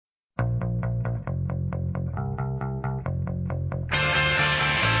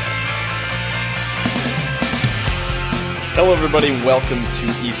Hello, everybody. Welcome to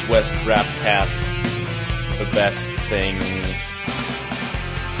East West Draftcast. The best thing.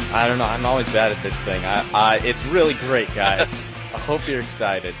 I don't know. I'm always bad at this thing. It's really great, guys. I hope you're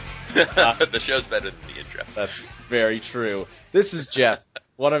excited. The show's better than the intro. That's very true. This is Jeff,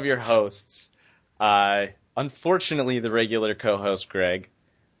 one of your hosts. Unfortunately, the regular co-host, Greg,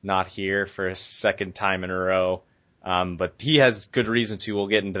 not here for a second time in a row. But he has good reason to. We'll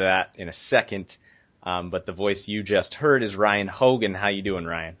get into that in a second. But the voice you just heard is Ryan Hogan. How you doing,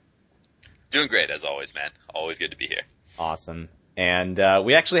 Ryan? Doing great, as always, man. Always good to be here. Awesome. And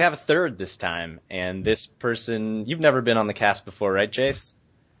we actually have a third this time. And this person, you've never been on the cast before, right, Jace?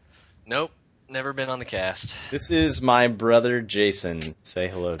 Nope, never been on the cast. This is my brother, Jason. Say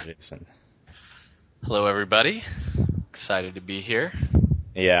hello, Jason. Hello, everybody. Excited to be here.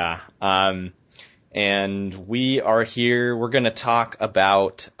 Yeah. And we are here. We're going to talk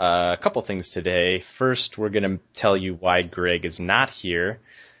about a couple things today. First, we're going to tell you why Greg is not here.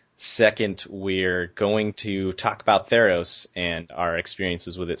 Second, we're going to talk about Theros and our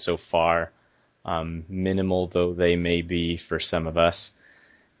experiences with it so far, minimal though they may be for some of us.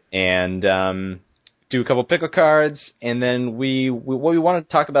 And do a couple pickle cards, and then what we want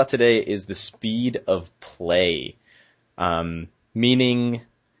to talk about today is the speed of play, meaning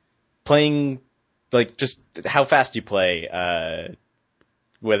playing, like, just how fast you play,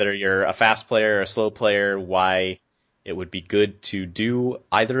 whether you're a fast player or a slow player, why it would be good to do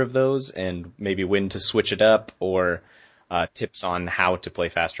either of those, and maybe when to switch it up, or tips on how to play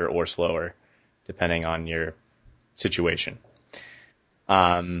faster or slower, depending on your situation.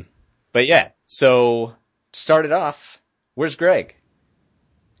 But yeah, so start it off. Where's Greg?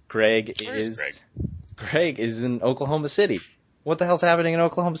 Greg is in Oklahoma City. What the hell's happening in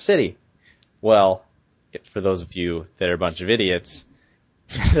Oklahoma City? Well, for those of you that are a bunch of idiots,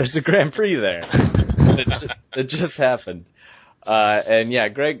 there's a Grand Prix there. It just happened. And yeah,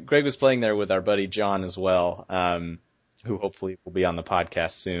 Greg was playing there with our buddy John as well, who hopefully will be on the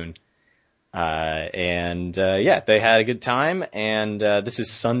podcast soon. Yeah, they had a good time, and this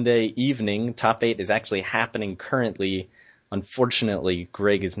is Sunday evening. Top 8 is actually happening currently. Unfortunately,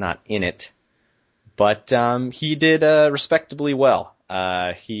 Greg is not in it, but he did respectably well.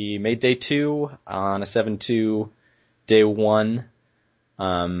 He made day 2 on a 7-2, day 1,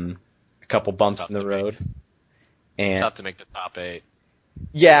 a couple bumps in the road. And Tough to make the top 8.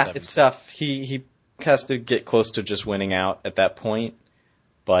 Yeah, 7-2. It's tough. He has to get close to just winning out at that point.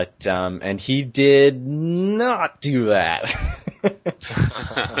 But, and he did not do that.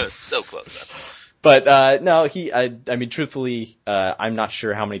 So close, though. But, no, I mean, truthfully, I'm not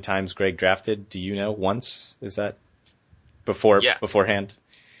sure how many times Greg drafted. Do you know? Once? Is that beforehand?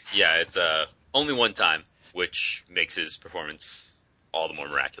 Yeah, it's, only one time, which makes his performance all the more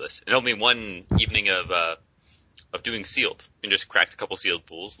miraculous. And only one evening of doing sealed. And just cracked a couple sealed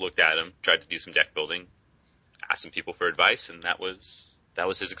pools, looked at them, tried to do some deck building, asked some people for advice, and that was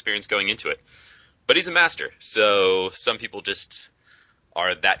his experience going into it. But he's a master, so some people just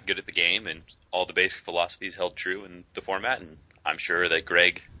are that good at the game, and all the basic philosophies held true in the format, and I'm sure that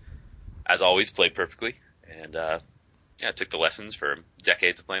Greg, as always, played perfectly, and took the lessons for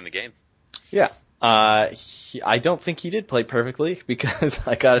decades of playing the game. Yeah. I don't think he did play perfectly, because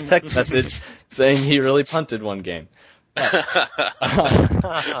I got a text message saying he really punted one game. And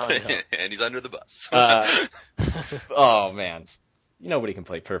he's under the bus. Oh, man. Nobody can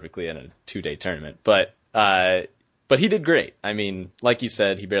play perfectly in a 2-day tournament, but he did great. I mean, like you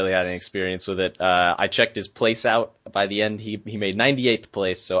said, he barely had any experience with it. I checked his place out. By the end, he made 98th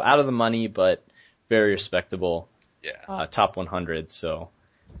place, so out of the money, but very respectable. Yeah. Top 100, so.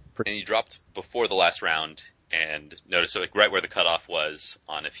 And he dropped before the last round, and noticed like right where the cutoff was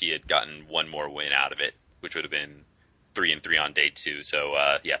on if he had gotten one more win out of it, which would have been 3-3 on day 2. So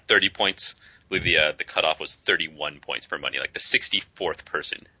 30 points. I believe the cutoff was 31 points for money. Like the 64th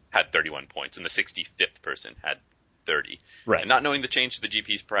person had 31 points, and the 65th person had 30. Right. And not knowing the change to the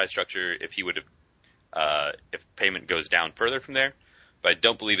GP's prize structure, if he would have, if payment goes down further from there, but I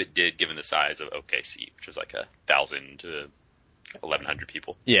don't believe it did, given the size of OKC, which was like 1,000 to 1,100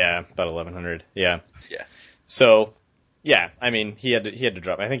 people. Yeah, about 1,100. Yeah. Yeah. So, yeah, I mean, he had to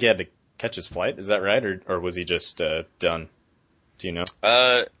drop. I think he had to catch his flight. Is that right, or was he just done? Do you know?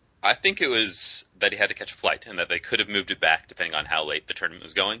 I think it was that he had to catch a flight, and that they could have moved it back depending on how late the tournament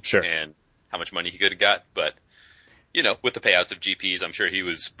was going. Sure. And how much money he could have got. But, you know, with the payouts of GPs, I'm sure he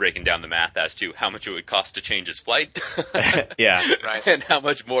was breaking down the math as to how much it would cost to change his flight. Yeah. Right. And how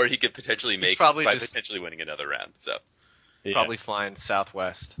much more he could potentially make by potentially winning another round. So Probably flying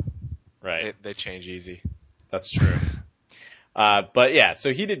Southwest. Right. They change easy. That's true. But yeah,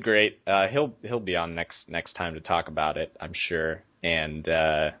 so he did great. He'll be on next time to talk about it, I'm sure. And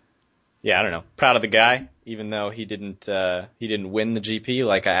yeah, I don't know. Proud of the guy, even though he didn't win the GP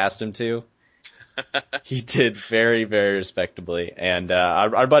like I asked him to. He did very, very respectably. And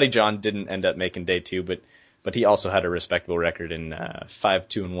our buddy John didn't end up making day 2, but he also had a respectable record in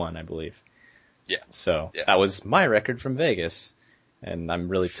 5-2-1, I believe. Yeah. So that was my record from Vegas, and I'm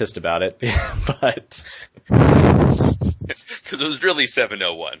really pissed about it. But because it was really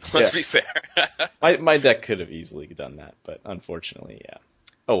 701. Let's be fair. my deck could have easily done that, but unfortunately, yeah.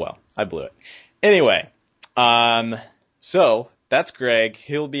 Oh well, I blew it. Anyway, so that's Greg.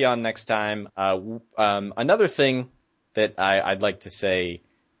 He'll be on next time. Another thing that I'd like to say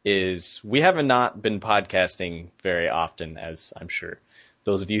is we have not been podcasting very often, as I'm sure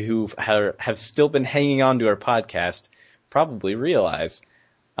those of you who have still been hanging on to our podcast probably realize.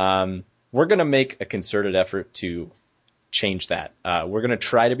 We're going to make a concerted effort to change that. We're going to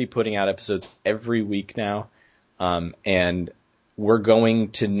try to be putting out episodes every week now, and we're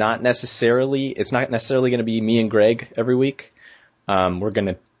going to it's not necessarily going to be me and Greg every week. We're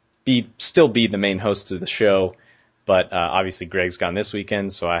going to still be the main hosts of the show, but obviously Greg's gone this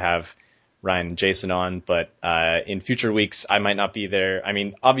weekend, so I have Ryan and Jason on, but in future weeks I might not be there. I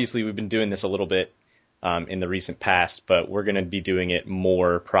mean, obviously we've been doing this a little bit in the recent past, but we're going to be doing it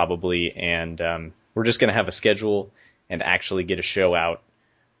more probably, and we're just going to have a schedule and actually get a show out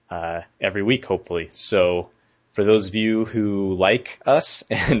every week, hopefully. So for those of you who like us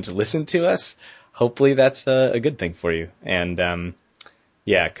and listen to us, hopefully that's a good thing for you. And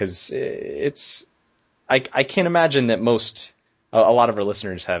yeah, because I can't imagine that a lot of our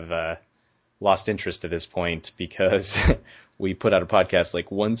listeners have lost interest at this point, because we put out a podcast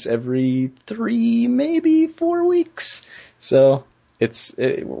like once every 3, maybe 4 weeks. So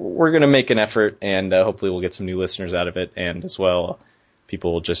we're going to make an effort, and hopefully we'll get some new listeners out of it. And as well,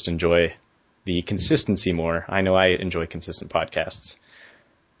 people will just enjoy the consistency more. I know I enjoy consistent podcasts.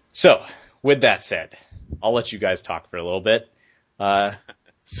 So with that said, I'll let you guys talk for a little bit.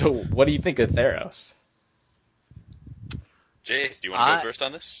 So what do you think of Theros? Jace, do you want to go first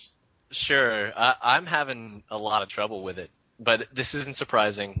on this? Sure. I'm having a lot of trouble with it, but this isn't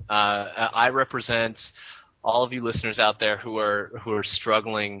surprising. I represent all of you listeners out there who are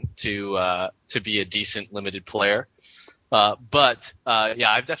struggling to be a decent limited player. But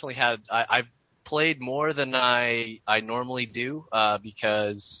I've definitely I've played more than I normally do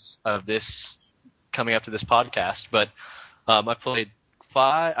because of this coming up to this podcast. But I played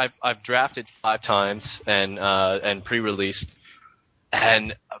 5. I've drafted 5 times and pre-released.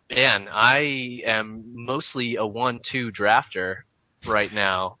 And man, I am mostly a 1-2 drafter right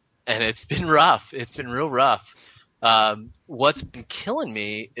now, and it's been rough. It's been real rough. What's been killing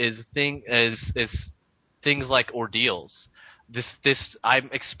me is things like ordeals. I'm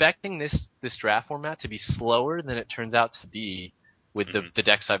expecting this draft format to be slower than it turns out to be with the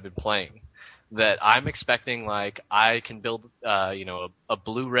decks I've been playing. That I'm expecting, like, I can build, a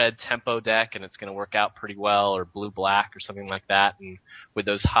blue-red tempo deck and it's going to work out pretty well, or blue-black or something like that, and with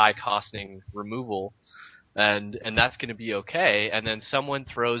those high-costing removal, and that's going to be okay. And then someone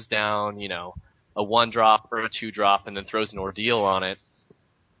throws down, a 1-drop or a 2-drop and then throws an ordeal on it.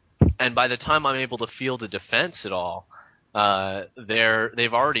 And by the time I'm able to field a defense at all,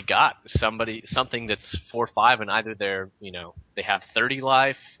 they've already got something that's 4/5, and either they have 30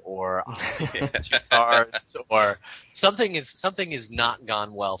 life, or 2 cards, or something is not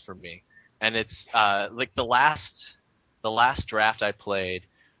gone well for me. And it's like the last draft I played,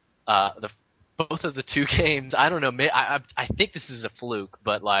 both of the 2 games. I don't know. I think this is a fluke,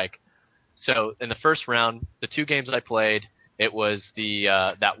 but so in the first round, the 2 games I played, it was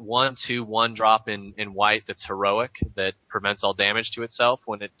that 1/2 1-drop in white that's heroic, that prevents all damage to itself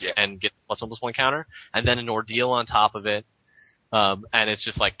and gets +1/+1 counter, and then an ordeal on top of it, and it's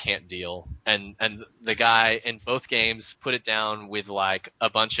just can't deal. And the guy in both games put it down with a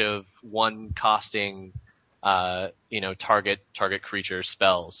bunch of 1-costing target creature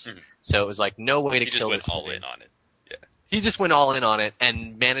spells. Mm-hmm. So it was no way to kill this. He just went all in on it. Yeah. He just went all in on it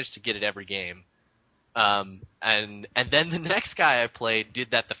and managed to get it every game. And then the next guy I played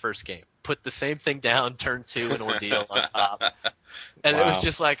did that the first game. Put the same thing down, turn 2, an ordeal on top. And It was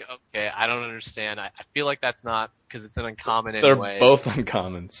just okay, I don't understand. I feel like that's not, because it's an uncommon anyway. They're both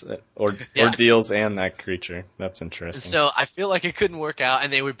uncommons, ordeals and that creature. That's interesting. So I feel like it couldn't work out,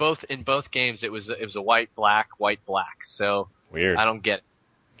 and they were both, in both games, it was a white-black. So weird. I don't get it.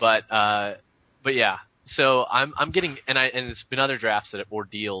 But yeah. So I'm getting, and it's been other drafts that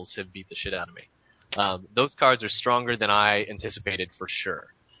ordeals have beat the shit out of me. Those cards are stronger than I anticipated, for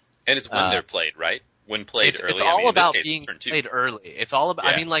sure. And it's when they're played, right? when played It's early. all in this about case, being turn 2. played early. It's all about.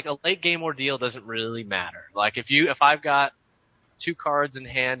 Yeah. I mean, like a late game ordeal doesn't really matter. Like if I've got 2 cards in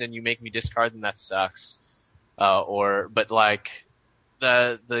hand and you make me discard them, that sucks. But like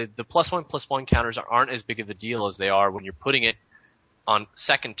the +1/+1 counters aren't as big of a deal as they are when you're putting it on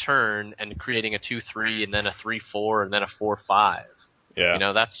second turn and creating a 2/3 and then a 3/4 and then a 4/5. Yeah. You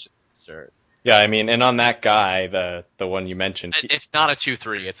know, that's just absurd. Yeah, I mean, and on that guy, the one you mentioned, It's not a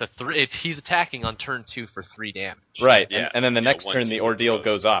 2/3. It's a 3. He's attacking on turn 2 for 3 damage. right? Yeah. And then the next 1, turn, 2 the ordeal rows.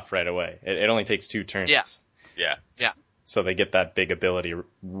 goes off right away. It only takes 2 turns. Yeah. Yeah. Yeah. So they get that big ability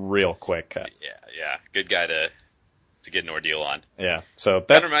real quick. Yeah. Good guy to get an ordeal on. Yeah. So That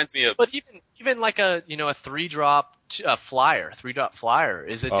that reminds me of. But even like a 3-drop flyer, 3-drop flyer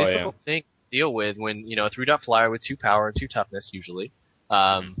is a difficult thing to deal with when, a 3-drop flyer with 2 power and 2 toughness usually.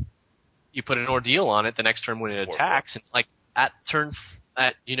 You put an ordeal on it the next turn when it attacks, and like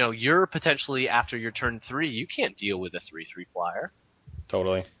you're potentially after your turn 3, you can't deal with a 3/3 flyer.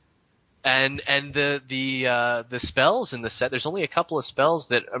 totally. And the spells in the set, there's only a couple of spells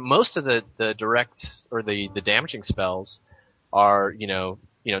that most of the direct or the damaging spells are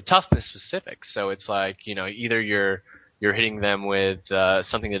toughness specific. So it's like either you're hitting them with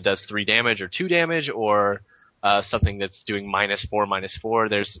something that does 3 damage or 2 damage, or something that's doing -4/-4.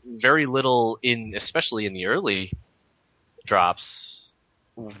 There's very little especially in the early drops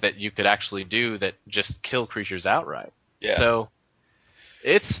that you could actually do that just kill creatures outright. Yeah. So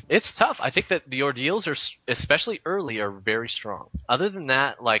it's tough. I think that the ordeals are, especially early, are very strong. Other than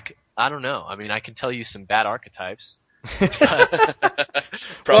that, like, I don't know. I mean, I can tell you some bad archetypes.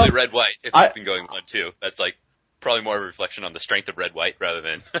 Probably red-white, if you've been going 1-2. That's like probably more of a reflection on the strength of red-white rather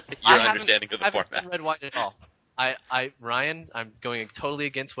than your understanding of the I haven't format. done red-white at all. Ryan, I'm going totally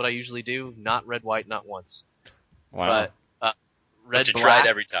against what I usually do. Not red-white, not once. Wow. But But you red-black. tried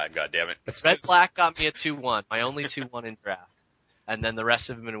every time, goddammit. Red-black got me a 2/1. My only 2/1 in draft. And then the rest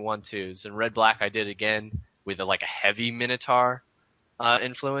of them in 1/2s. And red-black I did again with a heavy Minotaur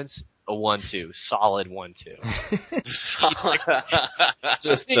influence. A 1/2. Solid 1/2.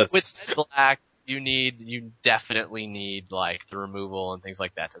 Just With red-black, you definitely need the removal and things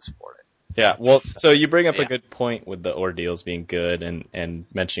like that to support it. Yeah, well, so you bring up a good point with the ordeals being good and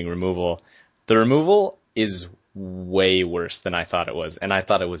mentioning removal. The removal is way worse than I thought it was, and I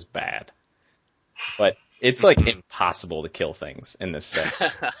thought it was bad. But it's impossible to kill things in this set.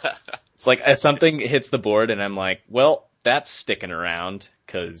 It's like something hits the board and I'm like, well, that's sticking around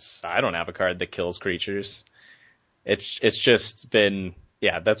because I don't have a card that kills creatures. It's just been,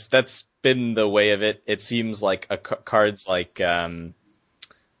 that's been the way of it. It seems like cards like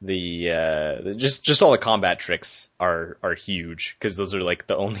just all the combat tricks are huge because those are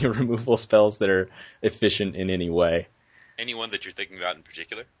the only removal spells that are efficient in any way. Anyone that you're thinking about in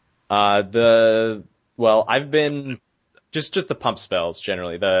particular? I've been just the pump spells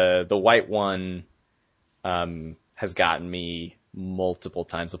generally. The white one has gotten me multiple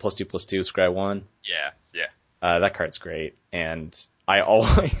times. The +2/+2 Scry 1. Yeah. That card's great, and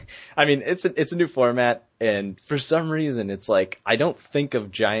it's a new format, and for some reason it's I don't think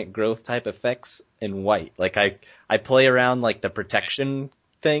of giant growth type effects in white. I play around the protection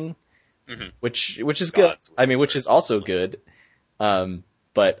thing, which is good. Which is also good.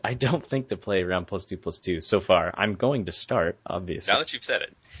 But I don't think to play around +2/+2 so far. I'm going to start, obviously. Now that you've said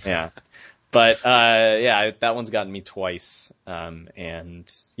it. Yeah. But, that one's gotten me twice.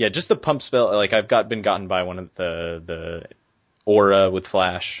 Just the pump spell, I've been gotten by one of the aura with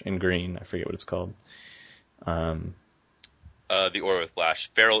flash in green. I forget what it's called. The aura with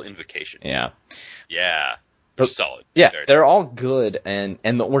flash. Feral Invocation. Yeah. Yeah. Solid. Yeah, they're all good, and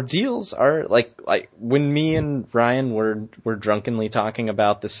the ordeals are when me and Ryan were drunkenly talking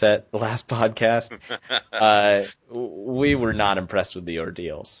about the set the last podcast, we were not impressed with the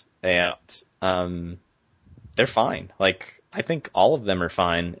ordeals, and they're fine. I think all of them are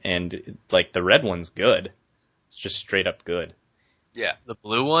fine, and the red one's good. It's just straight up good. Yeah. The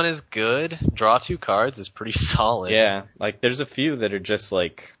blue one is good. Draw 2 cards is pretty solid. Yeah, there's a few that are just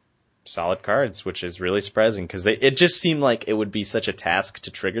solid cards, which is really surprising because it just seemed like it would be such a task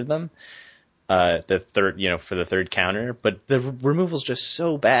to trigger them. For the third counter, but the removal's just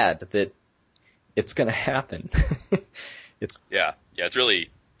so bad that it's gonna happen. It's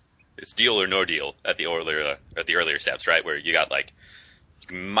deal or no deal at the earlier steps, right? Where you got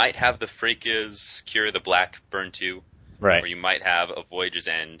you might have the Freya's Cure, the black burn 2, right? Or you might have a Voyage's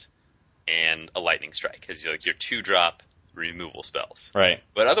End and a Lightning Strike as your 2-drop removal spells. Right.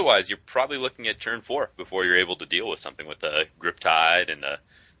 But otherwise, you're probably looking at turn 4 before you're able to deal with something with a Griptide and a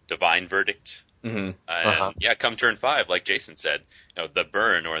Divine Verdict. Mm-hmm. And come turn 5, like Jason said, the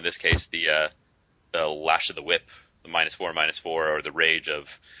burn, or in this case, the the Lash of the Whip, the -4/-4, or the Rage of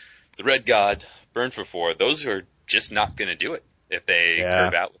the Red God, Burn for 4, those are just not going to do it if they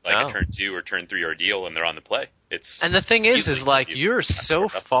curve out with like a turn 2 or turn 3 ordeal and they're on the play. And the thing is like you're so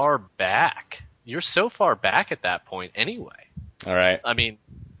far Mm-hmm. back. You're so far back at that point anyway. All right. I mean,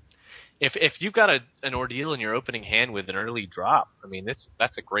 if you've got an ordeal in your opening hand with an early drop, I mean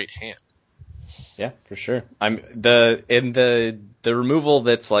that's a great hand. Yeah, for sure. The removal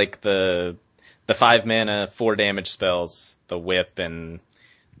that's like the 5 mana 4 damage spells, the Whip and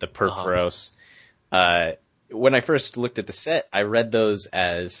the Perforos. When I first looked at the set, I read those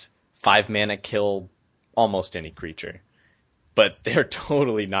as 5 mana kill almost any creature. But they're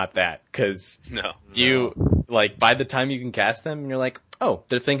totally not that, because by the time you can cast them, you're like, oh,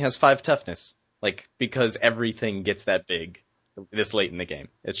 their thing has 5 toughness. Like, because everything gets that big this late in the game.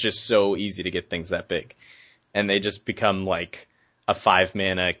 It's just so easy to get things that big. And they just become like a 5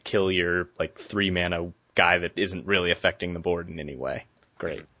 mana kill your like 3 mana guy that isn't really affecting the board in any way.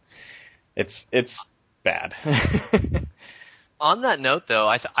 Great. It's bad. On that note, though,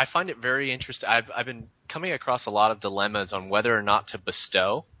 I find it very interesting. I've been coming across a lot of dilemmas on whether or not to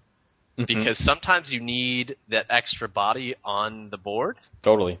bestow, because sometimes you need that extra body on the board.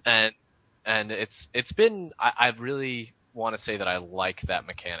 Totally. And it's been I really want to say that I like that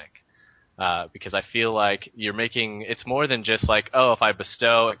mechanic, because I feel like it's more than just like, oh, if I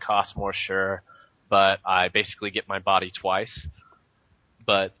bestow it costs more, sure, but I basically get my body twice.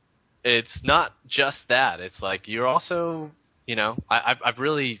 But it's not just that. It's like you're also, I've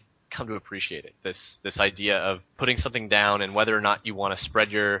really come to appreciate it. This idea of putting something down and whether or not you want to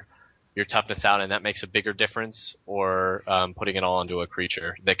spread your toughness out, and that makes a bigger difference, or putting it all into a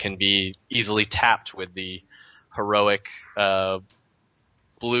creature that can be easily tapped with the heroic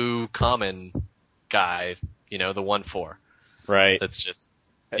blue common guy, the 1/4. Right. That's just,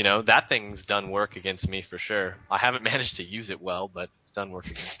 that thing's done work against me for sure. I haven't managed to use it well, but it's done work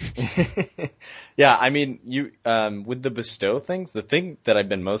against me. Yeah, I mean, you with the bestow things, the thing that I've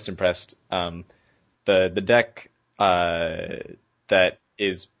been most impressed, the deck that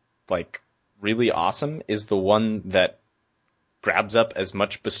is like really awesome is the one that grabs up as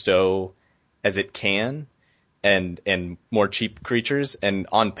much bestow as it can and more cheap creatures, and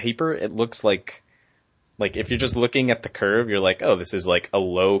on paper it looks like if you're just looking at the curve, you're like, oh, this is like a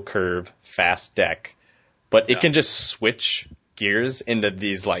low curve fast deck, but it can just switch gears into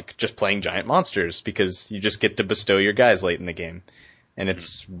these like just playing giant monsters because you just get to bestow your guys late in the game, and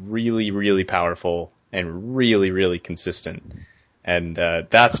it's really, really powerful and really, really consistent. And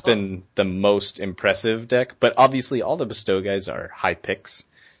that's been the most impressive deck. But obviously all the bestow guys are high picks,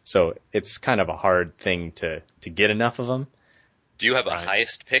 so it's kind of a hard thing to get enough of them. Do you have a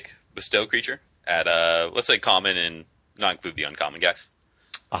highest pick bestow creature at let's say common and not include the uncommon guys?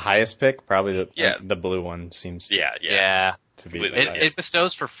 A highest pick? Probably the blue one seems to, to be the highest. It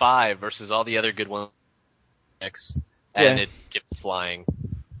bestows for 5 versus all the other good ones, and it gets flying.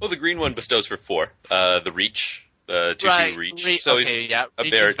 Well, the green one bestows for 4. The reach. 2/2 reach. So he's a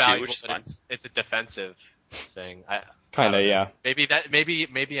bear too, which is fine. It's a defensive thing. Yeah.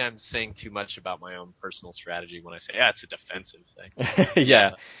 Maybe I'm saying too much about my own personal strategy when I say, it's a defensive thing.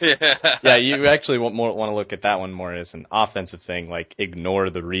 Yeah, you actually want to look at that one more as an offensive thing, like ignore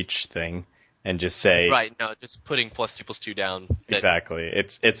the reach thing and just say... Right, no, just putting +2/+2 down. Exactly.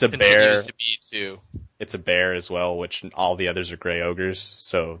 It's a bear. To be too. It's a bear as well, which all the others are gray ogres,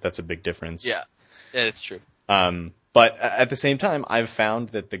 so that's a big difference. Yeah, it's true. But at the same time, I've found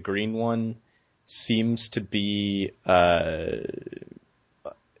that the green one seems to be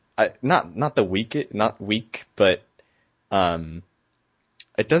not weak, but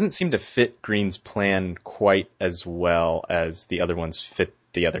it doesn't seem to fit green's plan quite as well as the other ones fit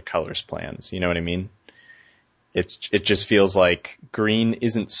the other colors' plans. You know what I mean? It just feels like green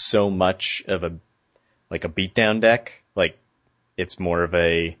isn't so much of a beatdown deck. Like it's more of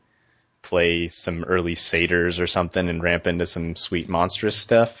a play some early satyrs or something and ramp into some sweet monstrous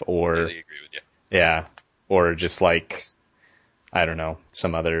stuff, or I agree with you. Yeah, or just like, I don't know,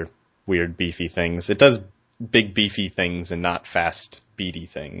 some other weird beefy things. It does big beefy things and not fast beady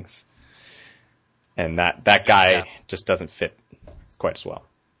things, and that guy just doesn't fit quite as well.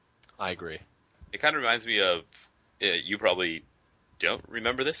 I agree. It kind of reminds me of, you probably don't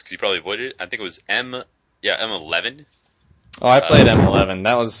remember this because you probably avoided it. I think it was M11. Oh, I played M11.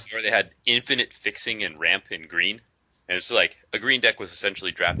 That was where they had infinite fixing and ramp in green. And it's like a green deck was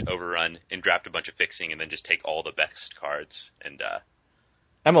essentially draft Overrun and draft a bunch of fixing and then just take all the best cards. And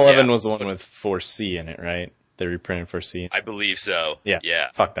M11 was the one with 4C in it, right? They reprinted 4C. I believe so.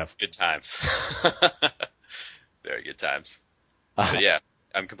 Yeah. Fuck that. Good times. Very good times. But yeah,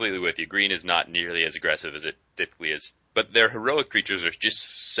 I'm completely with you. Green is not nearly as aggressive as it typically is, but their heroic creatures are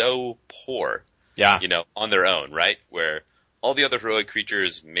just so poor. Yeah. On their own, right? Where all the other heroic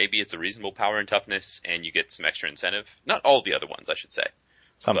creatures, maybe it's a reasonable power and toughness, and you get some extra incentive. Not all the other ones, I should say.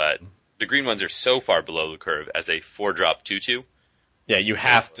 But the green ones are so far below the curve as a 4-drop 2/2. Yeah, you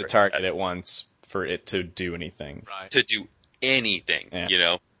have to target it once for it to do anything. Right. To do anything,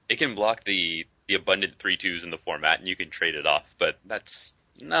 Yeah. It can block the abundant 3/2s in the format, and you can trade it off, but that's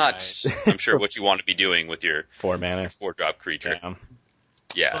not, I'm sure, what you want to be doing with your 4-mana 4-drop creature.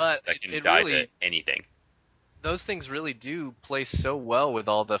 Yeah. But that can it die really, to anything. those things really do play so well with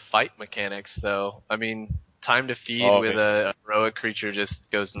all the fight mechanics, though. I mean, time to feed with a heroic creature just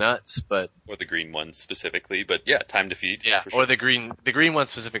goes nuts, but... Or the green one specifically, but yeah, time to feed. Yeah, for sure. or the green one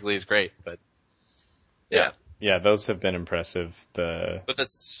specifically is great, but... Yeah. Yeah, those have been impressive. But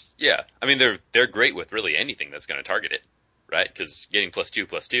that's, I mean, they're great with really anything that's going to target it, right? Because getting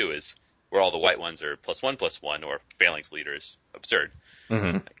 +2/+2 is where all the white ones are +1/+1, or Phalanx Leader is absurd.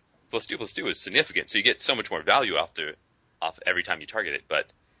 Mm-hmm. +2/+2 is significant, so you get so much more value off every time you target it,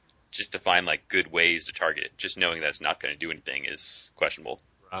 but just to find like good ways to target it, just knowing that it's not going to do anything is questionable.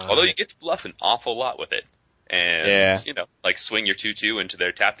 Although you get to bluff an awful lot with it. And, like swing your 2/2 into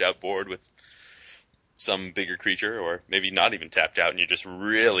their tapped out board with some bigger creature, or maybe not even tapped out and you're just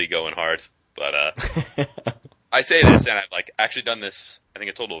really going hard. But I say this, and I've like actually done this, I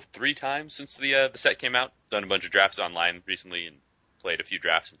think a total of 3 times since the set came out. Done a bunch of drafts online recently and played a few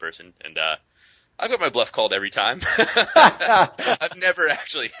drafts in person, and I've got my bluff called every time. I've never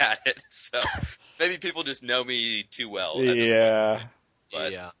actually had it, so maybe people just know me too well. At this point.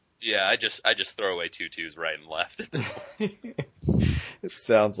 But yeah, I just throw away 2/2s right and left at this point. It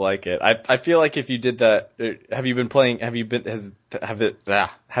sounds like it. I feel like if you did that, have you been playing? Has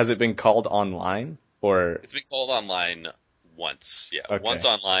it been called online, or? It's been called online once. Yeah, okay. Once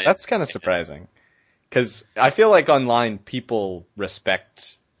online. That's kind of surprising, because I feel like online people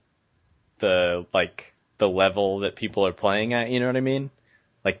respect the level that people are playing at. You know what I mean?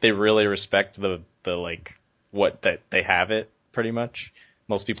 Like they really respect the like what that they have it pretty much.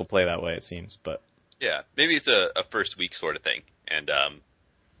 Most people play that way, it seems, but. Yeah, maybe it's a first week sort of thing, and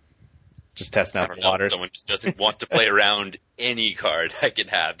just testing out the waters. Someone just doesn't want to play around any card I can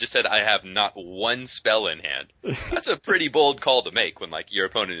have. Just said I have not one spell in hand. That's a pretty bold call to make when like your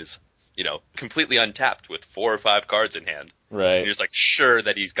opponent is, completely untapped with 4 or 5 cards in hand. Right. And you're just like sure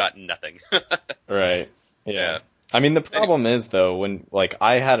that he's got nothing. Right. Yeah. I mean, the problem is though when like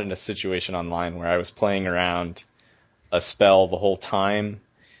I had in a situation online where I was playing around a spell the whole time.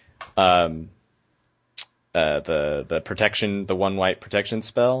 The protection, the 1 white protection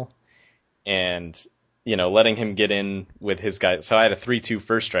spell, and letting him get in with his guy. So I had a 3/2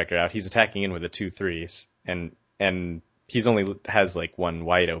 first striker out. He's attacking in with a 2/3s, and he's only has like 1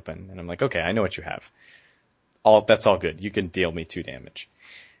 white open, and I'm like, okay, I know what you have. That's all good. You can deal me 2 damage.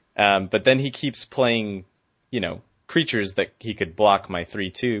 But then he keeps playing, creatures that he could block my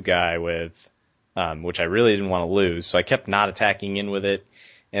 3/2 guy with, which I really didn't want to lose. So I kept not attacking in with it,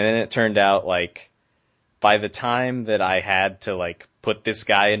 and then it turned out like. By the time that I had to like put this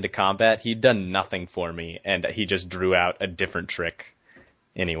guy into combat, he'd done nothing for me, and he just drew out a different trick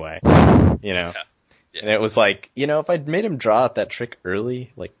anyway, Yeah. And it was like, if I'd made him draw out that trick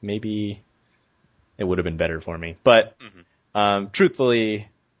early, like maybe it would have been better for me. But truthfully,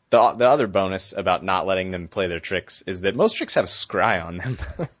 the other bonus about not letting them play their tricks is that most tricks have scry on them.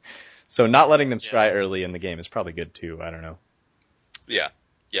 So not letting them scry early in the game is probably good too. I don't know. Yeah,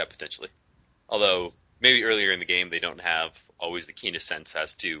 potentially. Although maybe earlier in the game they don't have always the keenest sense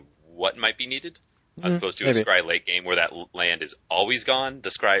as to what might be needed, as opposed to a scry late game where that land is always gone. The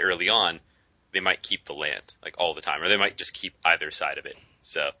scry early on, they might keep the land like all the time, or they might just keep either side of it.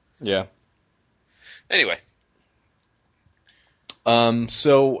 So yeah. Anyway,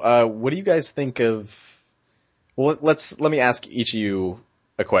 so what do you guys think of? Well, let me ask each of you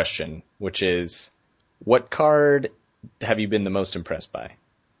a question, which is, what card have you been the most impressed by?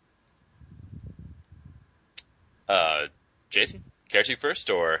 Jason, care to first,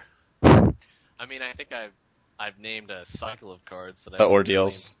 or? I mean, I think I've named a cycle of cards that the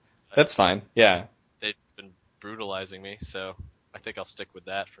ordeals. That's fine. Yeah. They've been brutalizing me, so I think I'll stick with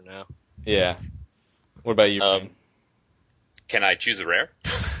that for now. Yeah. What about you? Can I choose a rare?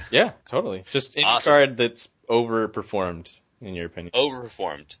 Yeah, totally. Just any card that's overperformed, in your opinion.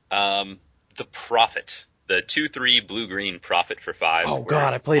 Overperformed. The Prophet. The 2/3 blue-green Prophet for 5. Oh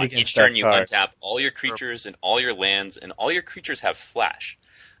god, I played against that card. Each turn you untap all your creatures and all your lands, and all your creatures have flash.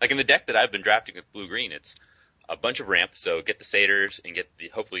 Like in the deck that I've been drafting with blue-green, it's a bunch of ramp, so get the satyrs and get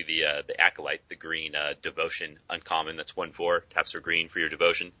hopefully the acolyte, the green devotion uncommon. That's 1/4 taps for green for your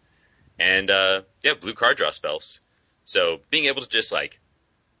devotion, and blue card draw spells. So being able to just like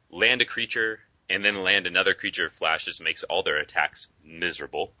land a creature and then land another creature flashes makes all their attacks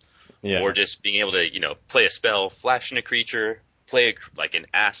miserable. Yeah. Or just being able to play a spell, flash in a creature, play like an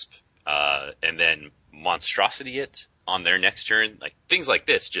asp, and then monstrosity it on their next turn. Like things like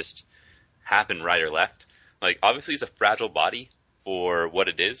this just happen right or left. Like, obviously it's a fragile body for what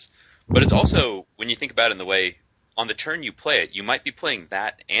it is, but it's also, when you think about it in the way, on the turn you play it, you might be playing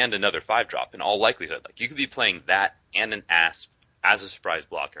that and another 5-drop in all likelihood. Like, you could be playing that and an Asp as a surprise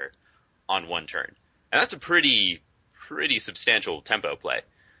blocker on one turn. And that's a pretty substantial tempo play.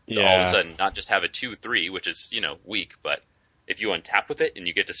 To all of a sudden not just have a 2/3, which is, weak, but if you untap with it and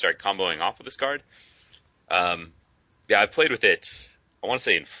you get to start comboing off with this card. I've played with it, I want to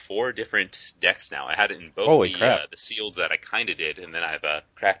say in 4 different decks now. I had it in both the sealed that I kind of did, and then I've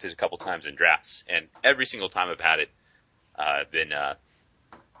cracked it a couple times in drafts. And every single time I've had it, I've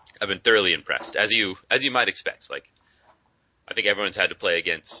been thoroughly impressed, as you might expect. Like, I think everyone's had to play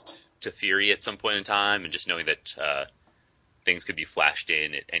against Teferi at some point in time, and just knowing that things could be flashed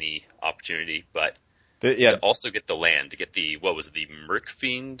in at any opportunity. But to also get the land, to get the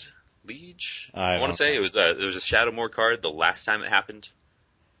Mercfiend Liege, I want to say there was a Shadowmoor card the last time it happened.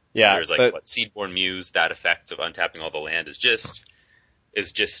 Yeah, there's Seedborn Muse. That effect of untapping all the land is just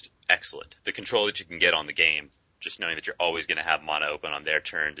excellent. The control that you can get on the game, just knowing that you're always going to have mana open on their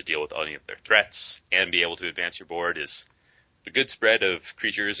turn to deal with any of their threats and be able to advance your board, is the good spread of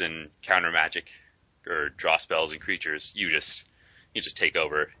creatures and counter magic or draw spells and creatures. You just take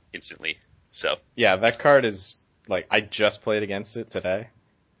over instantly. So yeah, that card is like, I just played against it today.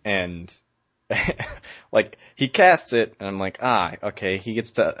 And like, he casts it, and I'm like, okay, he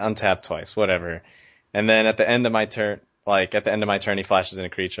gets to untap twice, whatever. And then at the end of my turn, he flashes in a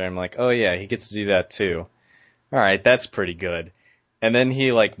creature. I'm like, oh yeah, he gets to do that too. All right, that's pretty good. And then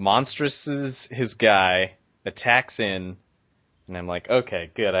he like monstrouses his guy, attacks in, and I'm like, okay,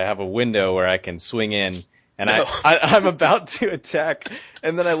 good. I have a window where I can swing in, and I'm about to attack,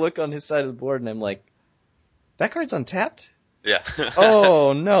 and then I look on his side of the board, and I'm like, that card's untapped? Yeah.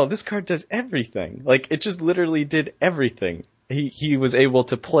 Oh no, this card does everything. Like, it just literally did everything. He was able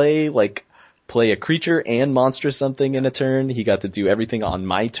to play a creature and monster something in a turn. He got to do everything on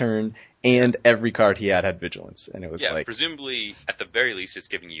my turn, and every card he had vigilance. And it was presumably at the very least it's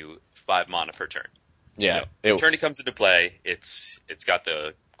giving you 5 mana per turn. Yeah. The turn it comes into play, it's got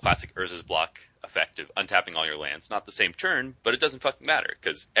the classic Urza's block effect of untapping all your lands. Not the same turn, but it doesn't fucking matter,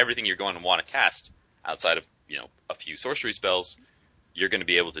 because everything you're going to want to cast outside of a few sorcery spells, you're going to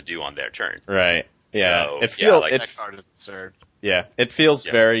be able to do on their turn. Right. Yeah. So, that card is absurd. Yeah. It feels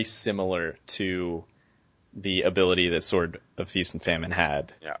very similar to the ability that Sword of Feast and Famine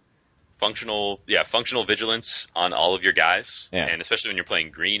had. Yeah. Functional vigilance on all of your guys. Yeah. And especially when you're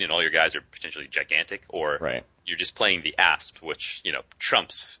playing green and all your guys are potentially gigantic, or you're just playing the Asp, which,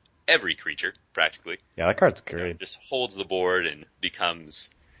 trumps every creature practically. Yeah, that card's great. Just holds the board and becomes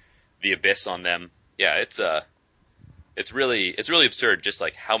the Abyss on them. Yeah, it's really absurd, just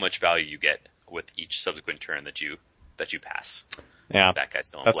like how much value you get with each subsequent turn that you pass. Yeah, that guy's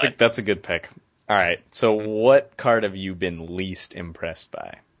still in play. That's a good pick. All right, so what card have you been least impressed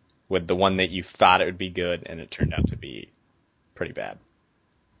by? With the one that you thought it would be good and it turned out to be pretty bad?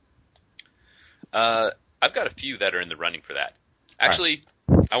 I've got a few that are in the running for that. Actually,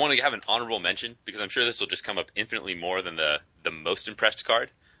 I want to have an honorable mention, because I'm sure this will just come up infinitely more than the most impressed card.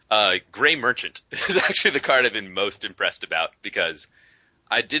 Gray Merchant is actually the card I've been most impressed about, because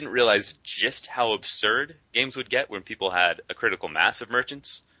I didn't realize just how absurd games would get when people had a critical mass of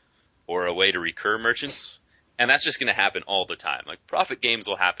merchants or a way to recur merchants. And that's just going to happen all the time. Like, profit games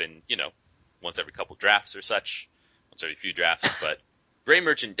will happen, once every couple drafts or such, once every few drafts. But Gray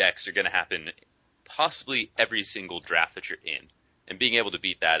Merchant decks are going to happen possibly every single draft that you're in. And being able to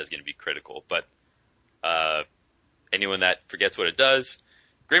beat that is going to be critical. But anyone that forgets what it does,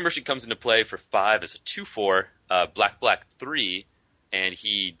 Gray Merchant comes into play for 5 as a 2/4, black 3, and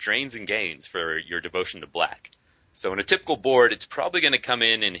he drains and gains for your devotion to black. So in a typical board, it's probably going to come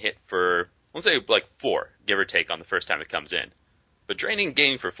in and hit for, let's say, 4, give or take, on the first time it comes in. But draining and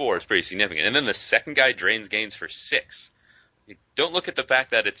gaining for 4 is pretty significant. And then the second guy drains gains for 6. You don't look at the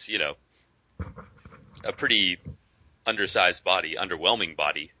fact that it's, a pretty undersized body, underwhelming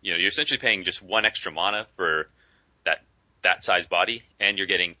body. You're essentially paying just 1 extra mana for that size body, and you're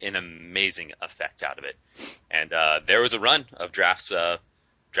getting an amazing effect out of it. And there was a run of drafts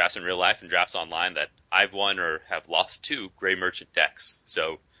in real life and drafts online that I've won or have lost to Gray Merchant decks.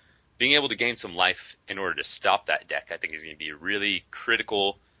 So being able to gain some life in order to stop that deck, I think is going to be a really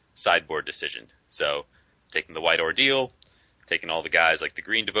critical sideboard decision. So taking the white Ordeal, taking all the guys like the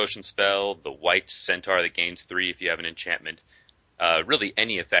green Devotion Spell, the white Centaur that gains 3 if you have an enchantment, really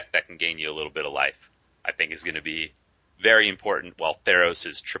any effect that can gain you a little bit of life, I think is going to be very important, while Theros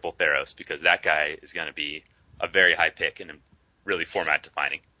is triple Theros, because that guy is going to be a very high pick and really format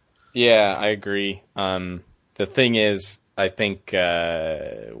defining. Yeah, I agree. The thing is, I think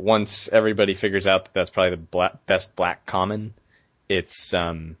once everybody figures out that that's probably the best black common, it's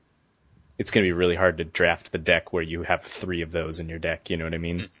going to be really hard to draft the deck where you have 3 of those in your deck. You know what I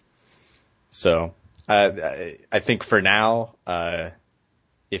mean? Mm-hmm. So I think for now,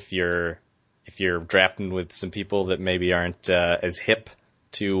 if you're drafting with some people that maybe aren't as hip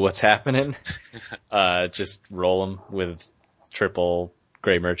to what's happening, just roll them with triple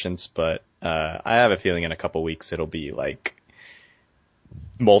Gray Merchants. But I have a feeling in a couple weeks it'll be like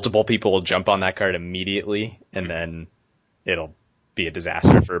multiple people will jump on that card immediately, and then it'll be a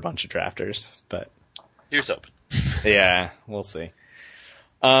disaster for a bunch of drafters. But here's hoping. Yeah, we'll see.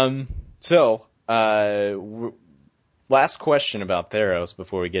 So last question about Theros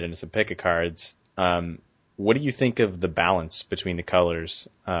before we get into some pick-a-cards. What do you think of the balance between the colors?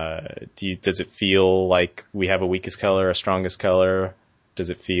 Does it feel like we have a weakest color, a strongest color? Does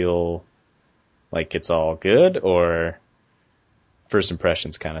it feel like it's all good, or first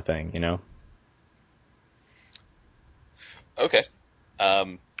impressions kind of thing, you know? Okay.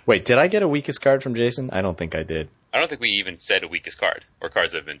 Wait, did I get a weakest card from Jason? I don't think I did. I don't think we even said a weakest card, or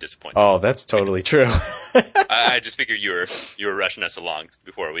cards that have been disappointing. Oh, that's totally true. I just figured you were rushing us along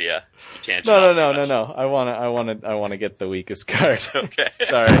before we tangent. No. I want to get the weakest card. Okay.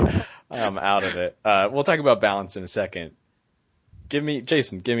 Sorry, I'm out of it. We'll talk about balance in a second.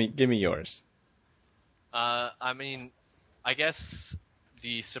 Jason, give me yours. I mean, I guess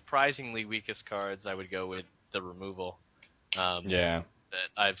the surprisingly weakest cards I would go with the removal. Yeah. That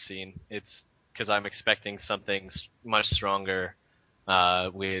I've seen. It's because I'm expecting something much stronger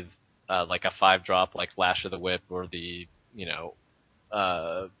with like a 5-drop like Lash of the Whip, or the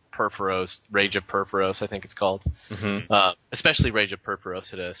Purphoros, Rage of Purphoros, I think it's called. Mm-hmm. Especially Rage of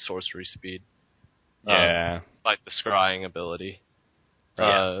Purphoros at a sorcery speed. Yeah. Like the scrying ability.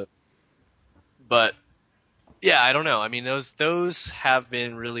 Yeah. But yeah, I don't know. I mean, those have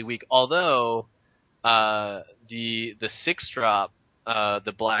been really weak. Although the 6-drop,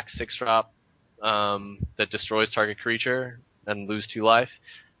 the black 6-drop that destroys target creature and lose 2 life,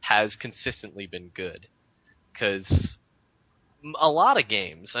 has consistently been good. Because a lot of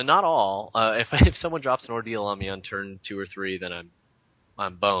games, and not all, if someone drops an Ordeal on me on turn 2 or 3, then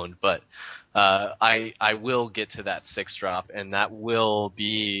I'm boned. But I will get to that 6-drop, and that will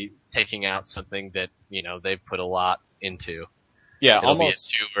be taking out something that they've put a lot into. Yeah, it'll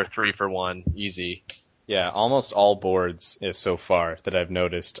almost be a 2 or 3 for 1, easy. Yeah, almost all boards so far that I've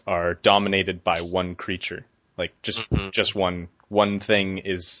noticed are dominated by one creature. Like just one thing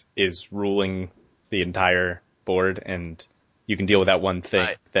is ruling the entire board, and you can deal with that one thing.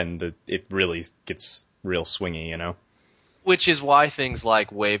 Right. Then it really gets real swingy, Which is why things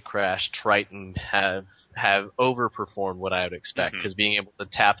like Wave Crash, Triton have overperformed what I would expect, because being able to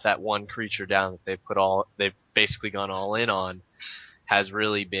tap that one creature down that they've basically gone all in on has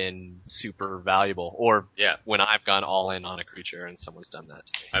really been super valuable. Or when I've gone all in on a creature and someone's done that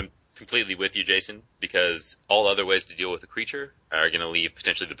to me. I'm completely with you, Jason, because all other ways to deal with a creature are going to leave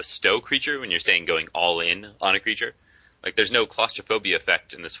potentially the bestow creature when you're saying going all in on a creature. Like, there's no claustrophobia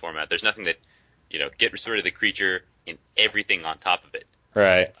effect in this format. There's nothing that, get rid of the creature and everything on top of it.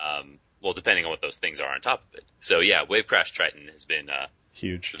 Right. Well, depending on what those things are on top of it. So yeah, Wave Crash Triton has been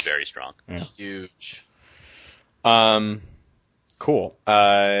huge, very strong. Yeah. Huge. Cool.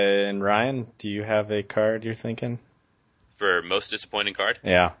 And Ryan, do you have a card you're thinking? For most disappointing card?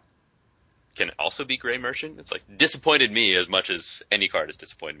 Yeah. Can it also be Gray Merchant? It's like disappointed me as much as any card has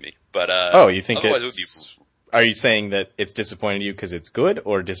disappointed me. But you think otherwise it would be? Are you saying that it's disappointed you because it's good,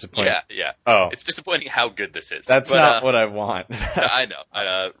 or disappointed? Yeah. Oh, it's disappointing how good this is. That's not what I want. I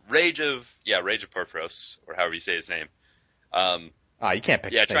know. Rage of Purphoros, or however you say his name. You can't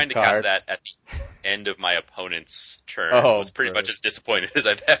pick the same trying to card. cast that at the end of my opponent's turn was pretty much as disappointed as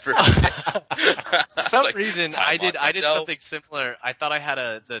I've ever been. For some reason, I did something similar. I thought I had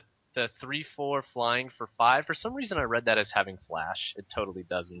the 3/4 flying for 5. For some reason, I read that as having flash. It totally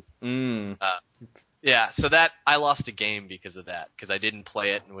doesn't. Yeah, so that I lost a game because of that, because I didn't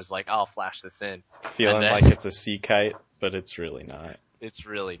play it and was like, I'll flash this in. Feeling like it's a sea kite, but it's really not. It's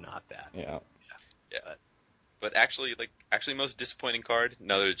really not that. Yeah. But actually most disappointing card,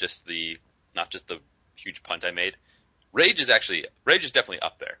 not just the huge punt I made, Rage is definitely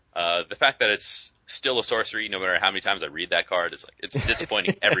up there. The fact that it's still a sorcery, no matter how many times I read that card, is like it's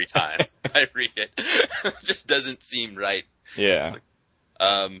disappointing every time I read it. It just doesn't seem right. Yeah.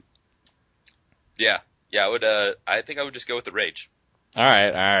 I think I would just go with the Rage. All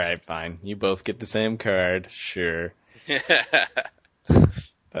right, fine. You both get the same card, sure.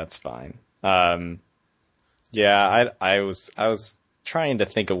 That's fine. Yeah, I was trying to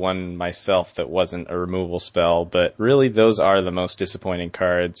think of one myself that wasn't a removal spell, but really those are the most disappointing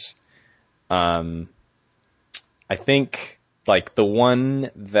cards. I think like the one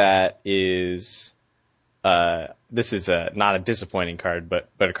that is this is not a disappointing card, but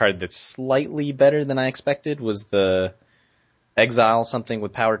a card that's slightly better than I expected was the exile something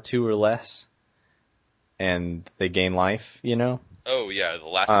with power 2 or less, and they gain life, you know? Oh yeah, the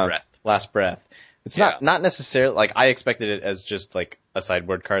last breath. Last breath. It's not necessarily, like, I expected it as just, like, a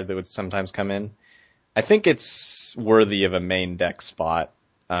sideboard card that would sometimes come in. I think it's worthy of a main deck spot.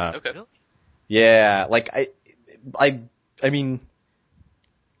 Okay. Yeah, like, I mean,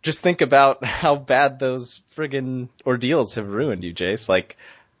 just think about how bad those friggin' ordeals have ruined you, Jace. Like,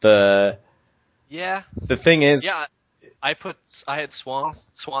 the thing is... Yeah, I had Swan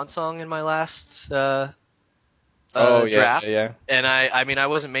Song in my last, draft. Yeah. And I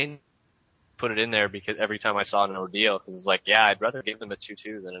wasn't main put it in there because every time I saw an ordeal, because it's like, yeah, I'd rather give them a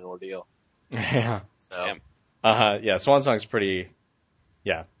 2/2 than an ordeal. Yeah. So. Yeah, Swan Song's pretty,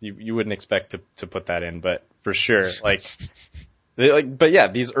 yeah, you wouldn't expect to put that in, but for sure, but yeah,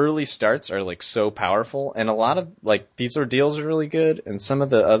 these early starts are like so powerful, and a lot of, like, these ordeals are really good, and some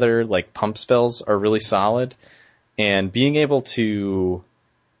of the other, like, pump spells are really solid, and being able to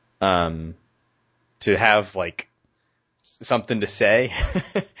have, like, something to say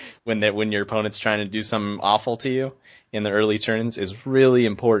when your opponent's trying to do something awful to you in the early turns is really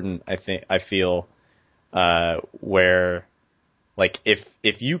important. I feel where, like,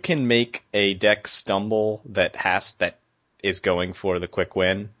 if you can make a deck stumble that is going for the quick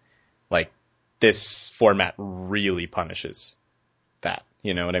win, like, this format really punishes that.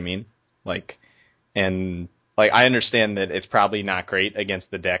 You know what I mean? Like, and like, I understand that it's probably not great against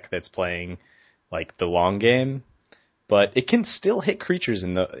the deck that's playing, like, the long game, but it can still hit creatures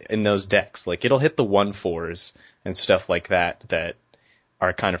in those decks. Like, it'll hit the 1/4s and stuff like that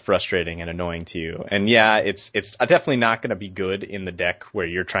are kind of frustrating and annoying to you. And yeah, it's definitely not going to be good in the deck where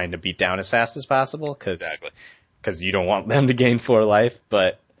you're trying to beat down as fast as possible, because you don't want them to gain 4 life.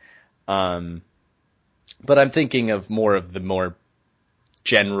 But I'm thinking of the more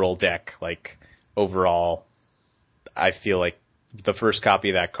general deck. Like, overall, I feel like the first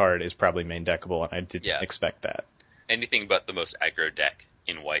copy of that card is probably main deckable, and I didn't expect that. Anything but the most aggro deck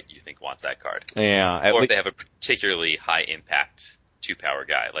in white you think wants that card. Yeah. Or if they have a particularly high impact 2-power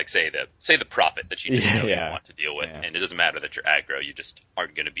guy, like say the Prophet that you just you want to deal with, and it doesn't matter that you're aggro, you just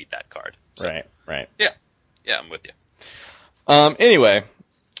aren't going to beat that card. So, right. Yeah, I'm with you. Anyway,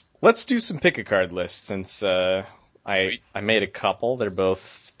 let's do some pick a card lists, since I made a couple. They're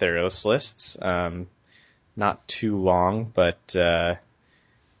both Theros lists. Not too long, but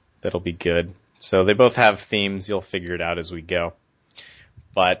that'll be good. So they both have themes. You'll figure it out as we go.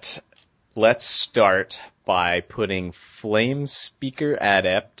 But let's start by putting Flame Speaker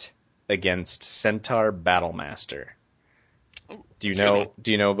Adept against Centaur Battlemaster. Do you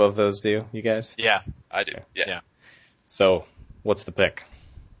know both those, do you guys? Yeah. I do. Yeah. So, what's the pick?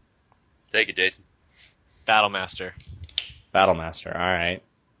 Take it, Jason. Battlemaster. All right.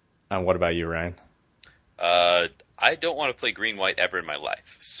 What about you, Ryan? I don't want to play green-white ever in my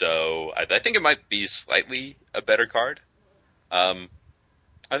life, so I think it might be slightly a better card. I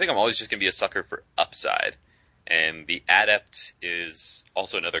think I'm always just going to be a sucker for upside, and the Adept is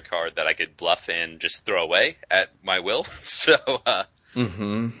also another card that I could bluff and just throw away at my will. So I'm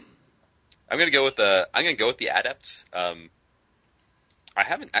going to go with the Adept. I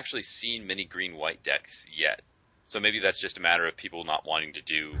haven't actually seen many green-white decks yet, so maybe that's just a matter of people not wanting to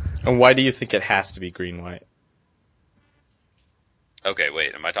do. And why do you think it has to be green-white? Okay,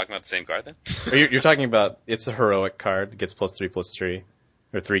 wait. Am I talking about the same card then? You're talking about, it's a heroic card. It gets +3/+3,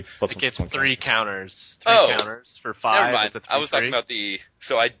 or 3 plus it 1 gets plus 1 3 counters. counters for 5. Never mind. I was talking about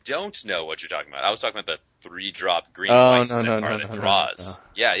so I don't know what you're talking about. I was talking about the 3-drop green-white centaur that draws. No.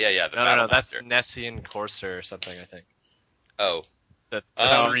 Yeah. No, that's Nessian Courser or something, I think. Oh. The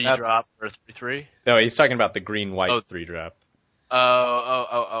 3-drop or 3/3? No, he's talking about the green-white 3-drop.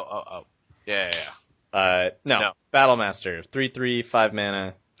 Oh. Yeah. No. Battlemaster, 3/3, 5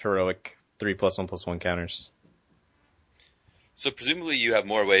 mana, heroic, 3 plus 1/1 counters. So presumably you have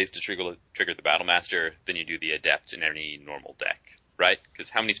more ways to trigger the Battlemaster than you do the Adept in any normal deck, right? Because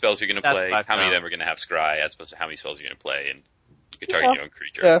how many spells you're going to That's play, what I how many of found. them are going to have scry, as opposed to how many spells you're going to play, and you can target your own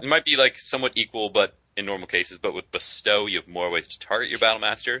creature. Yeah. It might be like somewhat equal, but in normal cases, but with Bestow, you have more ways to target your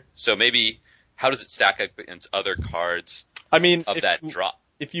Battlemaster. So maybe, how does it stack up against other cards I mean, of that drop?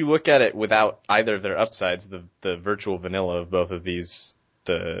 if you look at it without either of their upsides, the virtual vanilla of both of these,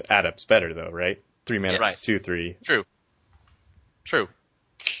 the Adept's better though, right? 3 mana, Right. 2/3. True.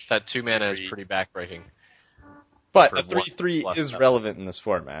 That 2 mana is 2/3. pretty backbreaking. But For a 3/3 1 is plus relevant in this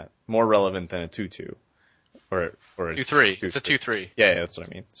format. More relevant than a 2/2. Or a 2/3. It's a 2/3. Yeah, that's what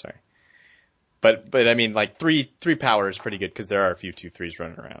I mean. Sorry. But I mean, like, 3 power is pretty good because there are a few 2/3s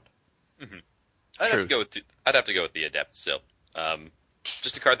running around. I'd have to go with the Adept still.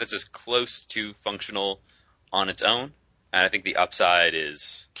 Just a card that's as close to functional on its own, and I think the upside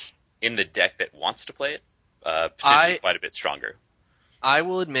is in the deck that wants to play it, potentially quite a bit stronger. I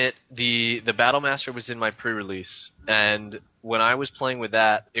will admit the Battlemaster was in my pre-release, and when I was playing with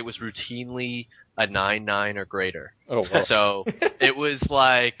that, it was routinely a 9/9 or greater. Oh, well. So it was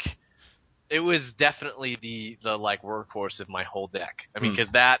definitely the like workhorse of my whole deck. I mean, because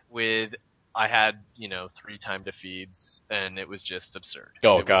I had 3 time defeats, and it was just absurd.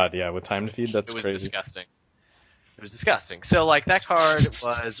 Oh, God, yeah, with time to feed, that's it was crazy. disgusting. It was disgusting. So like that card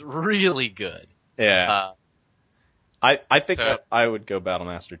was really good. Yeah. I think so- I would go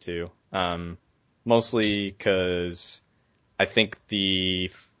Battlemaster too. Mostly because I think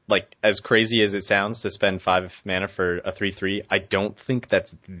as crazy as it sounds to spend 5 mana for a 3/3, I don't think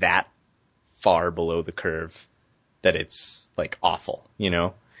that's that far below the curve that it's like awful,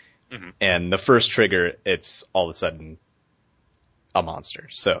 And the first trigger, it's all of a sudden a monster.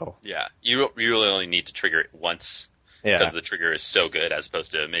 So Yeah, you really only need to trigger it once because the trigger is so good, as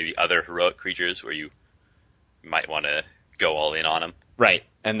opposed to maybe other heroic creatures where you might want to go all in on them. Right.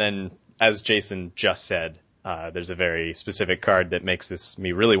 And then, as Jason just said, there's a very specific card that makes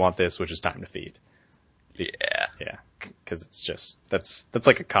me really want this, which is Time to Feed. Yeah. Yeah. Because it's just, that's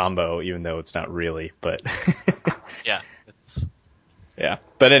like a combo, even though it's not really, but. Yeah. Yeah.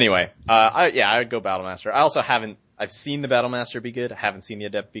 But anyway, I would go Battlemaster. I've seen the Battlemaster be good. I haven't seen the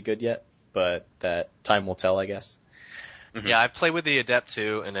Adept be good yet, but that time will tell, I guess. Mm-hmm. Yeah, I've played with the Adept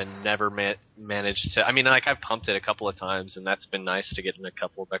too, and then never managed to. I mean, like I've pumped it a couple of times, and that's been nice to get in a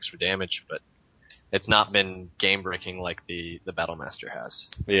couple of extra damage, but it's not been game breaking like the Battlemaster has.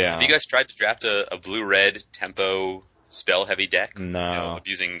 Yeah. Have you guys tried to draft a blue-red tempo spell heavy deck? No.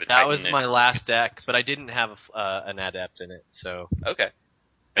 Abusing the That Titan was my last deck, but I didn't have an Adept in it, so. Okay.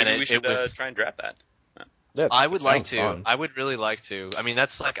 And Maybe we should it was- try and draft that. I would like sounds to. fun. I would really like to. I mean,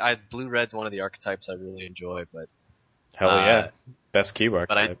 that's like blue-red's one of the archetypes I really enjoy, but. Hell yeah. Best keyword.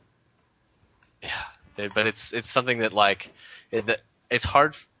 But but it's something that like it's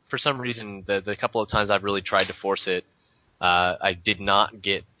hard for some reason. The couple of times I've really tried to force it, I did not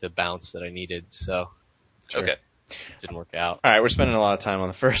get the bounce that I needed, so Sure. Okay. it didn't work out. All right, we're spending a lot of time on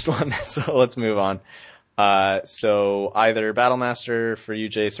the first one, so let's move on. So either Battlemaster for you,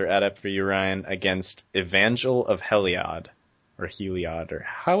 Jace, or Adept for you, Ryan, against Evangel of Heliod, or Heliod, or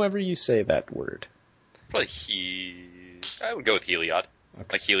however you say that word. Probably I would go with Heliod. Okay.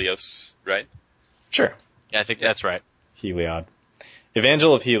 Like Helios, right? Sure. Yeah, I think that's right. Heliod.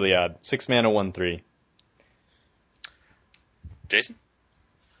 Evangel of Heliod, 6 mana, 1/3. Jason?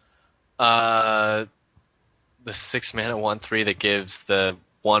 The 6 mana 1/3 that gives the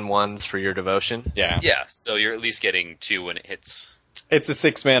 1/1s for your devotion. Yeah. Yeah, so you're at least getting 2 when it hits. It's a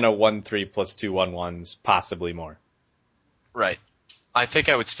 6 mana, 1/3 plus 2 1/1s, possibly more. Right. I think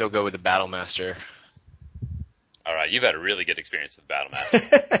I would still go with the Battlemaster. Alright, you've had a really good experience with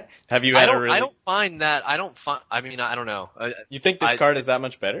Battlemaster. Have you had I a really... don't find that. I mean, I don't know. You think this card is that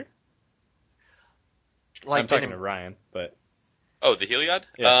much better? Like I'm talking to Ryan, but... Oh, the Heliod?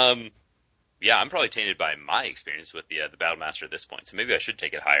 Yeah. Yeah, I'm probably tainted by my experience with the Battlemaster at this point, so maybe I should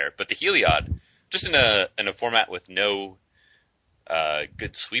take it higher. But the Heliod, just in a format with no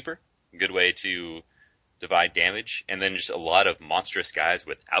good sweeper, good way to divide damage, and then just a lot of monstrous guys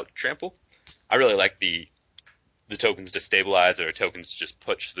without trample. I really like the tokens to stabilize or tokens to just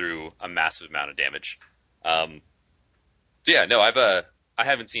push through a massive amount of damage. So yeah, no, I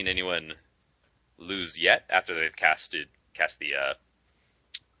haven't seen anyone lose yet after they've cast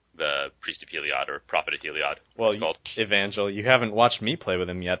the Priest of Heliod or Prophet of Heliod. Well, it's called. Evangel, you haven't watched me play with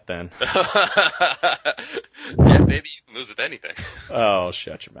him yet, then. Yeah, maybe you can lose with anything. Oh,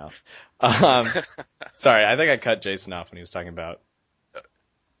 shut your mouth. Sorry, I think I cut Jason off when he was talking about...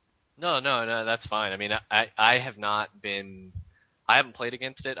 No, that's fine. I mean, I haven't played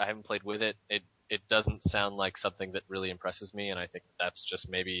against it. I haven't played with it. It doesn't sound like something that really impresses me, and I think that's just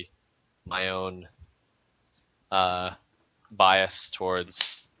maybe my own bias towards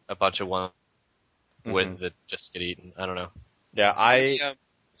a bunch of one with Mhm. that just get eaten. I don't know. Yeah,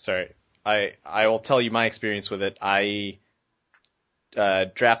 sorry. I will tell you my experience with it. I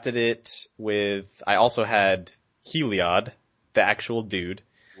drafted it with. I also had Heliod, the actual dude,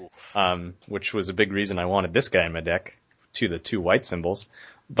 which was a big reason I wanted this guy in my deck, to the 2 white symbols.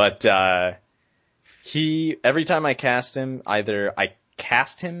 But he, every time I cast him, either I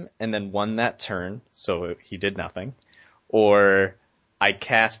cast him and then won that turn, so he did nothing, or I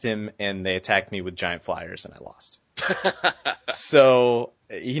cast him and they attacked me with giant flyers and I lost. So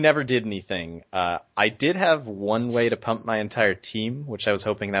he never did anything. I did have one way to pump my entire team, which I was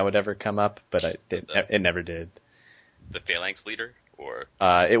hoping that would ever come up, but it never did. The Phalanx leader, or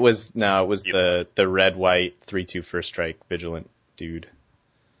It was the red white 3/2 first strike vigilant dude.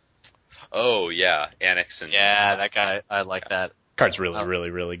 oh yeah, Annex and Yeah, that guy. I like that. Card's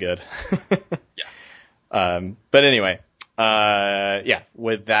really good. Yeah. But anyway,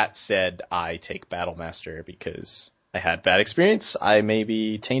 with that said, I take Battlemaster because I had bad experience. I may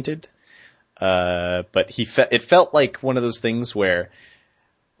be tainted. But it felt like one of those things where,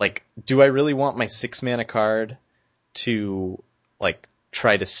 like, do I really want my 6 mana card to, like,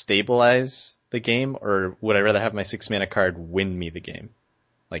 try to stabilize the game, or would I rather have my 6 mana card win me the game?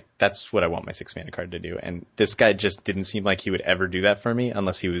 Like, that's what I want my 6 mana card to do. And this guy just didn't seem like he would ever do that for me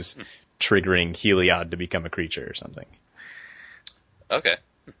unless he was triggering Heliod to become a creature or something. Okay,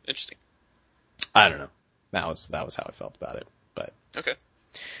 interesting. I don't know. That was how I felt about it. But Okay.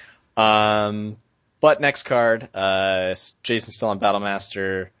 But next card, Jason's still on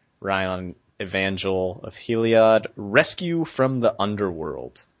Battlemaster, Ryan on Evangel of Heliod, Rescue from the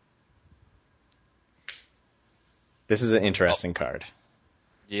Underworld. This is an interesting card.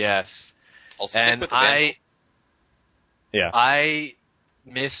 Yes. I'll stick And with Evangel. Yeah.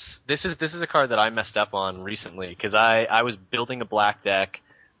 This is a card that I messed up on recently because I was building a black deck.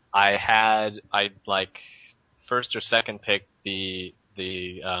 I first or second picked the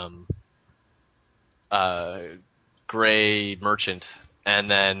gray merchant, and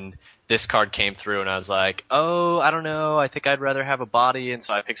then this card came through and I was like, oh, I don't know, I think I'd rather have a body, and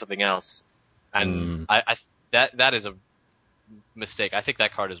so I picked something else. And that is a mistake. I think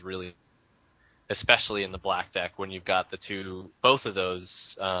that card is really, especially in the black deck when you've got both of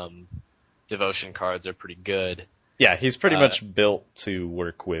those devotion cards are pretty good. Yeah, he's pretty much built to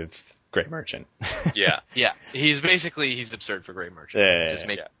work with Gray Merchant. Yeah. Yeah, he's absurd for Gray Merchant. Yeah, Just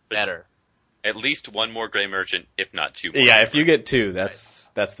make it But better. At least one more Gray Merchant, if not 2 more. Yeah, if you get 2, that's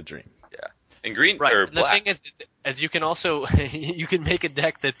the dream. Yeah. And green Right. or And the black. thing is you can also you can make a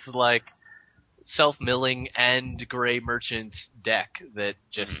deck that's like self-milling and Gray Merchant deck that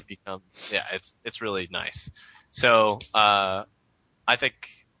just becomes it's really nice. So I think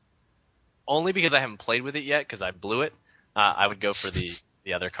only because I haven't played with it yet because I blew it, I would go for the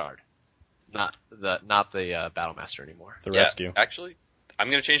other card, not the Battlemaster anymore. The Rescue. Actually, I'm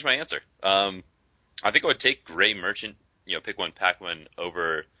going to change my answer. I think I would take Gray Merchant, pick one, pack one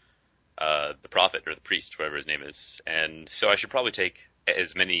over the Prophet or the Priest, whatever his name is. And so I should probably take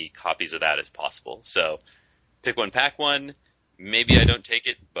as many copies of that as possible. So pick one, pack one. Maybe I don't take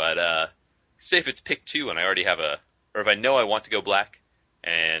it, but say if it's pick 2 and I already have or if I know I want to go black,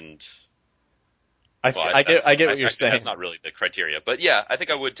 and I get what you're saying. That's not really the criteria, but yeah, I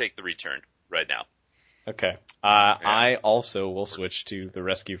think I would take the return right now. Okay. I also will switch to the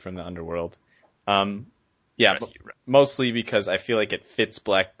Rescue from the Underworld. Mostly because I feel like it fits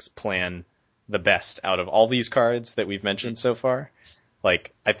Black's plan the best out of all these cards that we've mentioned so far.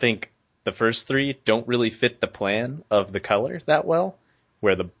 Like, I think the first 3 don't really fit the plan of the color that well,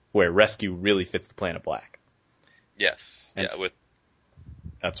 where Rescue really fits the plan of Black. Yes. And yeah.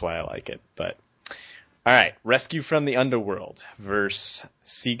 That's why I like it. But all right, Rescue from the Underworld versus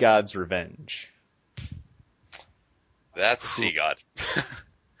Sea God's Revenge. That's Sea God.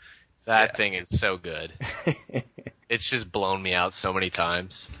 That thing is so good. It's just blown me out so many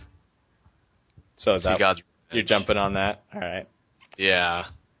times. So is Sea God's Revenge. You're jumping on that? All right. Yeah.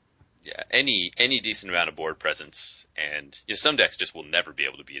 Yeah, any decent amount of board presence, and some decks just will never be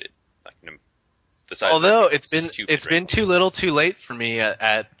able to beat it. Like, although it's been too little, too late for me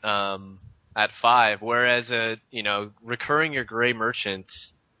at 5. Whereas recurring your Gray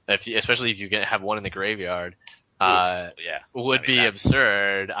Merchants, especially if you have one in the graveyard, would be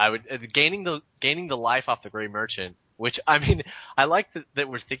absurd. I would gaining the life off the Gray Merchant, which I like that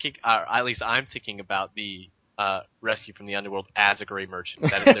we're thinking, or at least I'm thinking about the Rescue from the Underworld as a Gray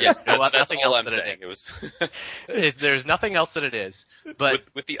Merchant. That's nothing all I'm saying. There's nothing else that it is. But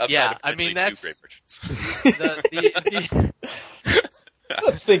with the upside of potentially 2 Gray Merchants.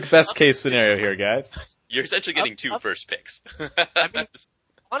 Let's think best case scenario here, guys. You're essentially getting two first picks. I mean,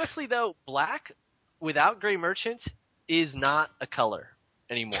 honestly though, black without Gray Merchant is not a color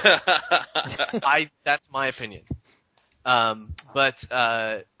anymore. That's my opinion.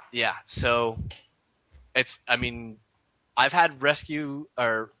 Yeah, so I've had Rescue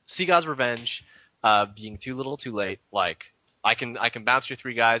or Sea God's Revenge being too little too late. Like, I can bounce your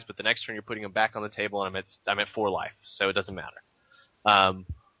 3 guys, but the next turn you're putting them back on the table and I'm at 4 life, so it doesn't matter. And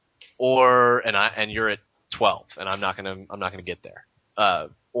you're at 12, and I'm not gonna get there.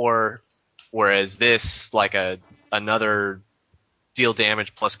 Whereas this, like another deal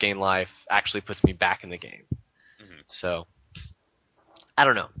damage plus gain life, actually puts me back in the game. Mm-hmm. So, I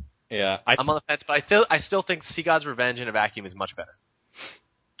don't know. Yeah, I'm on the fence, but I still think Sea God's Revenge in a vacuum is much better.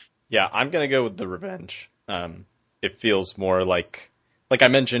 Yeah, I'm gonna go with the Revenge. It feels more like I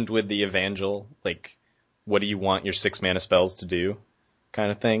mentioned with the Evangel, like, what do you want your 6 mana spells to do,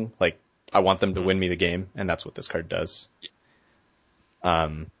 kind of thing. Like, I want them to win me the game, and that's what this card does. Yeah.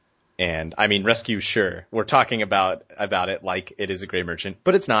 And I mean, Rescue, sure, we're talking about it like it is a Gray Merchant,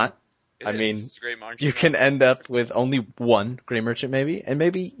 but it's not. It's Gray Merchant. You can end up with only 1 Gray Merchant maybe, and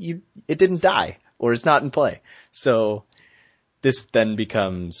maybe it didn't die, or it's not in play. So this then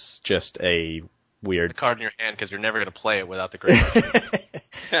becomes just a weird card in your hand because you're never going to play it without the Gray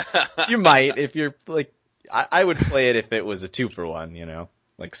Merchant. You might, if you're like, I would play it if it was a 2-for-1, you know,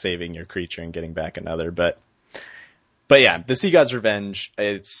 like saving your creature and getting back another, but yeah, the Sea God's Revenge,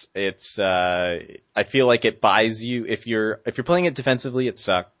 it's I feel like it buys you, if you're playing it defensively, it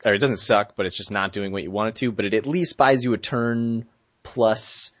doesn't suck, but it's just not doing what you want it to, but it at least buys you a turn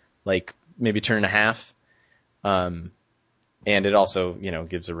plus, like, maybe turn and a half. And it also, you know,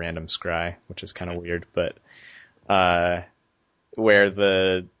 gives a random scry, which is kind of weird, but, where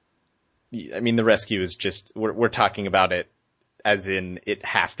the Rescue is just, we're talking about it as in it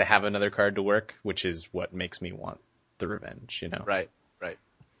has to have another card to work, which is what makes me want the Revenge, you know? Right.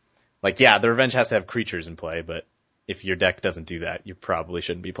 Like, yeah, the Revenge has to have creatures in play, but if your deck doesn't do that, you probably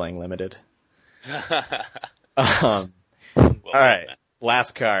shouldn't be playing limited. All right,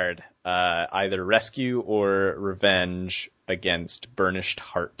 last card. Either Rescue or Revenge against Burnished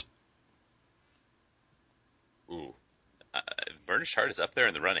Heart. Ooh. Burnished Heart is up there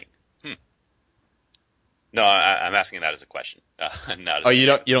in the running. No, I'm asking that as a question. Not as you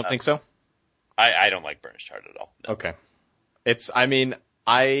don't think so? I don't like Burnished Heart at all. No. Okay.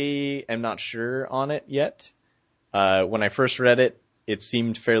 I am not sure on it yet. When I first read it, it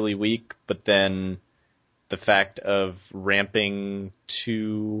seemed fairly weak, but then the fact of ramping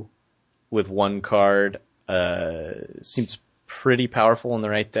 2 with 1 card seems pretty powerful in the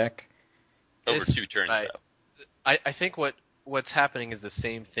right deck. Over 2 turns, though. I think what's happening is the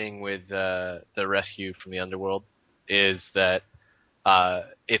same thing with the Rescue from the Underworld, is that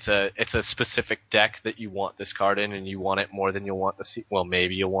it's a specific deck that you want this card in, and you want it more than you'll want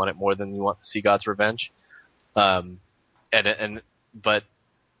maybe you'll want it more than you want the Sea God's Revenge. But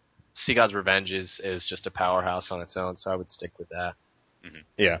Sea God's Revenge is just a powerhouse on its own, so I would stick with that. Mm-hmm.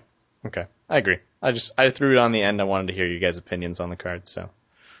 Yeah. Okay. I agree. I threw it on the end. I wanted to hear you guys' opinions on the card, so.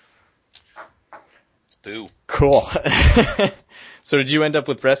 It's boo. Cool. So did you end up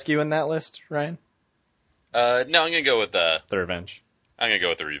with Rescue in that list, Ryan? No, I'm gonna go with the Revenge. I'm gonna go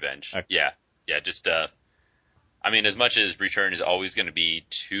with the Revenge. Okay. Yeah. Just as much as Return is always gonna be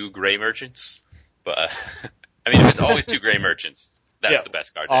 2 Gray Merchants, but if it's always 2 Gray Merchants, that's the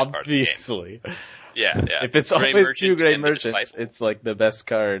best card. Obviously. Part of the game. Yeah. If it's always 2 Gray Merchants, it's like the best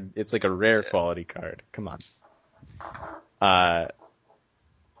card. It's like a rare quality card. Come on. All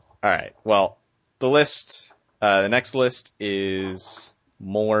right. Well, the next list is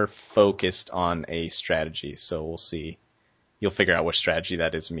more focused on a strategy, so we'll see. You'll figure out which strategy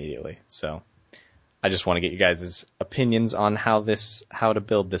that is immediately. So I just want to get you guys' opinions on how to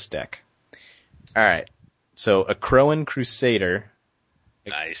build this deck. All right. So a Crowan Crusader.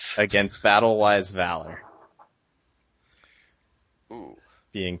 Nice. Against Battle-Wise Valor. Ooh.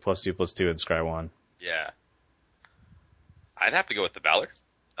 Being +2/+2 in Scry 1. Yeah. I'd have to go with the Valor.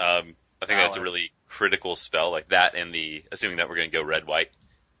 I think that's a really critical spell, like that and assuming that we're going to go red-white,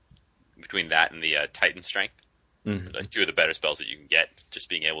 between that and the Titan Strength. Mm-hmm. Like 2 of the better spells that you can get, just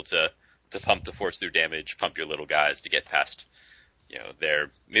being able to pump to force through damage, pump your little guys to get past,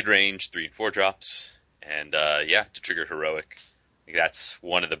 their mid-range 3 and 4 drops, and to trigger heroic. I think that's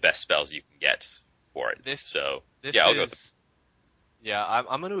one of the best spells you can get for it. I'll go with Yeah,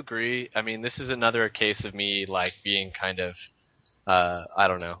 I'm going to agree. I mean, this is another case of me like being kind of, I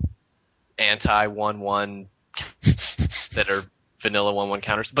don't know, anti-1/1 that are vanilla 1/1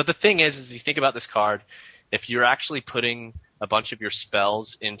 counters. But the thing is you think about this card, if you're actually putting a bunch of your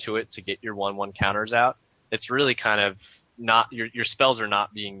spells into it to get your 1/1 counters out, it's really kind of not your spells are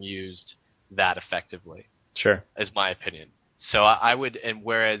not being used that effectively. Sure. Is my opinion. So I would, and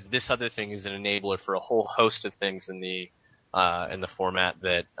whereas this other thing is an enabler for a whole host of things in the format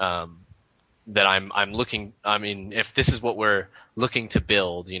that I'm looking. I mean, if this is what we're looking to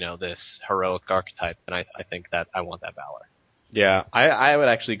build, this heroic archetype, then I think that I want that Valor. Yeah, I would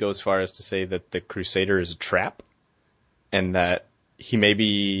actually go as far as to say that the Crusader is a trap, and that he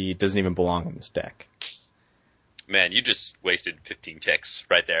maybe doesn't even belong in this deck. Man, you just wasted 15 ticks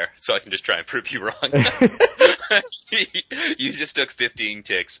right there, so I can just try and prove you wrong. You just took 15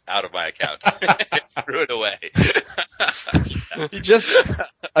 ticks out of my account. Threw it away.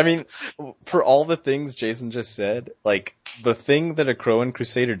 I mean, for all the things Jason just said, like, the thing that a Crowan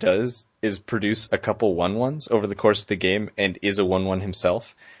Crusader does is produce a couple 1/1s over the course of the game and is a 1/1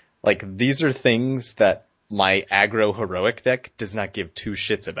 himself. Like, these are things that my aggro heroic deck does not give two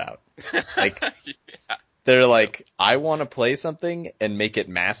shits about. Like, Yeah. they're like, I want to play something and make it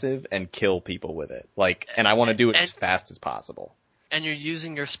massive and kill people with it. Like, and I want to do it as fast as possible. And you're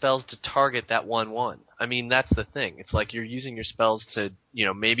using your spells to target that 1/1. I mean, that's the thing. It's like you're using your spells to,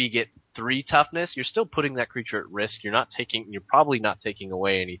 maybe get 3 toughness. You're still putting that creature at risk. You're probably not taking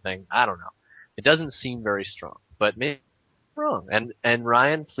away anything. I don't know. It doesn't seem very strong, but maybe I'm wrong. And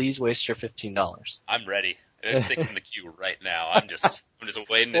Ryan, please waste your $15. I'm ready. There's 6 in the queue right now. I'm just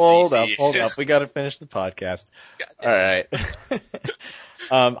waiting to Hold DC. up. We got to finish the podcast. All right.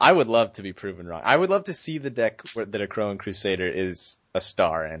 I would love to be proven wrong. I would love to see the deck that a Crowan Crusader is a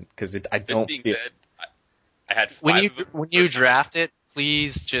star in, because I don't. This being said, I had 5 when you draft it,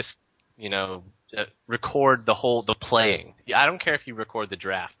 please just record the playing. I don't care if you record the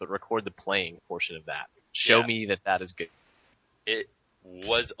draft, but record the playing portion of that. Show me that is good. It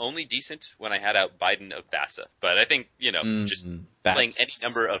was only decent when I had out Biden of Thassa, but I think just playing any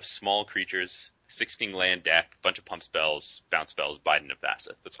number of small creatures, 16 land deck, bunch of pump spells, bounce spells, Biden of Thassa.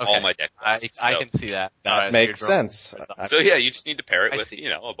 That's all my deck was. I can see that. That makes sense. So yeah, you just need to pair it with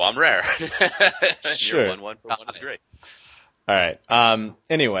a bomb rare. Sure. Your 1/1 for 1 is great. All right.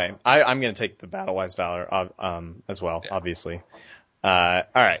 Anyway, I'm going to take the Battle-Wise Valor as well, obviously. All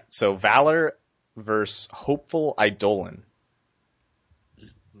right. So Valor versus Hopeful Eidolon.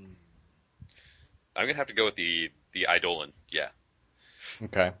 I'm going to have to go with the Eidolon, yeah.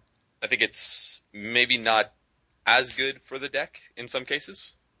 Okay. I think it's maybe not as good for the deck in some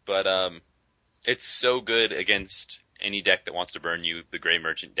cases, but it's so good against any deck that wants to burn you, the Grey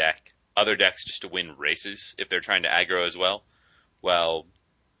Merchant deck, other decks just to win races if they're trying to aggro as well. Well,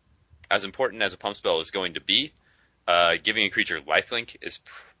 as important as a pump spell is going to be, giving a creature lifelink is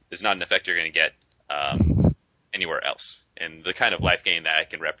not an effect you're going to get anywhere else. And the kind of life gain that it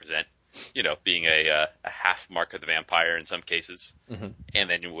can represent, being a half Mark of the Vampire in some cases, and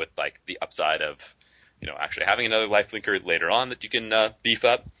then with like the upside of, actually having another lifelinker later on that you can beef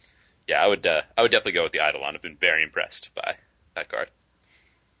up. Yeah, I would definitely go with the Eidolon. I've been very impressed by that card.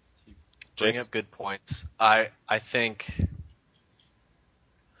 Bring up good points. I think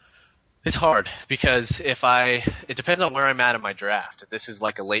it's hard because it depends on where I'm at in my draft. If this is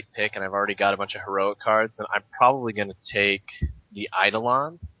like a late pick and I've already got a bunch of heroic cards, then I'm probably going to take the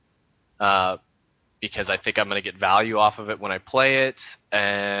Eidolon. Because I think I'm going to get value off of it when I play it,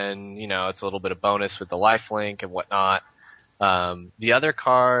 and, it's a little bit of bonus with the lifelink and whatnot. The other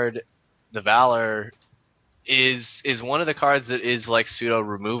card, the Valor, is one of the cards that is like pseudo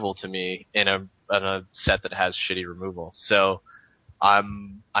removal to me in a set that has shitty removal. So, I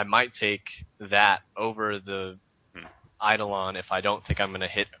might take that over the Eidolon if I don't think I'm going to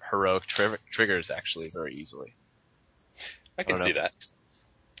hit heroic triggers actually very easily. I can see that.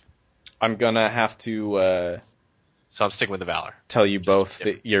 I'm gonna have to so I'm sticking with the Valor. Tell you both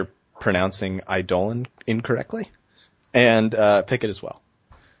that you're pronouncing Eidolon incorrectly, and pick it as well.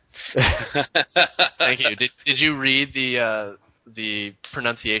 Thank you. Did you read the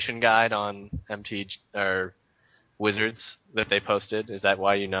pronunciation guide on MT or Wizards that they posted? Is that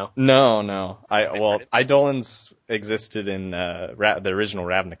why you know? No. Eidolons existed in the original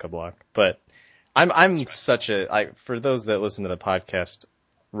Ravnica block, but I'm such for those that listen to the podcast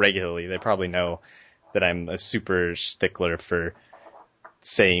regularly, they probably know that I'm a super stickler for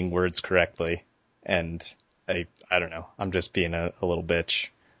saying words correctly, and I don't know, I'm just being a little bitch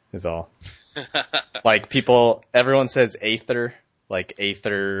is all. Like everyone says Aether, like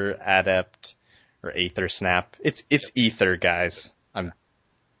Aether Adept or Aether Snap. It's Ether, guys.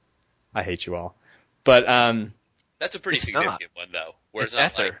 I hate you all, but that's a pretty significant one though. Where it's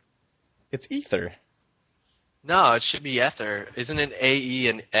not Ether. It's Ether. No, it should be Ether. Isn't it AE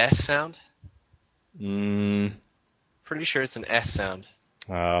and S sound? Pretty pretty sure it's an S sound.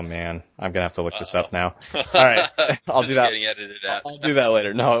 Oh man, I'm gonna have to look this up now. All right, I'll do that. Getting edited out. I'll do that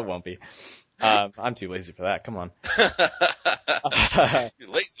later. No, it won't be. I'm too lazy for that. Come on.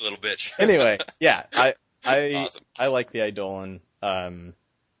 You lazy little bitch. Anyway, yeah, Awesome. I like the Eidolon.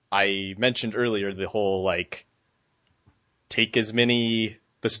 I mentioned earlier the whole like take as many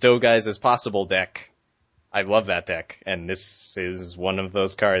bestow guys as possible deck. I love that deck, and this is one of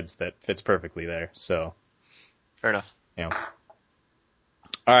those cards that fits perfectly there. So, Fair enough. yeah.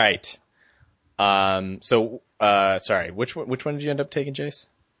 All right. Sorry, which one did you end up taking, Jace?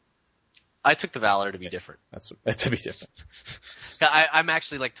 I took the Valor to be different. That's to be different. I'm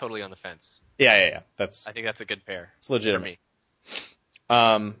actually like totally on the fence. Yeah. I think that's a good pair. It's legitimate. For me.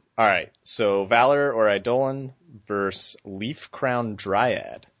 All right. So Valor or Eidolon versus Leaf Crown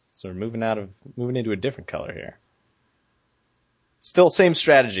Dryad. So we're moving into a different color here. Still same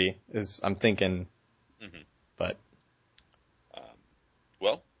strategy as I'm thinking, but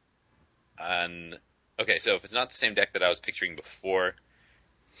okay. So if it's not the same deck that I was picturing before,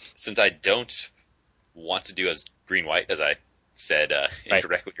 since I don't want to do as green-white as I said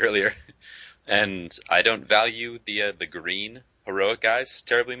incorrectly earlier, and I don't value the green heroic guys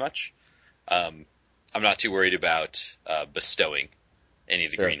terribly much, I'm not too worried about bestowing any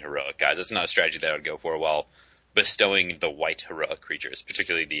of the green heroic guys. That's not a strategy that I would go for while bestowing the white heroic creatures,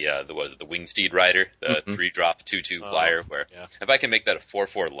 particularly the Wingsteed Rider, the 3-drop 2/2 flyer, where if I can make that a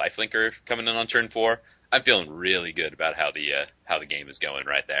 4/4 lifelinker coming in on turn 4, I'm feeling really good about how the game is going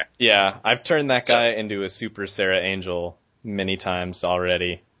right there. Yeah, I've turned that guy into a Super Sarah Angel many times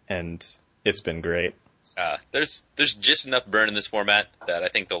already, and it's been great. There's just enough burn in this format that I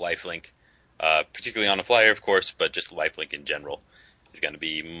think the lifelink, particularly on a flyer, of course, but just lifelink in general, is going to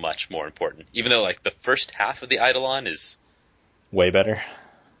be much more important. Even though like the first half of the Eidolon is way better.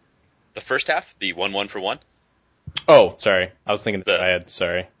 The first half, the 1/1 for 1. Oh, sorry, I was thinking the Dryad.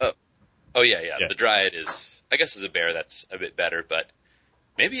 Sorry. Oh yeah. The Dryad is, I guess, as a bear that's a bit better, but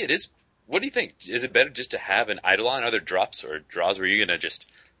maybe it is. What do you think? Is it better just to have an Eidolon? Are there drops or draws where you're going to just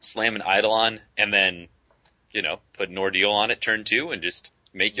slam an Eidolon and then, put an Ordeal on it turn 2 and just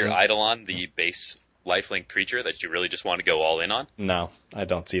make your Eidolon the base lifelink creature that you really just want to go all in on? No, I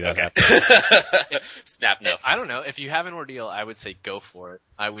don't see that happening. Snap no. I don't know. If you have an Ordeal, I would say go for it.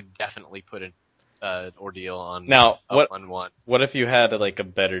 I would definitely put an Ordeal on now, a 1/1. What if you had like a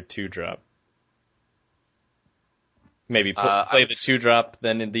better 2-drop? Maybe play the 2-drop,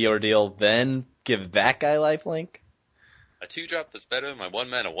 then in the Ordeal, then give that guy lifelink? A 2-drop that's better than my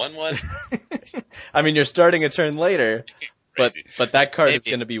 1-mana 1/1? I mean, you're starting a turn later, but that card is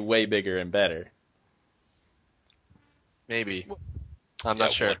Maybe. going to be way bigger and better. Maybe. I'm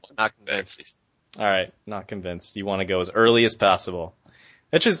not sure. Not convinced. All right, not convinced. You want to go as early as possible,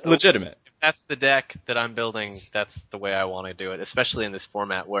 which is legitimate. If that's the deck that I'm building, that's the way I want to do it, especially in this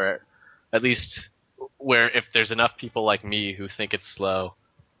format where if there's enough people like me who think it's slow,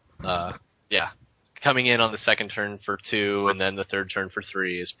 coming in on the second turn for 2 and then the third turn for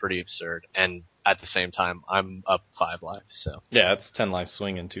 3 is pretty absurd. And at the same time, I'm up 5 lives, so. Yeah, it's 10 life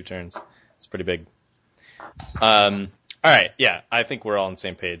swing in 2 turns. It's pretty big. All right, yeah, I think we're all on the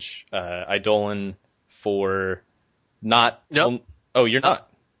same page. Eidolon for not... Nope. Oh, you're not?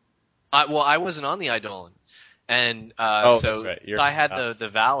 I wasn't on the Eidolon. And that's right. I had the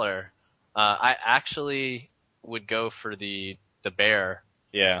Valor. I actually would go for the bear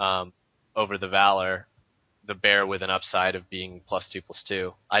over the Valor. The bear with an upside of being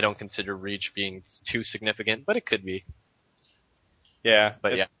 +2/+2. I don't consider reach being too significant, but it could be. Yeah.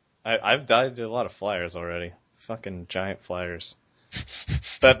 But I've dived a lot of flyers already. Fucking giant flyers.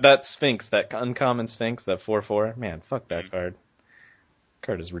 that Sphinx, that uncommon Sphinx, that 4/4, man, fuck that card.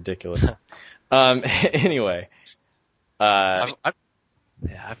 Card is ridiculous. Anyway. I've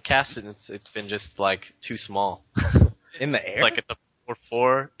cast it and it's been just like too small. In the air? Like it's a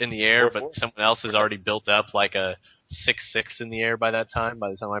 4/4 in the air, 4/4? but someone else has already built up like a 6/6 in the air by the time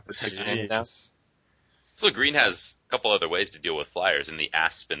I put 6 down. So green has a couple other ways to deal with flyers in the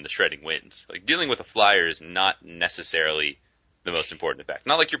Asp and the Shredding Winds. Like dealing with a flyer is not necessarily the most important effect.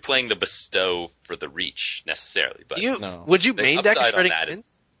 Not like you're playing the bestow for the reach necessarily, but would you main deck a Shredding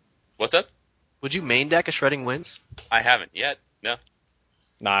Winds? What's up? Would you main deck a Shredding Winds? I haven't yet. No.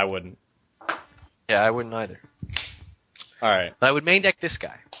 No, I wouldn't. Yeah, I wouldn't either. All right. But I would main deck this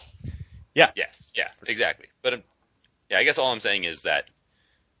guy. Yeah. Yes, exactly. But I guess all I'm saying is that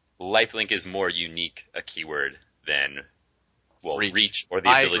lifelink is more unique a keyword than reach or the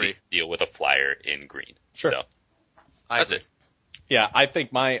ability to deal with a flyer in green. Sure. So that's it. Yeah, I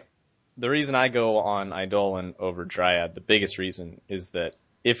think the reason I go on Eidolon over Dryad, the biggest reason is that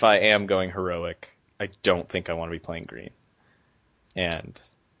if I am going heroic, I don't think I want to be playing green. And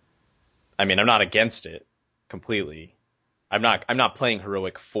I mean, I'm not against it completely. I'm not playing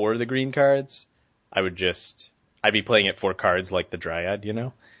heroic for the green cards. I'd be playing it for cards like the Dryad,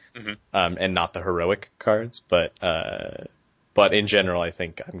 Mm-hmm. And not the heroic cards. But in general, I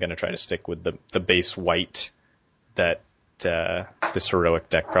think I'm going to try to stick with the base white that this heroic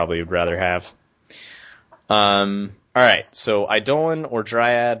deck probably would rather have. All right, so Eidolon or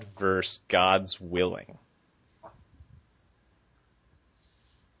Dryad versus God's Willing.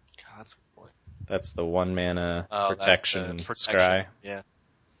 God's Willing. That's the 1 mana protection protection. scry. Yeah.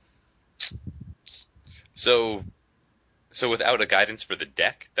 So without a guidance for the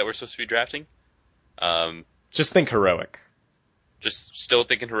deck that we're supposed to be drafting, Just think heroic. just still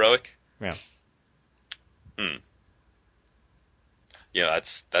thinking heroic. Yeah. Yeah,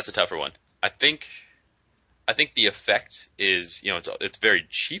 that's a tougher one. I think the effect is, it's very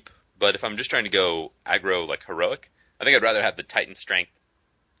cheap, but if I'm just trying to go aggro like heroic, I think I'd rather have the Titan Strength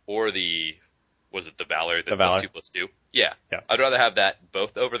or the Valor, the Valor. +2/+2. Yeah. Yeah. I'd rather have that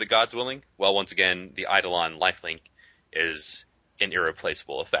both over the God's Willing, while once again, the Eidolon lifelink is an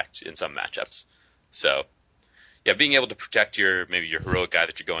irreplaceable effect in some matchups. So, yeah, being able to protect maybe your heroic guy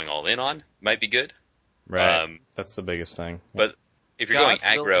that you're going all in on might be good. Right. That's the biggest thing. But if you're God's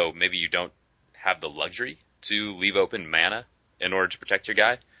going aggro, maybe you don't have the luxury to leave open mana in order to protect your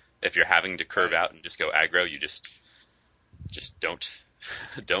guy. If you're having to curve out and just go aggro, you just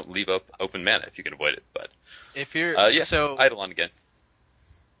don't leave open mana if you can avoid it. But If you're so Eidolon again.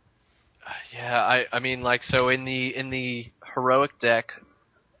 Yeah, I mean, like, so in the heroic deck,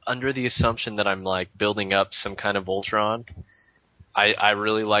 under the assumption that I'm like building up some kind of Voltron, I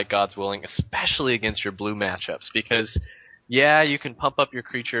really like God's Willing, especially against your blue matchups, because yeah, you can pump up your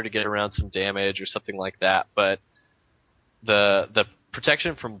creature to get around some damage or something like that, but the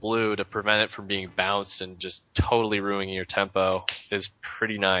protection from blue to prevent it from being bounced and just totally ruining your tempo is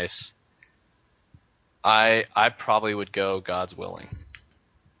pretty nice. I probably would go God's Willing.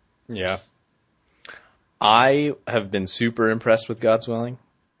 Yeah. I have been super impressed with God's Willing.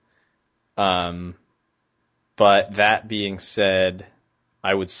 But that being said,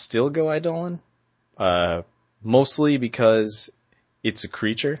 I would still go Eidolon. Mostly because it's a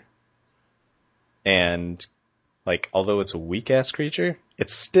creature. And, like, although it's a weak-ass creature,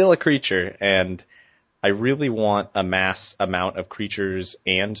 it's still a creature. And I really want a mass amount of creatures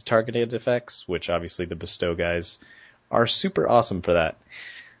and targeted effects, which obviously the Bestow guys are super awesome for that.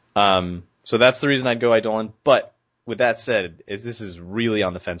 So that's the reason I'd go Eidolon. But with that said, this is really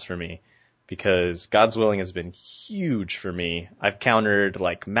on the fence for me, because God's Willing has been huge for me. I've countered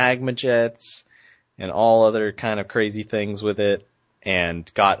like magma jets and all other kind of crazy things with it,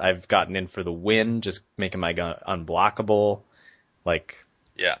 and I've gotten in for the win, just making my gun unblockable,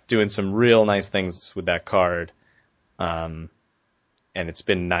 doing some real nice things with that card. And it's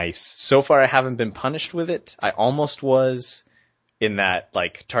been nice. So far I haven't been punished with it. I almost was, in that,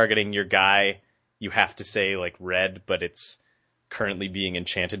 like, targeting your guy, you have to say, like, red, but it's currently being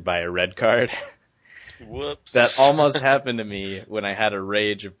enchanted by a red card. Whoops. That almost happened to me when I had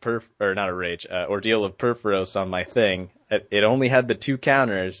Ordeal of Perforos on my thing. It only had the 2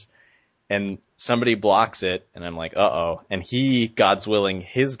 counters, and somebody blocks it, and I'm like, uh-oh. And he, God's Willing,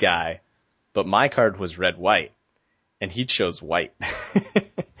 his guy, but my card was red-white, and he chose white.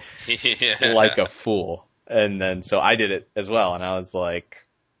 Yeah. Like a fool. And then, so I did it as well, and I was like,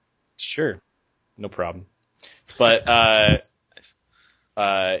 sure, no problem. But,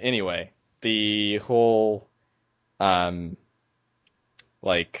 anyway, the whole, I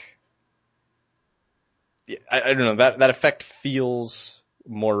don't know, that effect feels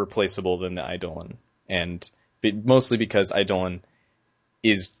more replaceable than the Eidolon, and mostly because Eidolon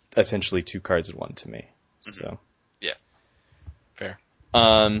is essentially 2 cards in 1 to me, so. Yeah. Fair.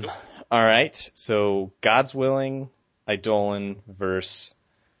 All right, so God's Willing, Eidolon versus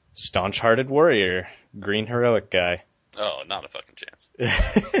Staunch-Hearted Warrior, green heroic guy. Oh, not a fucking chance.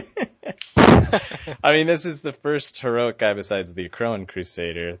 I mean, this is the first heroic guy besides the Akroan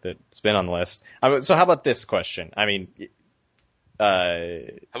Crusader that's been on the list. So how about this question? I mean, how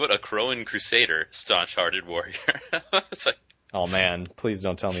about a Crowan Crusader, Staunch-Hearted Warrior? It's like, oh man, please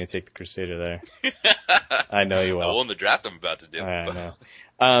don't tell me to take the Crusader there. I know you will. I won the draft I'm about to do. I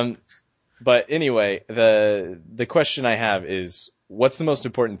know. But anyway, the question I have is, what's the most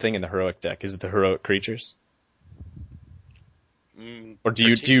important thing in the heroic deck? Is it the heroic creatures? Or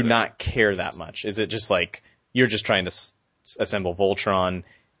do you not care that much? Is it just like, you're just trying to assemble Voltron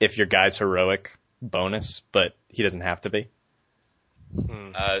if your guy's heroic bonus, but he doesn't have to be?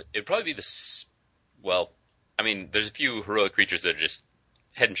 It'd probably be well, I mean, there's a few heroic creatures that are just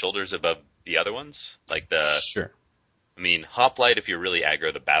head and shoulders above the other ones, like Sure. I mean, Hoplite, if you're really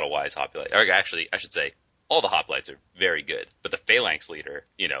aggro, the battle-wise Hoplite, or actually, I should say, all the Hoplites are very good, but the Phalanx leader,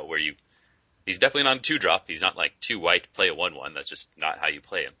 he's definitely not a 2-drop, he's not like 2 white, play a 1/1, that's just not how you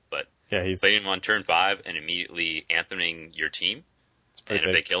play him, but Yeah, he's playing him on turn 5 and immediately antheming your team, and if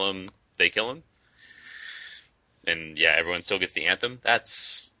they kill him, they kill him, and yeah, everyone still gets the anthem,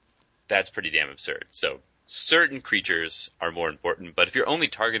 that's pretty damn absurd. So certain creatures are more important, but if you're only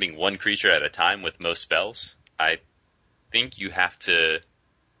targeting one creature at a time with most spells, I think you have to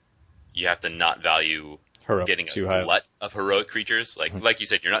not value heroic getting too a high. glut of heroic creatures. Like you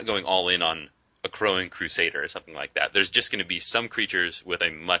said, you're not going all in on a Crowing Crusader or something like that. There's just going to be some creatures with a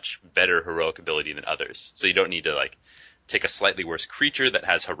much better heroic ability than others. So you don't need to like take a slightly worse creature that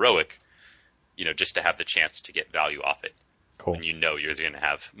has heroic, just to have the chance to get value off it. Cool. And you're going to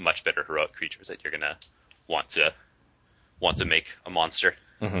have much better heroic creatures that you're going to want to make a monster.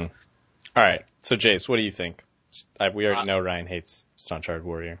 Mm-hmm. All right. So Jace, what do you think? We already know Ryan hates Staunch-Hearted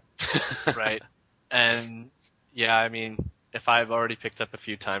Warrior. Right. And yeah, I mean, if I've already picked up a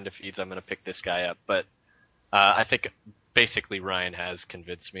few time defeats, I'm going to pick this guy up. But I think basically Ryan has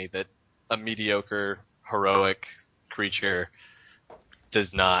convinced me that a mediocre heroic creature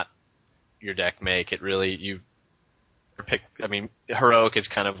does not your deck make. It really heroic is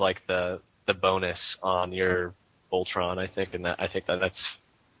kind of like the bonus on your Voltron, I think, and I think that's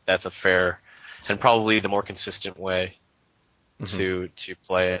a fair and probably the more consistent way to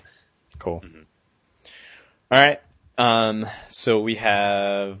play it. Cool. Mm-hmm. All right. So we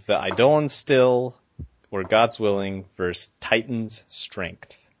have the Eidolon still, or God's Willing, versus Titan's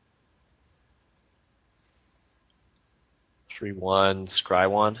Strength. 3/1, scry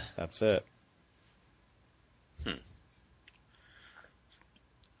 1. That's it.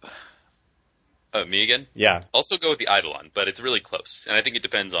 Me again? Yeah. Also go with the Eidolon, but it's really close. And I think it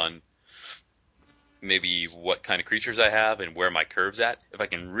depends on maybe what kind of creatures I have and where my curve's at. If I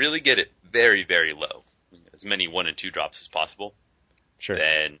can really get it very, very low, as many 1 and 2 drops as possible, Sure.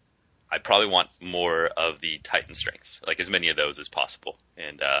 then I probably want more of the Titan strengths, like as many of those as possible,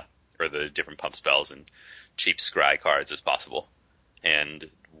 and or the different pump spells and cheap scry cards as possible, and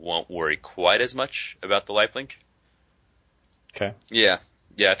won't worry quite as much about the lifelink. Okay. Yeah,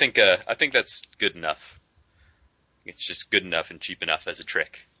 I think that's good enough. It's just good enough and cheap enough as a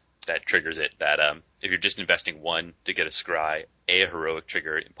trick that triggers it. That if you're just investing 1 to get a scry, a heroic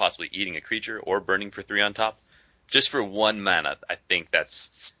trigger, and possibly eating a creature or burning for 3 on top, just for 1 mana, I think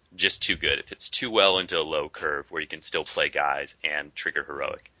that's just too good. It fits too well into a low curve where you can still play guys and trigger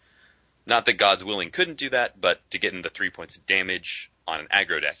heroic. Not that God's Willing couldn't do that, but to get in the 3 points of damage on an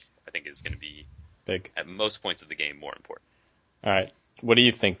aggro deck, I think is going to be big at most points of the game more important. All right. What do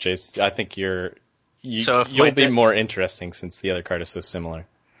you think, Jace? I think you'll be more interesting since the other card is so similar.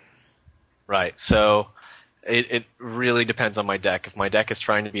 Right. So it really depends on my deck. If my deck is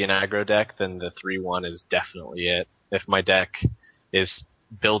trying to be an aggro deck, then the 3/1 is definitely it. If my deck is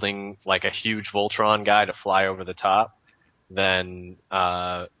building like a huge Voltron guy to fly over the top, then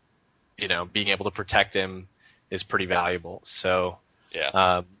being able to protect him is pretty valuable. So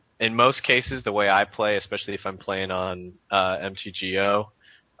yeah. In most cases, the way I play, especially if I'm playing on MTGO,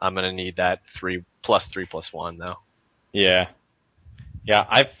 I'm going to need that 3/3/1 though. Yeah. Yeah,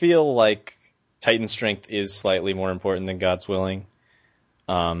 I feel like Titan Strength is slightly more important than God's Willing.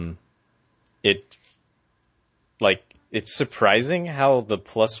 It's surprising how the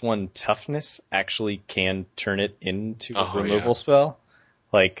 +1 toughness actually can turn it into a removal spell.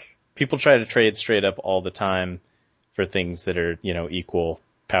 Like, people try to trade straight up all the time for things that are, equal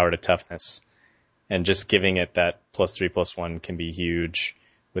power to toughness. And just giving it that +3/+1 can be huge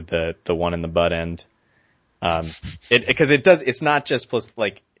with the 1 in the butt end. Because it's not just plus,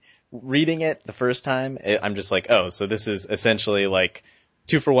 like, reading it the first time, I'm just like, oh, so this is essentially like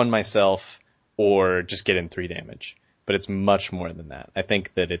 2 for 1 myself, or just get in 3 damage. But it's much more than that. I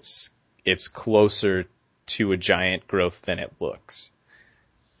think that it's closer to a giant growth than it looks.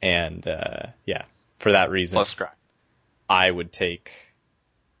 And, for that reason, Plus scry. I would take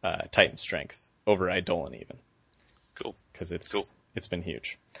Titan Strength over Eidolon even. Cool. Because it's been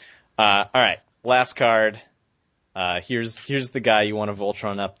huge. All right, last card. Here's the guy you want to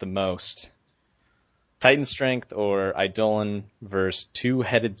Voltron up the most. Titan Strength or Eidolon versus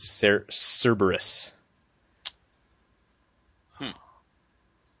Two-Headed Cerberus.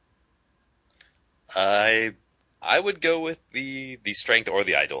 I would go with the Strength or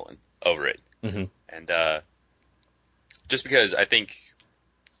the Eidolon over it. Mm-hmm. And just because I think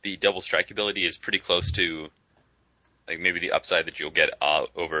the double strike ability is pretty close to like maybe the upside that you'll get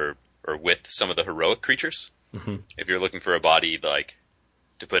over or with some of the heroic creatures. Mm-hmm. If you're looking for a body like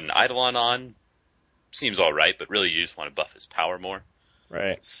to put an Eidolon on seems all right, but really you just want to buff his power more.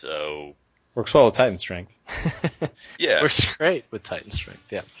 Right. So Works well with Titan Strength. yeah, Works great with Titan Strength,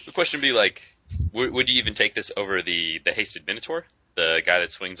 yeah. the question would be like, would you even take this over the Hasted Minotaur, the guy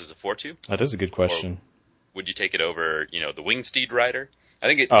that swings as a 4/2? That is a good question. Would you take it over, the Winged Steed Rider? I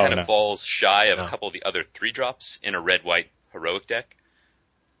think it kind of falls shy of a couple of the other 3-drops in a red-white heroic deck.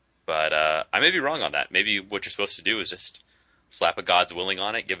 But I may be wrong on that. Maybe what you're supposed to do is just slap a God's Willing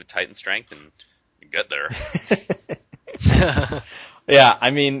on it, give it Titan Strength, and get there. Yeah,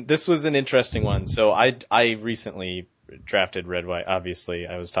 I mean, this was an interesting one. So I recently drafted red-white. Obviously,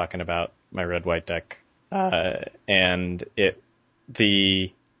 I was talking about my red-white deck, and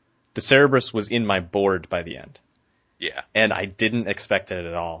the Cerberus was in my board by the end. Yeah. And I didn't expect it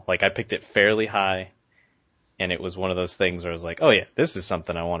at all. Like, I picked it fairly high, and it was one of those things where I was like, oh yeah, this is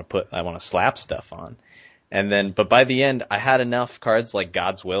something I want to slap stuff on. But by the end, I had enough cards like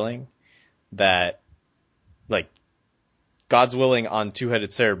God's Willing that, like, God's Willing on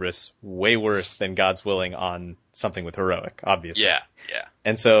Two-Headed Cerberus, way worse than God's Willing on something with Heroic, obviously. Yeah.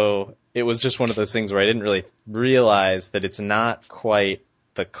 And so it was just one of those things where I didn't really realize that it's not quite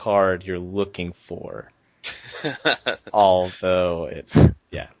the card you're looking for. Although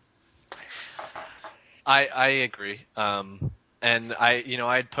yeah. I agree. And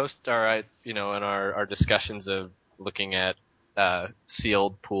I'd post in our discussions of looking at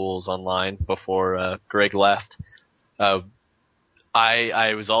sealed pools online before Greg left.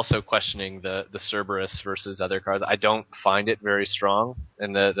 I was also questioning the Cerberus versus other cards. I don't find it very strong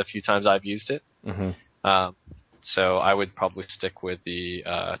in the few times I've used it. Mm-hmm. So I would probably stick with the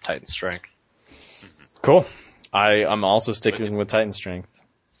Titan Strength. Cool. I'm also sticking with Titan Strength.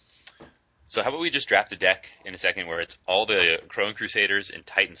 So how about we just draft a deck in a second where it's all the Crone Crusaders and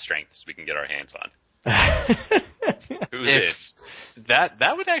Titan Strength so we can get our hands on? Who's in?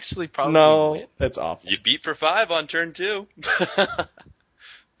 That would actually probably win. That's awful. You beat for 5 on turn 2.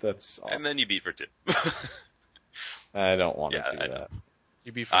 That's awful. And then you beat for 2. I don't want to do that.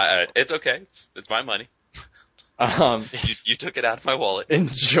 You beat for it's okay. It's my money. You took it out of my wallet.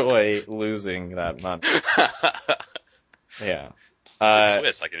 Enjoy losing that money. Yeah. It's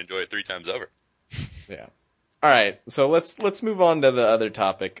Swiss. I can enjoy it 3 times over. Yeah. All right. So let's move on to the other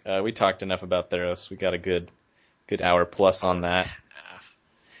topic. We talked enough about Theros. We got a good hour plus on that.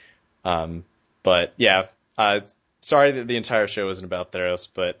 But yeah, sorry that the entire show isn't about Theros,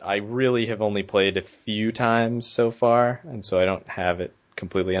 but I really have only played a few times so far, and so I don't have it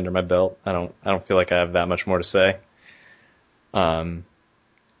completely under my belt. I don't feel like I have that much more to say.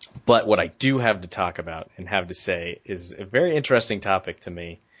 But what I do have to talk about and have to say is a very interesting topic to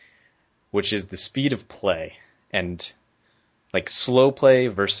me, which is the speed of play and like slow play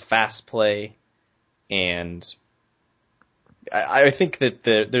versus fast play. And I think that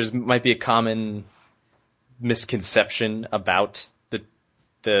there's might be a common misconception about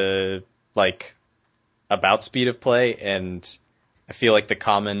about speed of play, and I feel like the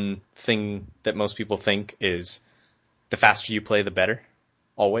common thing that most people think is the faster you play, the better,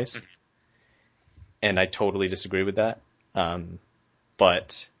 always. And I totally disagree with that.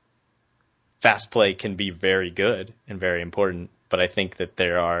 But fast play can be very good and very important, but I think that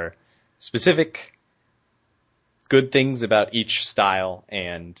there are specific good things about each style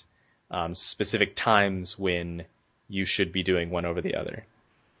and specific times when you should be doing one over the other.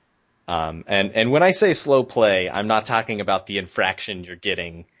 And when I say slow play, I'm not talking about the infraction you're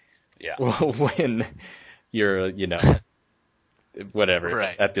getting when you're, whatever,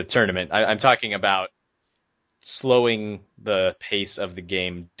 at the tournament. I'm talking about slowing the pace of the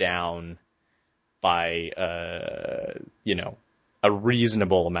game down by, a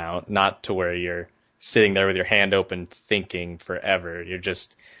reasonable amount, not to where you're sitting there with your hand open thinking forever. You're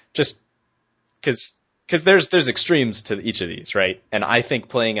just because there's extremes to each of these, right? And I think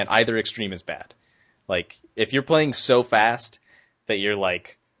playing at either extreme is bad. Like, if you're playing so fast that you're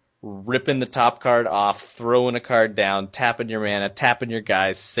like ripping the top card off, throwing a card down, tapping your mana, tapping your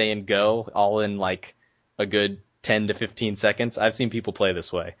guys, saying go, all in like a good 10 to 15 seconds. I've seen people play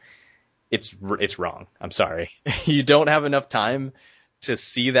this way. It's wrong. I'm sorry. You don't have enough time to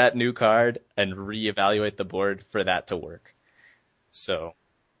see that new card and reevaluate the board for that to work. So,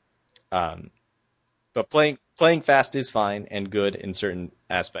 but playing fast is fine and good in certain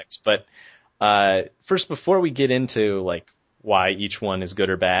aspects. But first, before we get into like why each one is good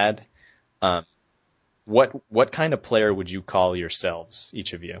or bad, what kind of player would you call yourselves,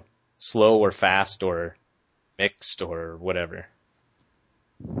 each of you? Slow or fast or mixed or whatever?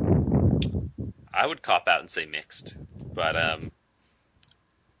 I would cop out and say mixed, but I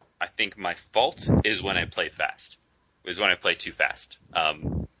think my fault is when I play fast. is when I play too fast.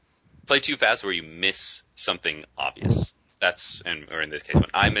 Play too fast where you miss something obvious. Or in this case, when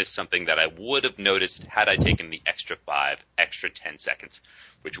I miss something that I would have noticed had I taken the extra 5, extra 10 seconds,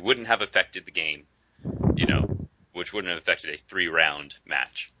 which wouldn't have affected the game, which wouldn't have affected a 3-round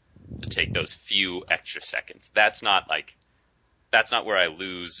match, to take those few extra seconds. That's not where I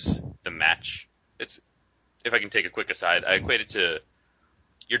lose the match. If I can take a quick aside, I equate it to,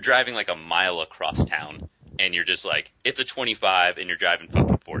 you're driving like a mile across town, and you're just like, it's a 25, and you're driving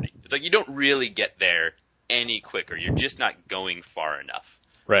fucking 40. It's like, you don't really get there any quicker. You're just not going far enough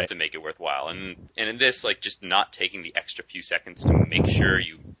to make it worthwhile. And in this, like, just not taking the extra few seconds to make sure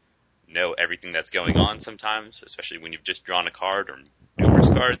you know everything that's going on sometimes, especially when you've just drawn a card or numerous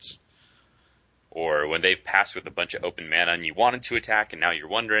cards, or when they've passed with a bunch of open mana and you wanted to attack and now you're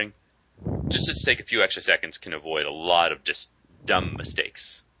wondering, just to take a few extra seconds can avoid a lot of just dumb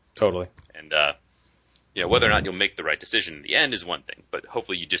mistakes. Totally. And, whether or not you'll make the right decision in the end is one thing, but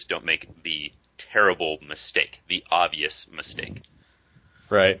hopefully you just don't make the terrible mistake, the obvious mistake.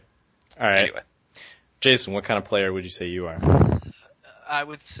 Right. All right. Anyway. Jason, what kind of player would you say you are? I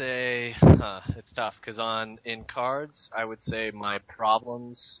would say, it's tough, because in cards, I would say my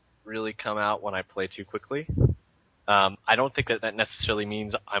problems really come out when I play too quickly. I don't think that necessarily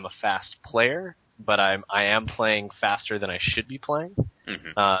means I'm a fast player, but I am playing faster than I should be playing.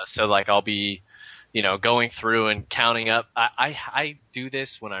 Mm-hmm. So like I'll be, going through and counting up. I do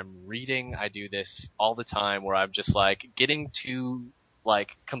this when I'm reading. I do this all the time where I'm just like getting to like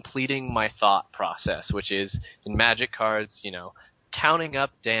completing my thought process, which is in Magic cards, counting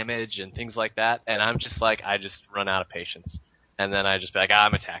up damage and things like that. And I'm just like, I just run out of patience. And then I just be like,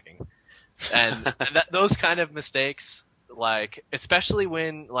 I'm attacking. And those kind of mistakes, like, especially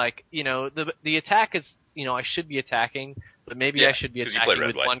when, like, the attack is, I should be attacking, but maybe I should be attacking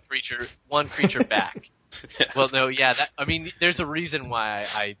with one creature back. Yes. Well, no, yeah, there's a reason why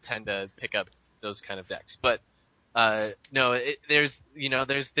I tend to pick up those kind of decks. But, no,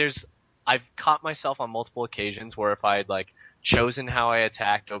 I've caught myself on multiple occasions where if I had, like, chosen how I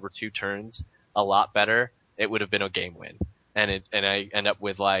attacked over 2 turns a lot better, it would have been a game win. And I end up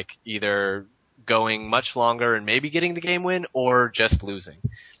with like either going much longer and maybe getting the game win or just losing.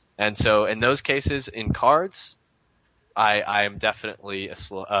 And so in those cases, in cards, I am definitely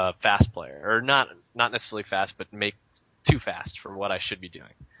a fast player, or not necessarily fast, but too fast for what I should be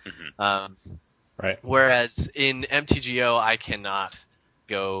doing. Mm-hmm. Right. Whereas in MTGO, I cannot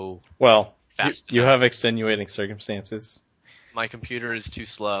go fast. You have extenuating circumstances. My computer is too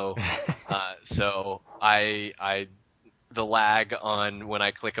slow, so the lag on when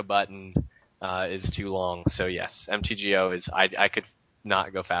I click a button is too long. So yes, MTGO is I could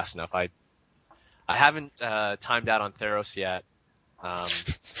not go fast enough. I haven't timed out on Theros yet,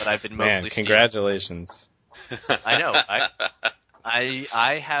 but I've been mostly. Man, congratulations! I know.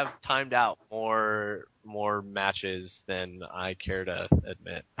 I have timed out more matches than I care to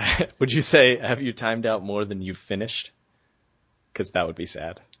admit. Would you say have you timed out more than you've finished? Because that would be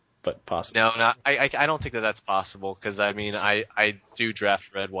sad. But possible. No, I don't think that's possible, because I do draft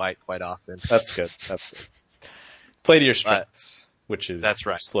red-white quite often. That's good. Play to your strengths, which is that's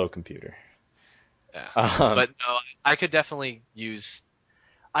right. Slow computer. Yeah. But no, I could definitely use.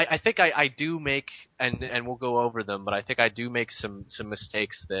 I think I do make, and we'll go over them, but I think I do make some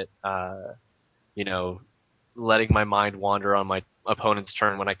mistakes that, letting my mind wander on my opponent's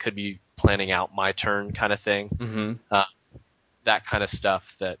turn when I could be planning out my turn, kind of thing. Mm-hmm. That kind of stuff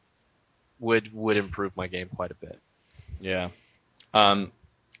that would improve my game quite a bit. Yeah.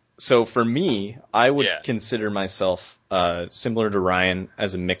 So for me, I would consider myself similar to Ryan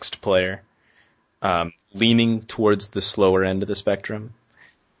as a mixed player, leaning towards the slower end of the spectrum,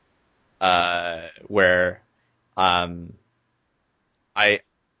 where I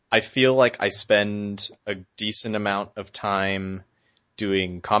feel like I spend a decent amount of time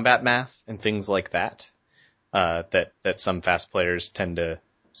doing combat math and things like that. That some fast players tend to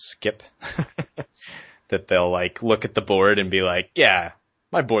skip. That they'll like look at the board and be like, yeah,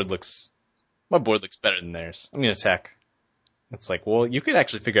 my board looks better than theirs. I'm gonna attack. It's like, well, you could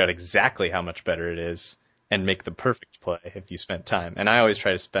actually figure out exactly how much better it is and make the perfect play if you spent time. And I always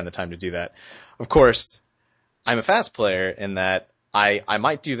try to spend the time to do that. Of course, I'm a fast player in that I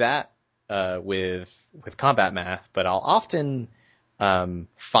might do that with combat math, but I'll often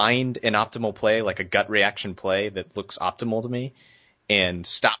find an optimal play, like a gut reaction play that looks optimal to me, and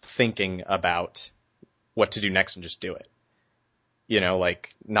stop thinking about what to do next and just do it.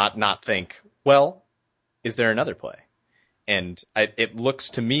 Like not think, well, is there another play? And it looks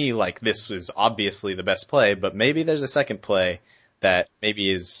to me like this was obviously the best play, but maybe there's a second play that maybe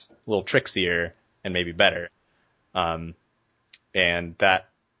is a little trixier and maybe better. And that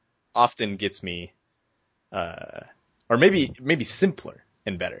often gets me, or maybe simpler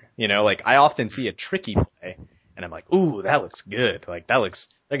and better. You know, like I often see a tricky play and I'm like, ooh, that looks good. Like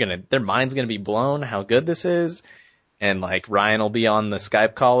their mind's gonna be blown how good this is. And like Ryan will be on the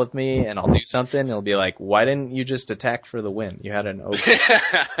Skype call with me and I'll do something and he'll be like, why didn't you just attack for the win? You had an open.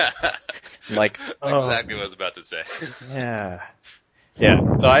 I'm like, oh, exactly what I was about to say. Yeah.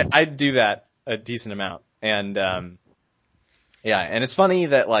 Yeah. So I do that a decent amount. And, yeah. And it's funny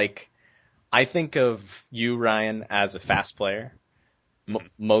that like, I think of you, Ryan, as a fast player,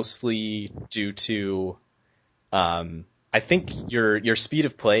 mostly due to, I think your speed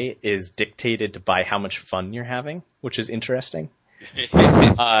of play is dictated by how much fun you're having, which is interesting.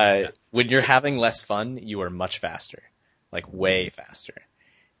 When you're having less fun, you are much faster, like way faster.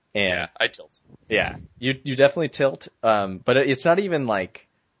 And yeah, I tilt. Yeah, you definitely tilt. But it's not even like,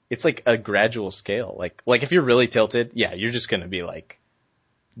 it's like a gradual scale. Like if you're really tilted, yeah, you're just gonna be like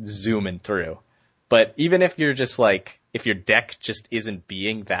zooming through. But even if you're just like, if your deck just isn't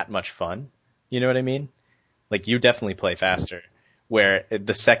being that much fun, you know what I mean? Like you definitely play faster. Where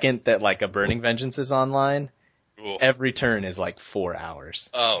the second that like a Burning Vengeance is online, Ooh. Every turn is like 4 hours.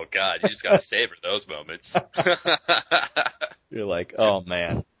 Oh god, you just gotta savor those moments. You're like, oh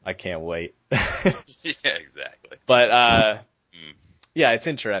man, I can't wait. Yeah, exactly. But yeah, it's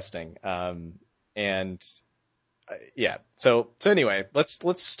interesting. And yeah, so anyway,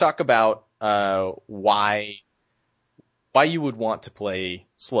 let's talk about why you would want to play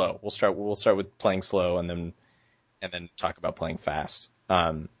slow. We'll start with playing slow and then talk about playing fast.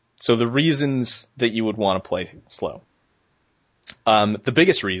 So the reasons that you would want to play slow. The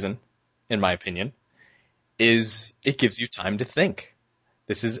biggest reason, in my opinion, is it gives you time to think.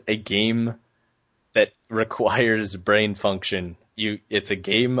 This is a game that requires brain function. It's a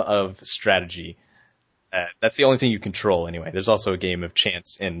game of strategy. That's the only thing you control anyway. There's also a game of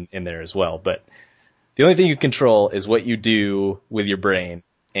chance in there as well, but the only thing you control is what you do with your brain,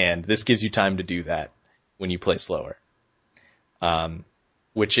 and this gives you time to do that when you play slower.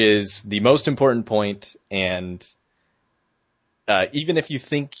 Which is the most important point, and even if you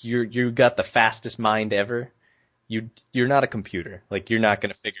think you got the fastest mind ever, you're not a computer. Like you're not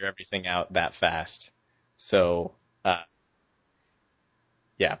going to figure everything out that fast. So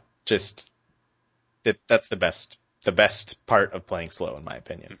yeah, just that's the best part of playing slow, in my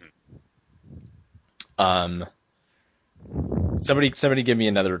opinion. Somebody give me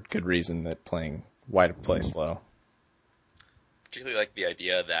another good reason why to play slow. Particularly like the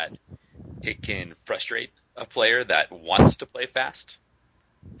idea that it can frustrate a player that wants to play fast.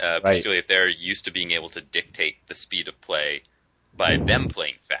 Particularly if they're used to being able to dictate the speed of play by them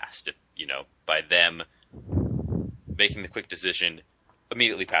playing fast. By them making the quick decision,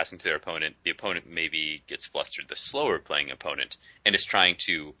 immediately passing to their opponent. The opponent maybe gets flustered, the slower playing opponent, and is trying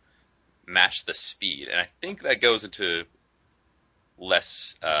to match the speed. And I think that goes into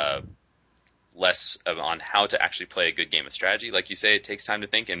less on how to actually play a good game of strategy. Like you say, it takes time to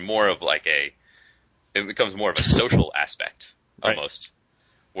think, and more of like it becomes more of a social aspect almost,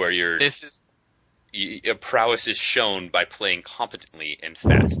 where your prowess is shown by playing competently and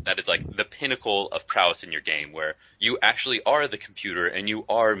fast. That is like the pinnacle of prowess in your game, where you actually are the computer and you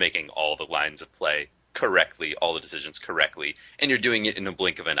are making all the lines of play correctly, all the decisions correctly, and you're doing it in a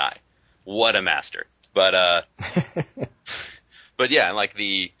blink of an eye. What a master! But yeah, like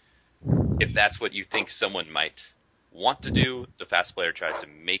if that's what you think someone might want to do, the fast player tries to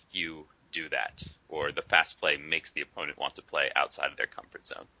make you do that, or the fast play makes the opponent want to play outside of their comfort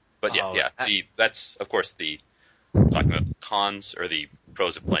zone. But that's of course talking about the cons or the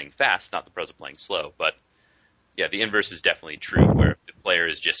pros of playing fast, not the pros of playing slow. But yeah, the inverse is definitely true, where if the player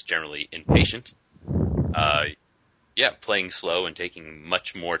is just generally impatient, playing slow and taking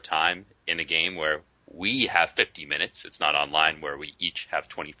much more time in a game where we have 50 minutes. It's not online where we each have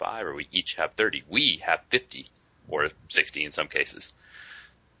 25 or we each have 30. We have 50 or 60 in some cases.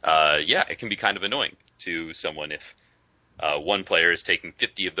 It can be kind of annoying to someone if one player is taking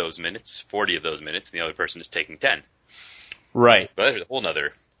 50 of those minutes, 40 of those minutes, and the other person is taking 10. Right. But that's a whole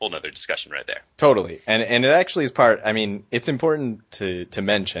nother discussion right there. Totally. And it actually is it's important to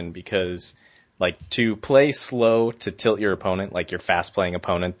mention, because like to play slow, to tilt your opponent, like your fast playing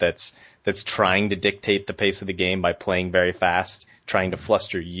opponent that's trying to dictate the pace of the game by playing very fast, trying to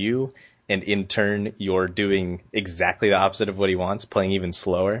fluster you, and in turn you're doing exactly the opposite of what he wants, playing even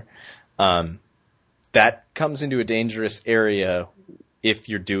slower. That comes into a dangerous area if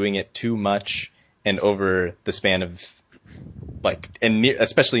you're doing it too much and over the span of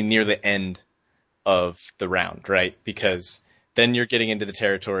especially near the end of the round, right? Because then you're getting into the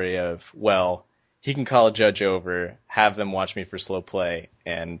territory of, well, he can call a judge over, have them watch me for slow play,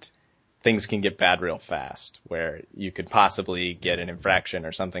 and things can get bad real fast, where you could possibly get an infraction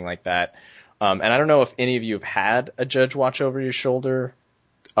or something like that. And I don't know if any of you have had a judge watch over your shoulder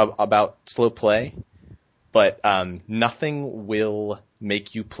about slow play, but nothing will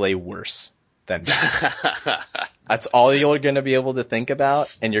make you play worse than that. That's all you're going to be able to think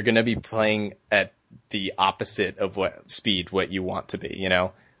about, and you're going to be playing at the opposite of what you want to be, you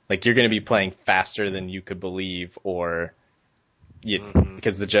know? Like, you're going to be playing faster than you could believe, or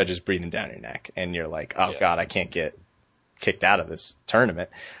because the judge is breathing down your neck, and you're like, oh, God, I can't get kicked out of this tournament.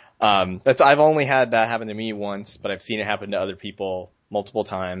 I've only had that happen to me once, but I've seen it happen to other people multiple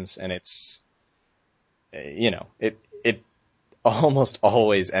times, and it's, you know, it almost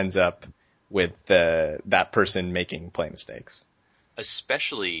always ends up with that person making play mistakes.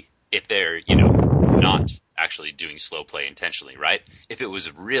 Especially if they're, you know, not actually doing slow play intentionally, right? If it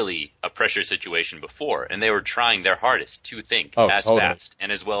was really a pressure situation before, and they were trying their hardest to think as fast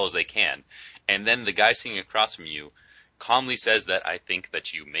and as well as they can, and then the guy sitting across from you calmly says that I think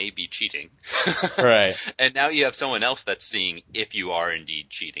that you may be cheating. Right. And now you have someone else that's seeing if you are indeed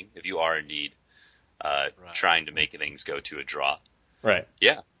cheating, if you are indeed trying to make things go to a draw. Right.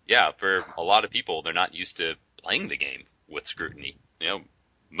 Yeah. Yeah. For a lot of people, they're not used to playing the game with scrutiny. You know,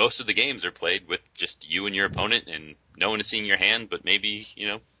 most of the games are played with just you and your opponent, and no one is seeing your hand, but maybe, you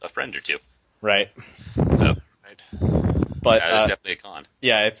know, a friend or two. Right. So, but that's definitely a con.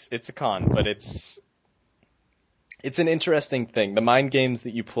 Yeah, it's a con, but it's an interesting thing. The mind games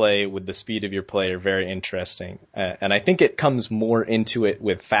that you play with the speed of your play are very interesting. And I think it comes more into it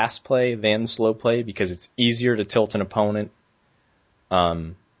with fast play than slow play, because it's easier to tilt an opponent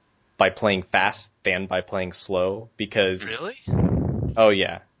by playing fast than by playing slow. Because Really? Oh,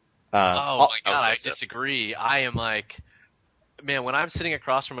 yeah. Oh my God, I so. disagree. I am like, man, when I'm sitting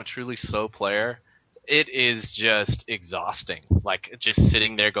across from a truly slow player, it is just exhausting. Like, just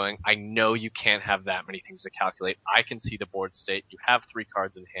sitting there going, I know you can't have that many things to calculate. I can see the board state. You have 3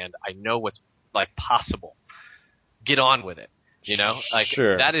 cards in hand. I know what's, like, possible. Get on with it. You know? Like,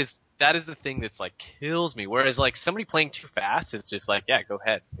 Sure. that is the thing that's, like, kills me. Whereas, like, somebody playing too fast, it's just like, yeah, go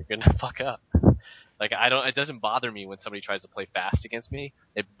ahead. You're gonna fuck up. Like, it doesn't bother me when somebody tries to play fast against me.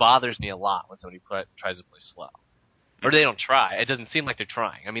 It bothers me a lot when somebody tries to play slow. Or they don't try. It doesn't seem like they're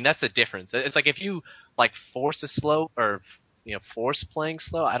trying. I mean, that's the difference. It's like if you, like, force a slow, or, you know, force playing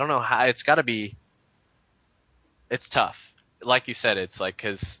slow, I don't know how, it's gotta be, it's tough. Like you said, it's like,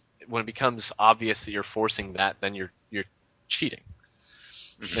 cause when it becomes obvious that you're forcing that, then you're cheating.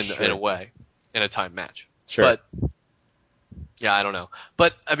 In a way. In a time match. Sure. But, yeah, I don't know.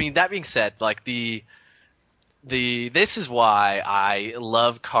 But, I mean, that being said, like, this is why I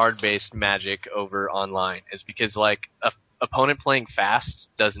love card-based Magic over online, is because, like, a opponent playing fast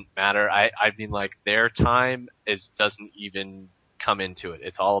doesn't matter. I mean, like, their time doesn't even come into it.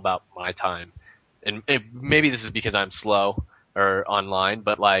 It's all about my time. And maybe this is because I'm slow or online,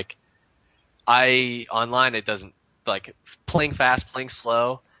 but, like, online it doesn't, like, playing fast, playing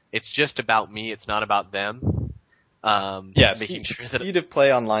slow, it's just about me. It's not about them. Yeah, speed of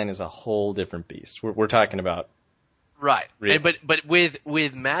play online is a whole different beast. We're talking about right. But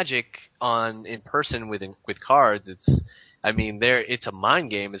with Magic in person with cards, it's a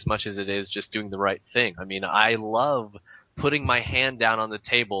mind game as much as it is just doing the right thing. I mean, I love putting my hand down on the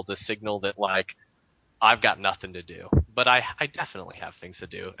table to signal that, like, I've got nothing to do, but I definitely have things to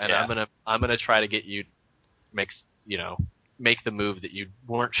do, and yeah. I'm gonna try to get you make the move that you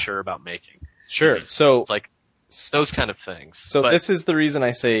weren't sure about making. Sure. So, like, those kind of things. So this is the reason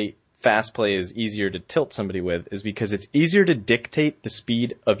I say fast play is easier to tilt somebody with, is because it's easier to dictate the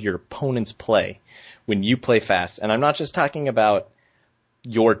speed of your opponent's play when you play fast. And I'm not just talking about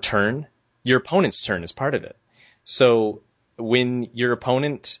your turn. Your opponent's turn is part of it. So when your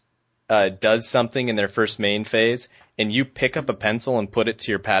opponent does something in their first main phase and you pick up a pencil and put it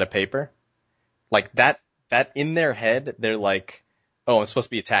to your pad of paper, like that in their head, they're like, oh, I'm supposed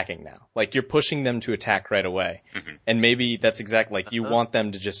to be attacking now. Like, you're pushing them to attack right away. Mm-hmm. And maybe that's exactly, like, you want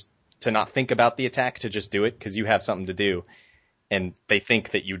them to not think about the attack, to just do it because you have something to do. And they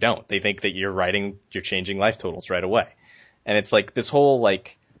think that you don't. They think that you're changing life totals right away. And it's like this whole,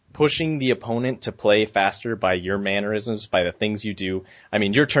 like, pushing the opponent to play faster by your mannerisms, by the things you do. I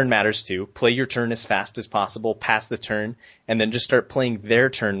mean, your turn matters too. Play your turn as fast as possible, pass the turn, and then just start playing their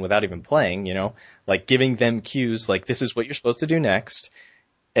turn without even playing, you know, like giving them cues, like, this is what you're supposed to do next.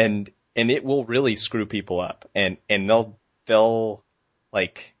 And it will really screw people up. And they'll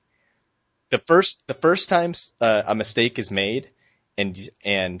like, the first time a mistake is made,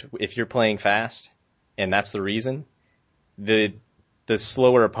 and if you're playing fast, and that's the reason, the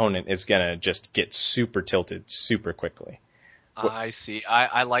slower opponent is gonna just get super tilted super quickly. I see.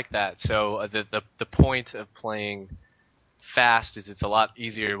 I like that. So the point of playing fast is it's a lot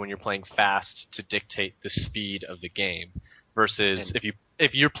easier when you're playing fast to dictate the speed of the game versus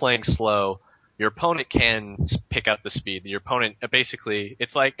if you're playing slow, your opponent can pick up the speed. Your opponent basically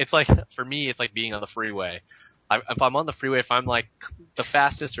it's like for me it's like being on the freeway. If I'm on the freeway, if I'm like the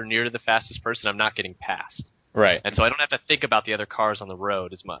fastest or near to the fastest person, I'm not getting past. Right. And so I don't have to think about the other cars on the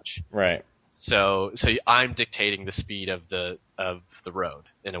road as much. Right. So I'm dictating the speed of the road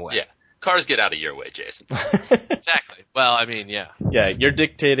in a way. Yeah. Cars get out of your way, Jason. Exactly. Well, I mean, yeah. Yeah, you're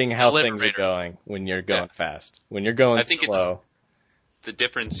dictating how things are Liberator. going when you're going fast. When you're going I think slow. The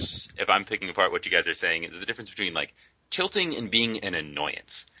difference, if I'm picking apart what you guys are saying, is the difference between like tilting and being an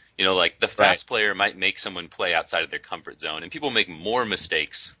annoyance. You know, like the fast player might make someone play outside of their comfort zone, and people make more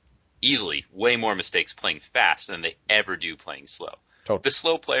mistakes, easily, way more mistakes playing fast than they ever do playing slow. Totally. The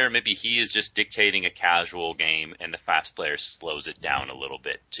slow player, maybe he is just dictating a casual game, and the fast player slows it down a little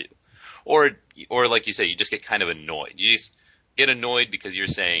bit too. Or like you say, you just get kind of annoyed. You just get annoyed because you're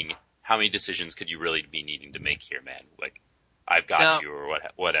saying, how many decisions could you really be needing to make here, man? Like, I've got you, or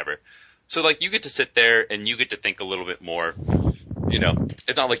whatever. So, like, you get to sit there, and you get to think a little bit more. You know,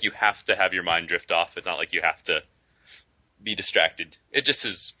 it's not like you have to have your mind drift off. It's not like you have to be distracted. It just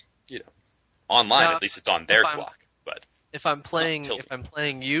is, you know, online, at least it's on their clock. But if I'm playing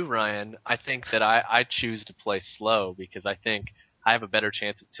you, Ryan, I think that I choose to play slow because I think I have a better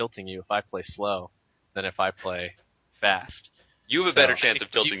chance of tilting you if I play slow than if I play fast. You have a better chance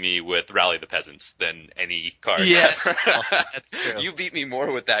of tilting me with Rally the Peasants than any card Yeah, ever. that's true. You beat me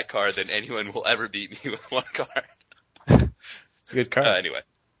more with that card than anyone will ever beat me with one card. It's a good card. Anyway,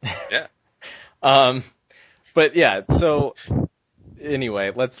 yeah. But yeah, so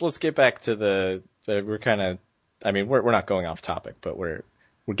anyway, let's get back to we're kind of, I mean, we're not going off topic, but we're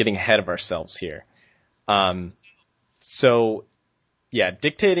getting ahead of ourselves here. So yeah,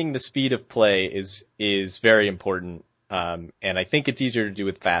 dictating the speed of play is very important. And I think it's easier to do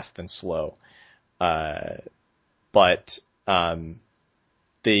with fast than slow. But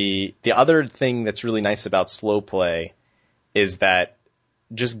the other thing that's really nice about slow play is that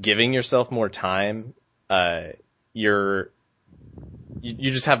just giving yourself more time, you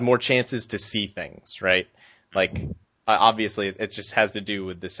just have more chances to see things, right? Like, obviously it just has to do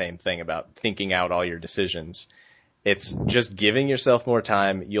with the same thing about thinking out all your decisions. It's just giving yourself more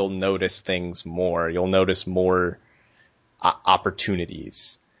time. You'll notice things more. You'll notice more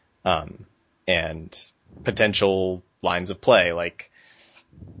opportunities, and potential lines of play. Like,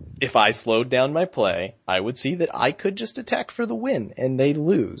 if I slowed down my play, I would see that I could just attack for the win and they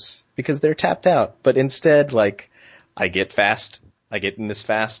lose because they're tapped out. But instead, like, I get in this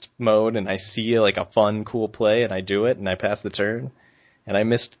fast mode and I see like a fun, cool play and I do it and I pass the turn and I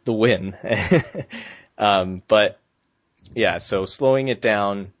missed the win. But yeah, so slowing it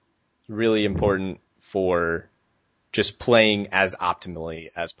down, really important for just playing as optimally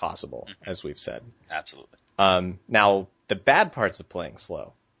as possible, as we've said. Absolutely. Now, the bad parts of playing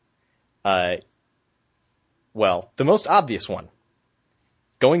slow. Well, the most obvious one,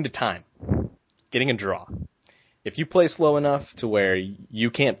 going to time, getting a draw. If you play slow enough to where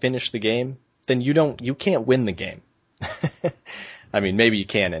you can't finish the game, then you can't win the game. I mean, maybe you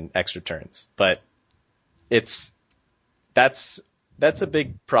can in extra turns, but that's a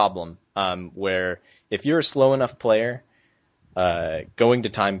big problem, where if you're a slow enough player, going to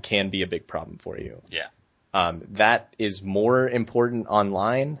time can be a big problem for you. Yeah. That is more important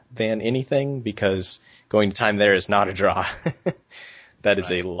online than anything because going to time there is not a draw. That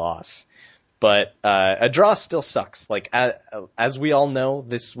is a loss. But a draw still sucks. Like, as we all know,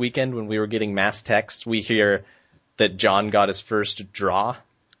 this weekend when we were getting mass texts, we hear that John got his first draw.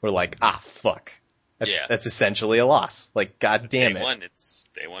 We're like, fuck. That's essentially a loss. Like, god damn it.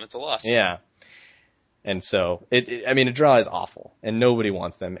 Day one, it's a loss. Yeah. And so, I mean, a draw is awful, and nobody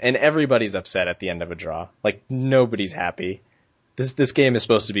wants them, and everybody's upset at the end of a draw. Like, nobody's happy. This game is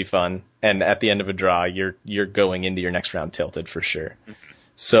supposed to be fun, and at the end of a draw, you're going into your next round tilted for sure. Mm-hmm.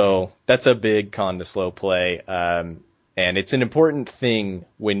 So that's a big con to slow play, and it's an important thing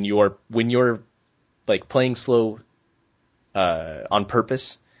when you're like playing slow on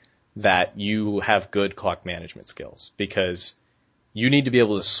purpose, that you have good clock management skills, because you need to be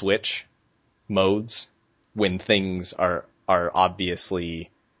able to switch modes when things are obviously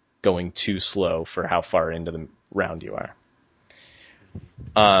going too slow for how far into the round you are.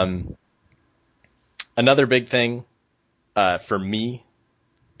 Another big thing for me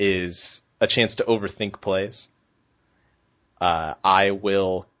is a chance to overthink plays. I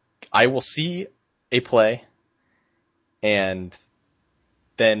will see a play and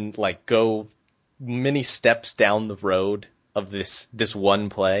then like go many steps down the road of this one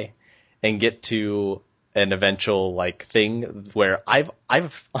play and get to an eventual like thing where I've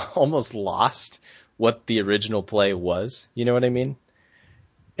almost lost what the original play was. You know what I mean?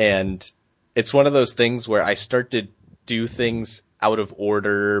 And it's one of those things where I start to do things out of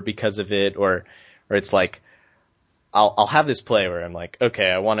order because of it, or it's like I'll have this play where I'm like, okay,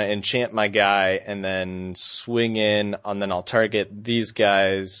 I want to enchant my guy and then swing in, and then I'll target these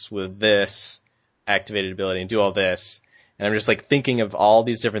guys with this activated ability and do all this. And I'm just like thinking of all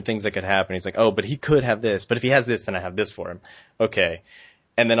these different things that could happen. He's like, oh, but he could have this, but if he has this, then I have this for him. Okay.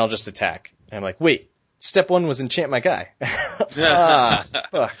 And then I'll just attack. And I'm like, wait, step one was enchant my guy.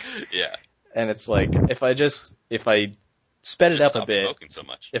 Fuck. Yeah. And it's like, if I sped it up a bit, so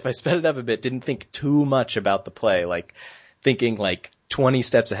much. if I sped it up a bit, didn't think too much about the play, like thinking like 20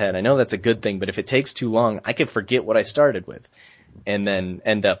 steps ahead. I know that's a good thing, but if it takes too long, I could forget what I started with and then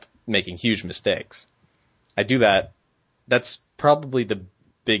end up making huge mistakes. I do that. That's probably the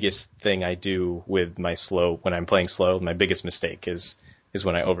biggest thing I do with my slow, when I'm playing slow. My biggest mistake is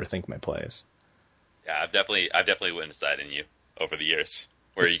when I overthink my plays. Yeah, I've definitely witnessed that in you over the years,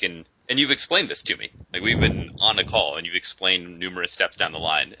 where you can, and you've explained this to me. Like, we've been on a call and you've explained numerous steps down the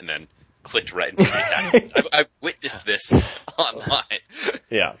line and then clicked right into the attack. I've witnessed this online.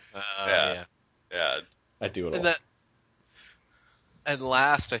 Yeah. Yeah. I do it all. And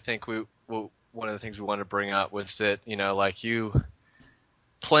last, I think one of the things we wanted to bring up was that, like you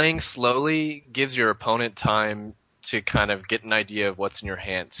playing slowly gives your opponent time to kind of get an idea of what's in your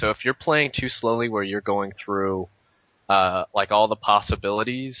hand. So if you're playing too slowly where you're going through like all the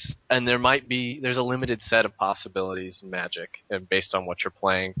possibilities, and there's a limited set of possibilities in Magic, and based on what you're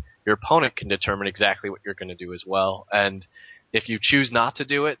playing, your opponent can determine exactly what you're going to do as well. And if you choose not to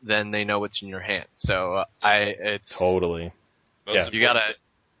do it, then they know what's in your hand. So it's totally.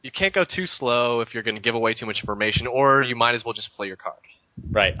 You can't go too slow if you're going to give away too much information, or you might as well just play your card.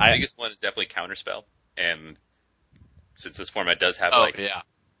 Right. The biggest one is definitely Counterspell, and since this format does have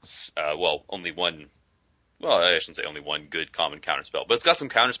only one. Well, I shouldn't say only one good common counterspell, but it's got some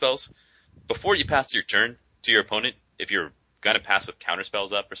counterspells. Before you pass your turn to your opponent, if you're going to pass with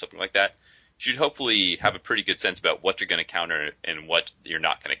counterspells up or something like that, you should hopefully have a pretty good sense about what you're going to counter and what you're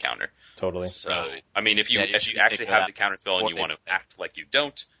not going to counter. Totally. So, I mean, if you actually have the counterspell and you want to act like you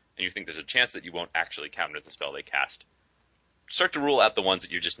don't, and you think there's a chance that you won't actually counter the spell they cast, start to rule out the ones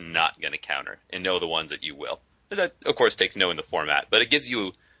that you're just not going to counter and know the ones that you will. And that, of course, takes knowing the format, but it gives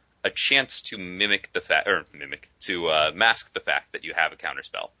you a chance to mask the fact that you have a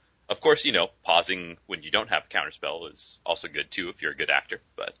counterspell. Of course, pausing when you don't have a counterspell is also good too if you're a good actor.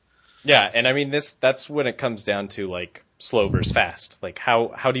 But yeah, and I mean that's when it comes down to like slow versus fast. Like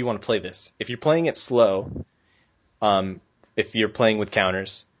how do you want to play this? If you're playing it slow, if you're playing with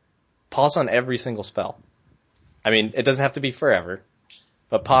counters, pause on every single spell. I mean, it doesn't have to be forever,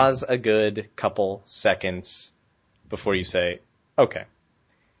 but pause a good couple seconds before you say, okay.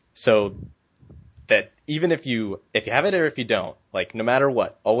 So that even if you have it or if you don't, like no matter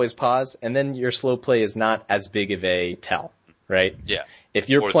what, always pause, and then your slow play is not as big of a tell, right? Yeah. If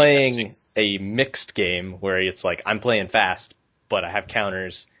you're playing a mixed game where it's like I'm playing fast, but I have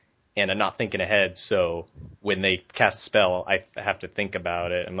counters and I'm not thinking ahead, so when they cast a spell, I have to think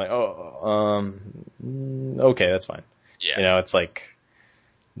about it. I'm like, okay, that's fine. Yeah. It's like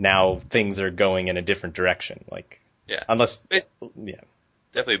now things are going in a different direction. Like, yeah. Unless,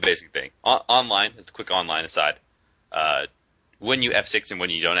 Definitely a basic thing. Online, as a quick online aside, when you F6 and when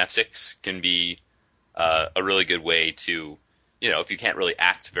you don't F6 can be a really good way to, if you can't really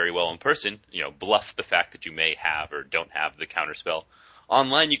act very well in person, bluff the fact that you may have or don't have the counterspell.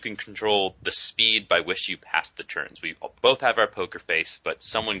 Online, you can control the speed by which you pass the turns. We both have our poker face, but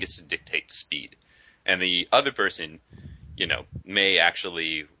someone gets to dictate speed. And the other person, may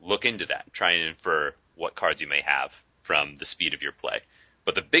actually look into that, try and infer what cards you may have from the speed of your play.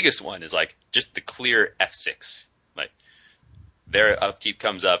 But the biggest one is like just the clear F6. Like their upkeep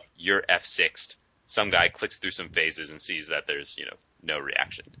comes up, you're F6'd. Some guy clicks through some phases and sees that there's, no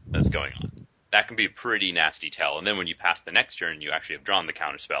reaction that's going on. That can be a pretty nasty tell. And then when you pass the next turn, you actually have drawn the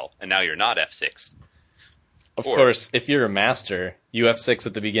counterspell, and now you're not F6'd. Of course, if you're a master, you F6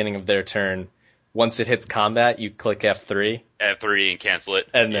 at the beginning of their turn. Once it hits combat, you click F3. F3 and cancel it.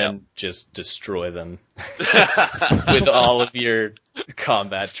 And then just destroy them with all of your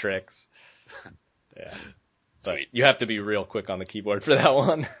combat tricks. Yeah. But Sweet. you have to be real quick on the keyboard for that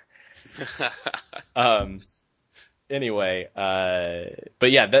one. Anyway,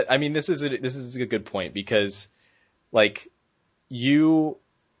 but yeah, this is a good point because like the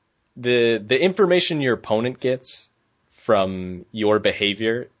information your opponent gets from your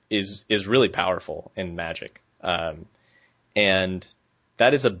behavior is really powerful in Magic. And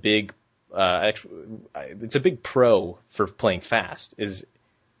that is a big, it's a big pro for playing fast. Is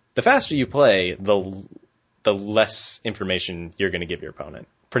the faster you play, the less information you're going to give your opponent,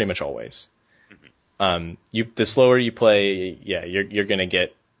 pretty much always. The slower you play, you're going to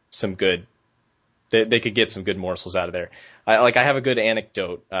get some good. They could get some good morsels out of there. I have a good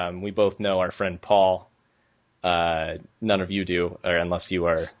anecdote. We both know our friend Paul. None of you do, or unless you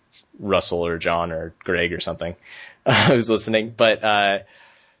are Russell or John or Greg or something who's listening. But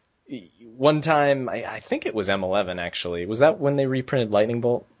one time, I think it was M11 actually. Was that when they reprinted Lightning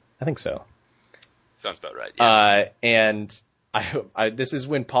Bolt? I think so. Sounds about right. Yeah. And this is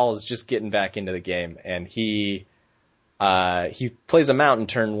when Paul is just getting back into the game, and he plays a mountain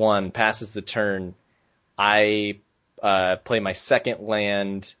turn 1, passes the turn. I play my second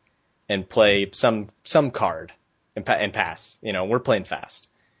land and play some card and pass. We're playing fast.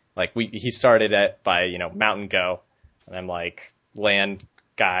 Like he started by mountain go, and I'm like land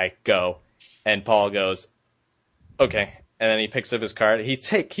guy go, and Paul goes okay, and then he picks up his card. He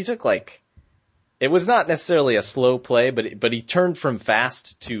took like. It was not necessarily a slow play, but he turned from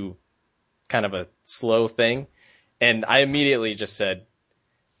fast to kind of a slow thing, and I immediately just said,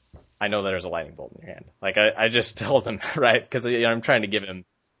 "I know there's a lightning bolt in your hand." Like I just told him, right, because I'm trying to give him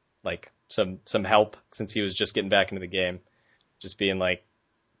like some help since he was just getting back into the game, just being like,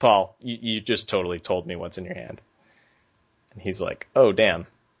 "Paul, you just totally told me what's in your hand," and he's like, "Oh damn,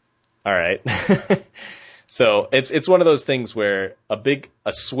 all right." So it's one of those things where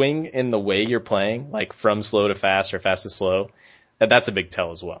a swing in the way you're playing, like from slow to fast or fast to slow, that's a big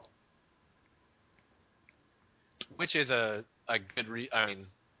tell as well. Which is a good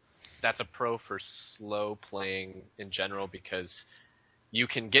that's a pro for slow playing in general, because you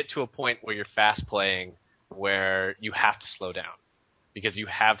can get to a point where you're fast playing where you have to slow down because you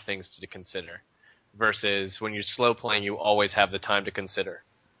have things to consider, versus when you're slow playing, you always have the time to consider.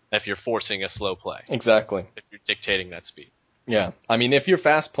 If you're forcing a slow play. Exactly. If you're dictating that speed. Yeah. I mean, if you're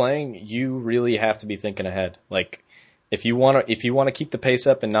fast playing, you really have to be thinking ahead. Like, if you want to keep the pace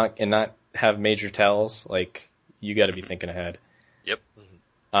up and not have major tells, like, you got to be thinking ahead. Yep.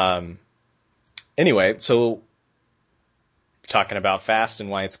 Anyway, so talking about fast and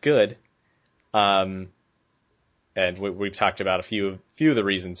why it's good. And we've talked about a few of the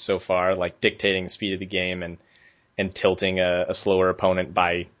reasons so far, like dictating the speed of the game and tilting a slower opponent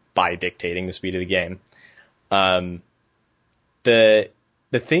by dictating the speed of the game. The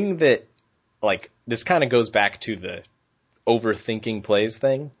thing that, like, this kind of goes back to the overthinking plays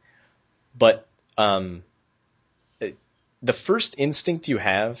thing, but the first instinct you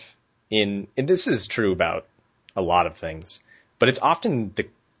have and this is true about a lot of things, but it's often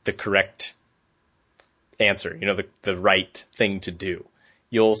the correct answer, the right thing to do.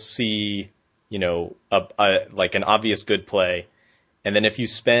 You'll see, like an obvious good play, and then if you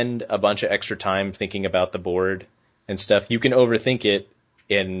spend a bunch of extra time thinking about the board and stuff, you can overthink it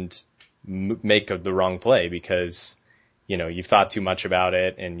and make the wrong play because, you've thought too much about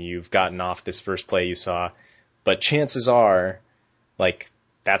it and you've gotten off this first play you saw. But chances are, like,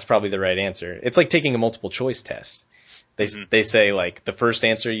 that's probably the right answer. It's like taking a multiple choice test. They say, like, the first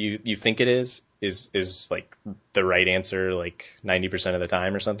answer you think it is like the right answer, like 90% of the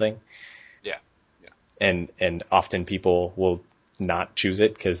time or something. Yeah. And often people will not choose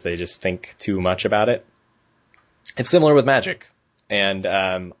it because they just think too much about it. It's similar with Magic. And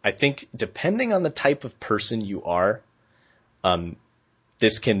I think depending on the type of person you are,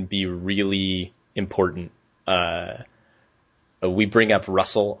 this can be really important. We bring up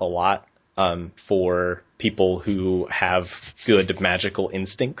Russell a lot for people who have good magical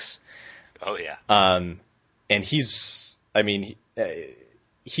instincts. Oh, yeah. And he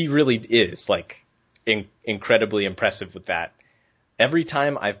really is, like, incredibly impressive with that. Every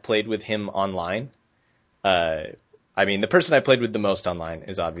time I've played with him online, the person I played with the most online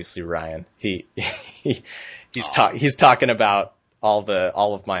is obviously Ryan. He's talking about all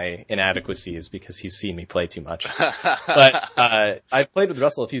of my inadequacies because he's seen me play too much. But I've played with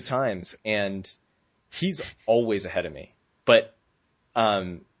Russell a few times, and he's always ahead of me. But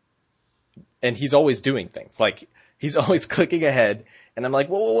and he's always doing things. Like, he's always clicking ahead, and I'm like,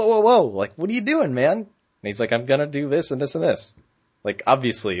 whoa, like, what are you doing, man? And he's like, I'm gonna do this and this and this. Like,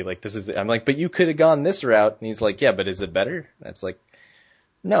 obviously, like, I'm like, but you could have gone this route. And he's like, yeah, but is it better? And it's like,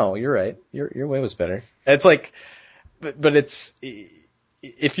 no, you're right. Your way was better. And it's like, but it's,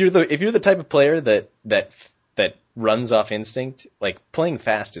 if you're the type of player that runs off instinct, like, playing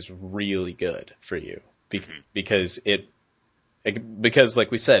fast is really good for you because like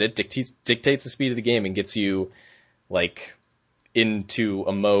we said, it dictates the speed of the game and gets you like into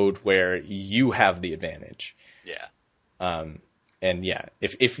a mode where you have the advantage. Yeah. And yeah,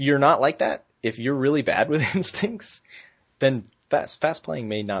 if you're not like that, if you're really bad with instincts, then fast playing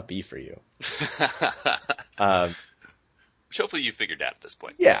may not be for you. Which hopefully you figured out at this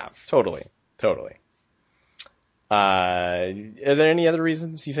point. Yeah, totally. Are there any other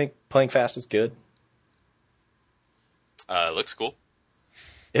reasons you think playing fast is good? It looks cool.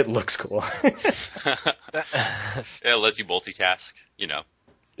 It looks cool. It lets you multitask, you know.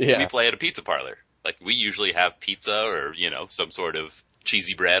 Yeah. We play at a pizza parlor. Like, we usually have pizza or, you know, some sort of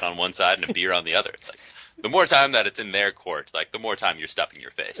cheesy bread on one side and a beer on the other. It's like, the more time that it's in their court, like, the more time you're stuffing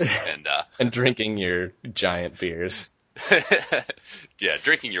your face. And drinking your giant beers. Yeah,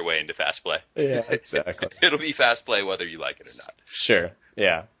 drinking your way into fast play. Yeah, exactly. It'll be fast play whether you like it or not. Sure,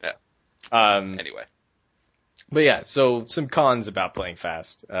 yeah. Yeah. Anyway. But yeah, so some cons about playing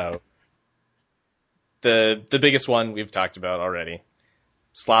fast. The biggest one we've talked about already.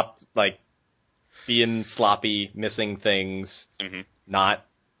 Being sloppy, missing things, not,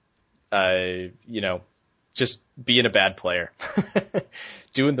 just being a bad player.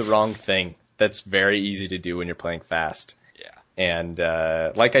 Doing the wrong thing. That's very easy to do when you're playing fast. Yeah. And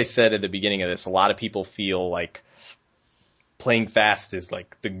like I said at the beginning of this, a lot of people feel like playing fast is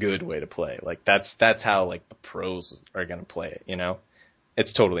like the good way to play. Like that's how like the pros are gonna play it, you know?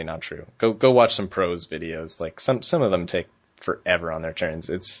 It's totally not true. Go watch some pros videos. Like some of them take forever on their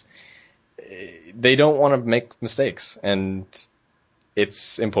turns. They don't want to make mistakes, and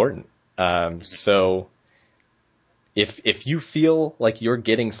it's important. So if you feel like you're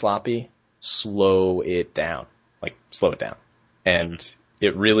getting sloppy, slow it down. And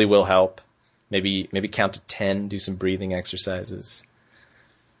it really will help. Maybe count to 10, do some breathing exercises.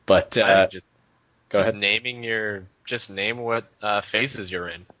 But go ahead. Just name what phases you're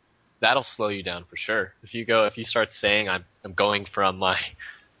in. That'll slow you down for sure. If you start saying I'm going from my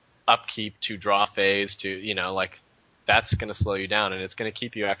upkeep to draw phase to, you know, like, that's going to slow you down, and it's going to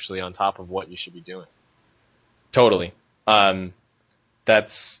keep you actually on top of what you should be doing. Totally.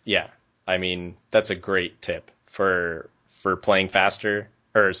 That's a great tip for playing faster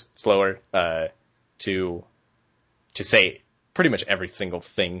or slower, to say pretty much every single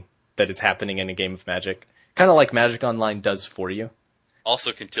thing that is happening in a game of Magic. Kind of like Magic Online does for you.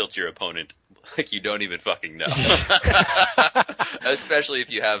 Also can tilt your opponent like you don't even fucking know. Especially if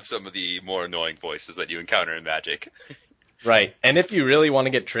you have some of the more annoying voices that you encounter in Magic. Right. And if you really want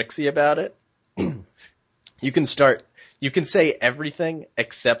to get tricksy about it, you can say everything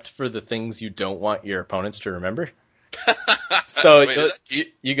except for the things you don't want your opponents to remember. So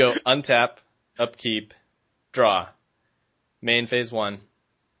you go untap, upkeep, draw, main phase 1,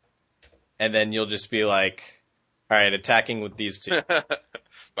 and then you'll just be like, all right, attacking with these two.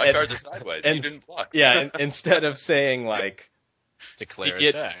 My cards are sideways. You didn't block. Yeah, and instead of saying like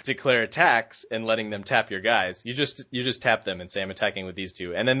declare attacks and letting them tap your guys, you just tap them and say I'm attacking with these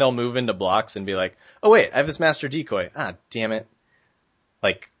two, and then they'll move into blocks and be like, oh wait, I have this master decoy. Ah, damn it.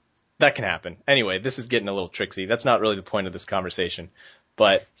 Like, that can happen. Anyway, this is getting a little tricksy. That's not really the point of this conversation.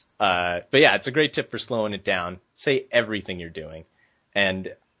 But yeah, it's a great tip for slowing it down. Say everything you're doing.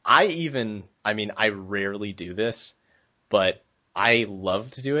 And I rarely do this, but I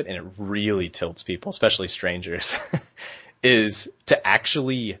love to do it, and it really tilts people, especially strangers, is to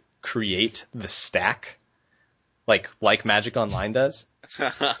actually create the stack like Magic Online does.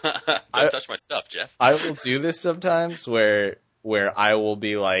 Don't touch my stuff, Jeff. I will do this sometimes where I will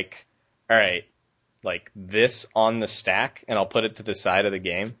be like, all right, like this on the stack, and I'll put it to the side of the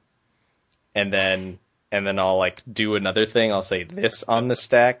game, and then I'll like do another thing. I'll say this on the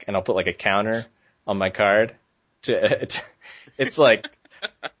stack, and I'll put like a counter on my card. It's like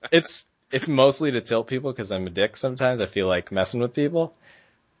it's mostly to tilt people because I'm a dick sometimes. I feel like messing with people,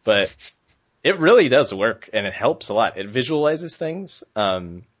 but it really does work, and it helps a lot. It visualizes things.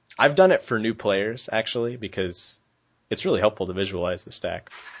 I've done it for new players actually, because it's really helpful to visualize the stack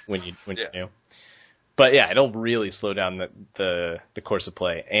when you're new. But yeah, it'll really slow down the course of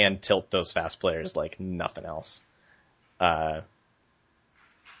play and tilt those fast players like nothing else. But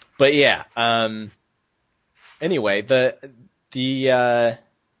yeah, anyway, the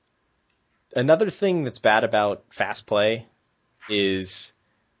another thing that's bad about fast play is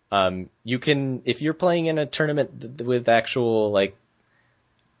you can, if you're playing in a tournament with actual, like,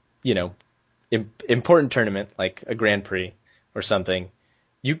 you know, important tournament like a Grand Prix or something,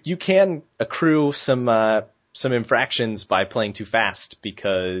 you can accrue some infractions by playing too fast,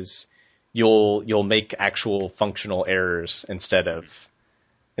 because you'll make actual functional errors instead of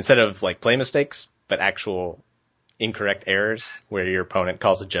like play mistakes, but actual incorrect errors where your opponent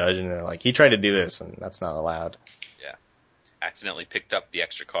calls a judge and they're like, he tried to do this and that's not allowed. Yeah. accidentally picked up the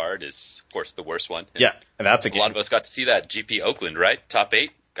extra card is, of course, the worst one. Yeah, and that's a lot of us got to see that. GP Oakland, right? Top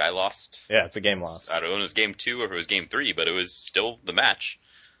 8, guy lost. Yeah, it's a game loss. I don't know if it was game 2 or if it was game 3, but it was still the match.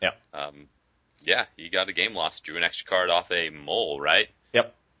 Yeah. Yeah, he got a game loss, drew an extra card off a mole, right?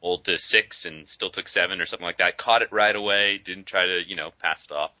 Yep. Mold to 6 and still took 7 or something like that. Caught it right away, didn't try to, pass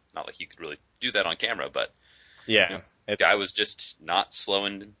it off. Not like you could really do that on camera, but yeah, the guy was just not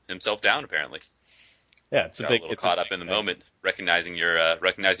slowing himself down, apparently. Yeah, it's caught up in the moment, recognizing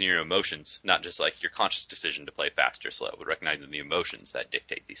your emotions, not just like your conscious decision to play fast or slow, but recognizing the emotions that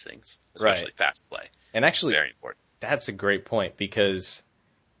dictate these things, especially fast play. And actually, very important. That's a great point, because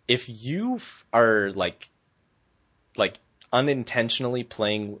if you are like unintentionally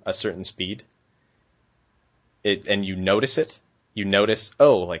playing a certain speed, and you notice,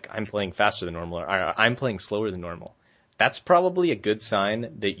 oh, like I'm playing faster than normal, or I'm playing slower than normal. That's probably a good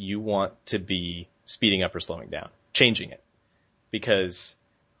sign that you want to be speeding up or slowing down, changing it. Because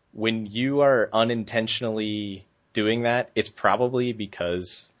when you are unintentionally doing that, it's probably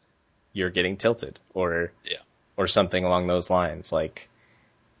because you're getting tilted or something along those lines.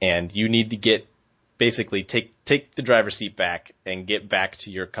 And you need to basically take the driver's seat back and get back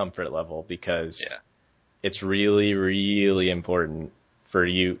to your comfort level, because it's really, really important for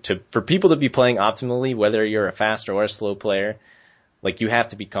people to be playing optimally, whether you're a fast or a slow player. Like, you have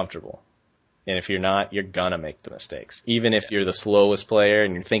to be comfortable. And if you're not, you're gonna make the mistakes. Even if you're the slowest player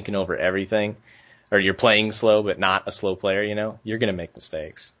and you're thinking over everything, or you're playing slow but not a slow player, you're gonna make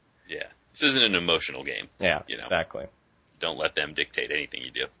mistakes. Yeah. This isn't an emotional game. Yeah, exactly. Don't let them dictate anything you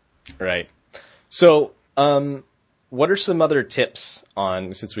do. Right. So, what are some other tips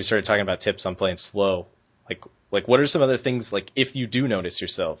since we started talking about tips on playing slow, like what are some other things, like if you do notice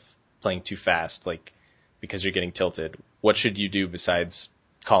yourself playing too fast, like because you're getting tilted, what should you do besides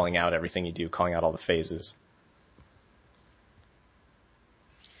calling out everything you do, calling out all the phases?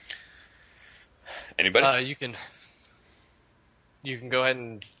 Anybody? You can go ahead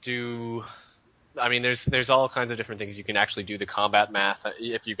and do. I mean, there's all kinds of different things you can actually do. The combat math,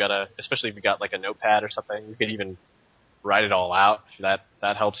 especially if you got like a notepad or something, you could even write it all out. That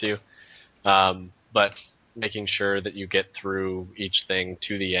helps you. But making sure that you get through each thing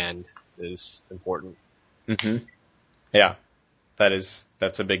to the end is important. Mm-hmm. Yeah. That's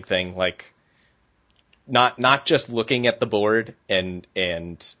a big thing. Like, not just looking at the board and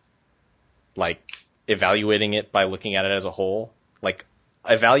like evaluating it by looking at it as a whole. Like,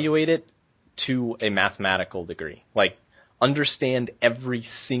 evaluate it to a mathematical degree. Like, understand every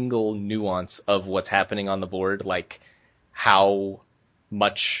single nuance of what's happening on the board. Like, how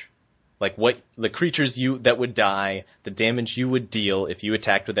much, like what the creatures that would die, the damage you would deal if you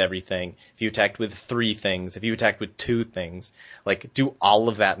attacked with everything, if you attacked with 3 things, if you attacked with 2 things. Like, do all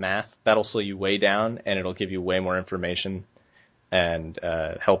of that math. That'll slow you way down, and it'll give you way more information, and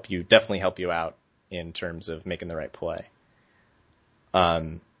definitely help you out in terms of making the right play.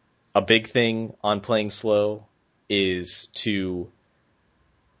 A big thing on playing slow is to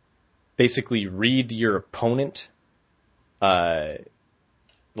basically read your opponent, like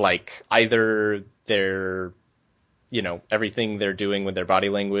either their, everything they're doing with their body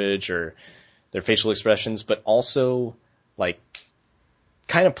language or their facial expressions, but also like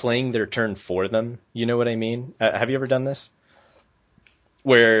kind of playing their turn for them. You know what I mean? Have you ever done this?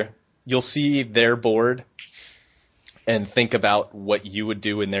 Where you'll see their board and think about what you would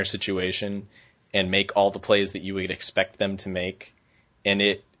do in their situation and make all the plays that you would expect them to make.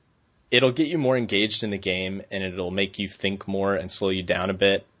 And it'll get you more engaged in the game, and it'll make you think more and slow you down a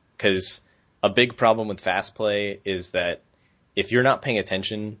bit. Because a big problem with fast play is that if you're not paying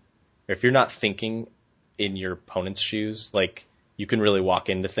attention, or if you're not thinking in your opponent's shoes, like, you can really walk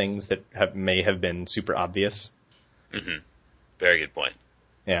into things that may have been super obvious. Mm-hmm. Very good point.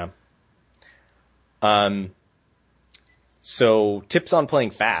 Yeah. So tips on playing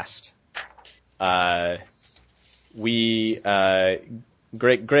fast. Greg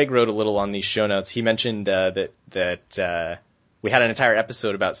wrote a little on these show notes. He mentioned that we had an entire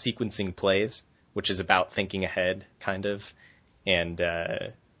episode about sequencing plays, which is about thinking ahead, kind of, and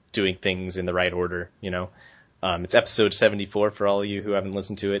doing things in the right order. It's episode 74 for all of you who haven't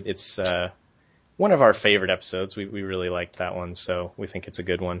listened to it. It's one of our favorite episodes. We really liked that one, so we think it's a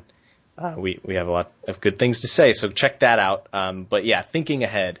good one. We have a lot of good things to say, so check that out. But yeah, thinking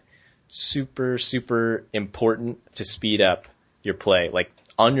ahead, super, super important to speed up your play. Like,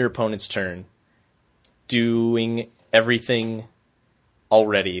 on your opponent's turn, doing everything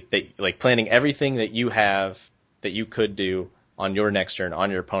already, like planning everything that you have that you could do on your next turn,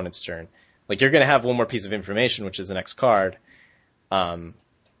 on your opponent's turn. Like, you're going to have one more piece of information, which is the next card.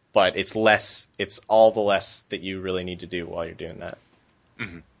 but it's less. It's all the less that you really need to do while you're doing that.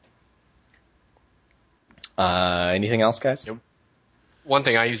 Mm-hmm. Anything else, guys? One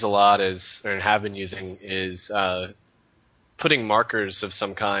thing I use a lot have been using is putting markers of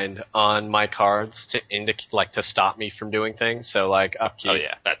some kind on my cards to indicate, to stop me from doing things. So like upkeep. Oh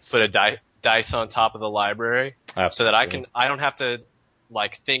yeah, put a dice on top of the library. Absolutely. So that I don't have to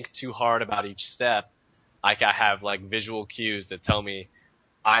think too hard about each step. I have visual cues that tell me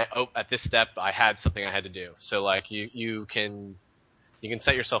at this step I had something I had to do. So you can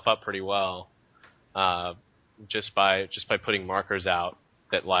set yourself up pretty well just by putting markers out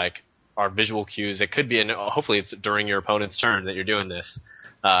that are visual cues. It could be hopefully it's during your opponent's turn that you're doing this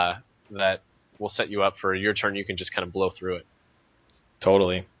that will set you up for your turn. You can just kind of blow through it.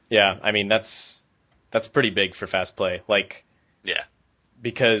 Totally. Yeah, I mean that's pretty big for fast play. Yeah.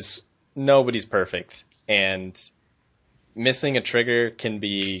 Because nobody's perfect, and missing a trigger can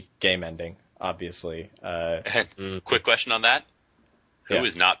be game ending, obviously. Quick question on that. Who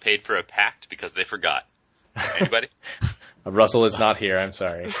is not paid for a pact because they forgot? Anybody? Russell is not here, I'm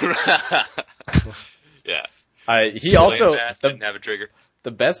sorry. Yeah. He also didn't have a trigger. The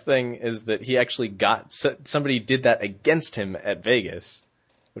best thing is that he actually somebody did that against him at Vegas,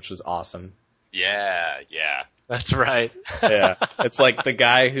 which was awesome. Yeah. That's right. Yeah. It's like the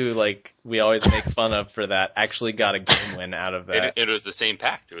guy who we always make fun of for that actually got a game win out of that. It was the same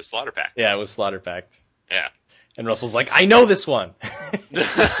pact. It was Slaughter Pact. Yeah, it was Slaughter Pact. Yeah. And Russell's like, I know this one.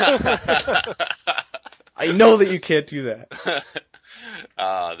 I know that you can't do that.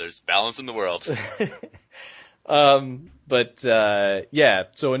 There's balance in the world. Yeah.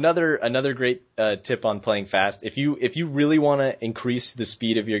 So another great tip on playing fast. If you really want to increase the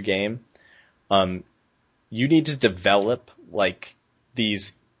speed of your game, you need to develop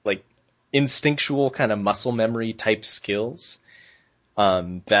these instinctual kind of muscle memory type skills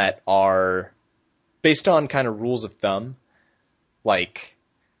that are based on kind of rules of thumb.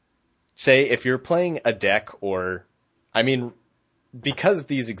 Say if you're playing a deck, because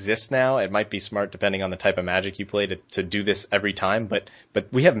these exist now, it might be smart, depending on the type of Magic you play, to do this every time. But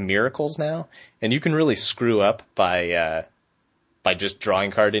we have miracles now, and you can really screw up by just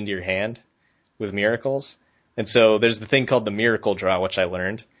drawing a card into your hand with miracles. And so there's the thing called the miracle draw, which I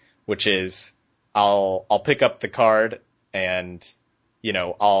learned, which is I'll pick up the card and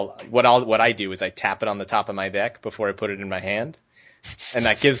what I do is I tap it on the top of my deck before I put it in my hand, and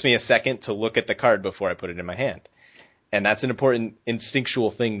that gives me a second to look at the card before I put it in my hand. And that's an important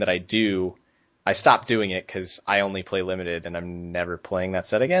instinctual thing that I do. I stopped doing it because I only play limited and I'm never playing that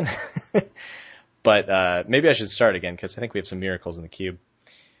set again. But maybe I should start again because I think we have some miracles in the cube.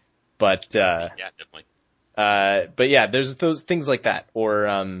 But yeah, definitely. But yeah, there's those things like that, or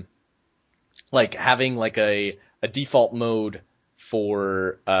having a default mode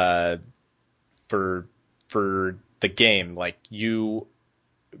for the game. You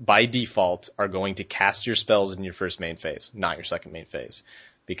by default are going to cast your spells in your first main phase, not your second main phase,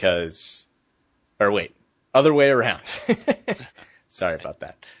 other way around. Sorry about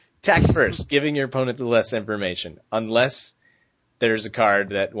that. Attack first, giving your opponent less information, unless there's a card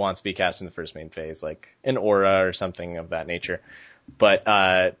that wants to be cast in the first main phase, like an aura or something of that nature. But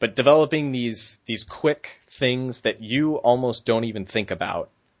developing these quick things that you almost don't even think about,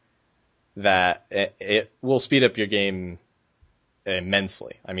 that it will speed up your game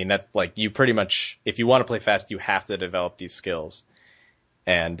immensely. I mean, that's you pretty much, if you want to play fast, you have to develop these skills.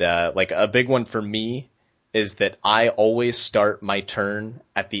 And a big one for me is that I always start my turn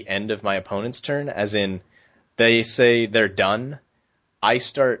at the end of my opponent's turn, as in they say they're done. I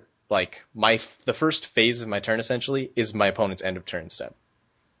start the first phase of my turn essentially is my opponent's end of turn step.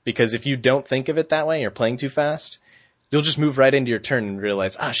 Because if you don't think of it that way, you're playing too fast, you'll just move right into your turn and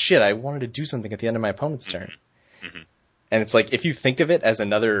realize, shit, I wanted to do something at the end of my opponent's turn. Mm-hmm. And it's if you think of it as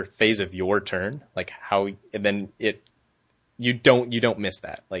another phase of your turn, you don't miss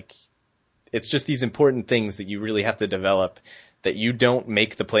that. It's just these important things that you really have to develop, that you don't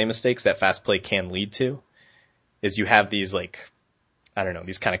make the play mistakes that fast play can lead to, is you have these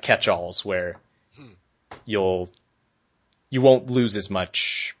these kind of catch-alls where you won't lose as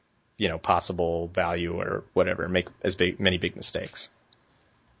much, possible value or whatever, make many big mistakes.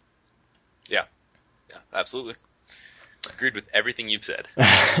 Yeah, absolutely. Agreed with everything you've said.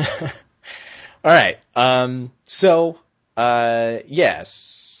 All right.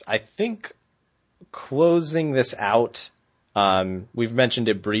 Yes, I think closing this out, we've mentioned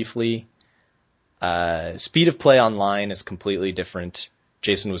it briefly. Speed of play online is completely different.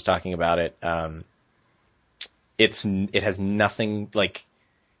 Jason was talking about it. It has nothing,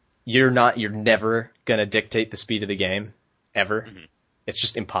 you're never gonna dictate the speed of the game ever. it's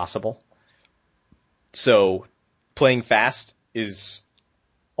just impossible. So playing fast is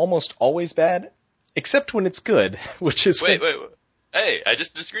almost always bad, except when it's good, which is Wait. Hey, I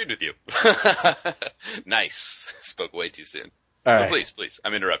just disagreed with you. Nice. Spoke way too soon. All But right. please,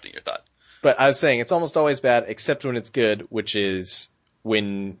 I'm interrupting your thought. But I was saying it's almost always bad, except when it's good, which is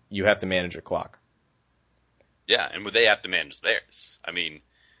when you have to manage your clock. Yeah, and they have to manage theirs. I mean,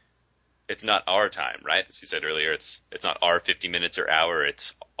 it's not our time, right? As you said earlier, it's not our 50 minutes or hour.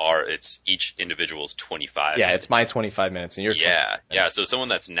 It's each individual's 25. Yeah, minutes. it's my 25 minutes and your 25 minutes. Yeah. So someone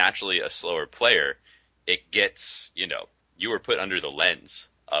that's naturally a slower player, it gets, you were put under the lens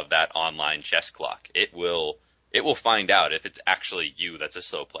of that online chess clock. It will find out if it's actually you that's a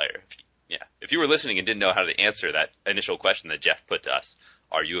slow player. If you were listening and didn't know how to answer that initial question that Jeff put to us,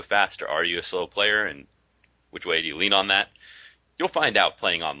 are you a fast or are you a slow player, and which way do you lean on that? You'll find out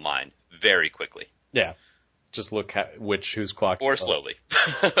playing online very quickly. Yeah. Just look at whose clock. Or slowly.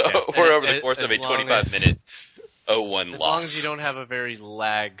 Or over the course of a 25-minute 0-1 loss. As long as you don't have a very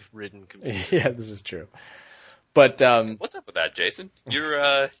lag-ridden computer. Yeah, this is true. But What's up with that, Jason?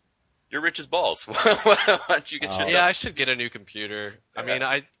 You're rich as balls. Why don't you get yourself... Yeah, I should get a new computer. I mean,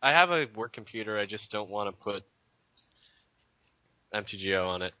 I have a work computer. I just don't want to put MTGO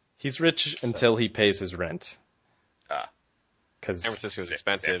on it. he's rich until he pays his rent. San Francisco is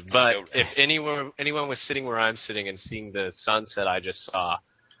expensive. San Francisco, But if anyone was sitting where I'm sitting and seeing the sunset I just saw,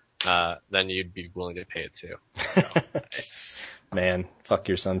 then you'd be willing to pay it too. Nice. Man, fuck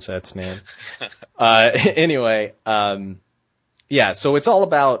your sunsets, man. Anyway, yeah, so it's all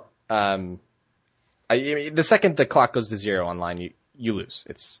about, the second the clock goes to 0 online, you lose.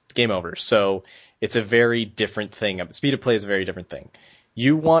 It's game over. So it's a very different thing. Speed of play is a very different thing.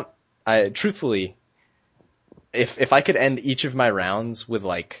 Truthfully, if I could end each of my rounds with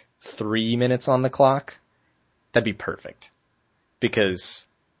like 3 minutes on the clock, that'd be perfect. Because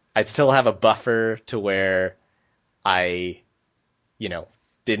I'd still have a buffer to where I,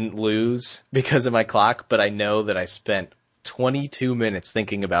 didn't lose because of my clock, but I know that I spent 22 minutes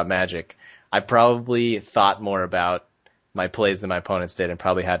thinking about Magic. I probably thought more about my plays than my opponents did and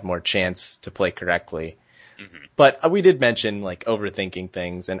probably had more chance to play correctly. Mm-hmm. But we did mention like overthinking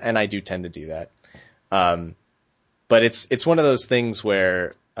things, and I do tend to do that. But it's one of those things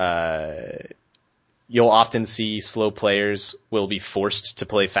where you'll often see slow players will be forced to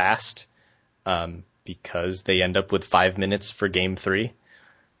play fast because they end up with 5 minutes for game 3.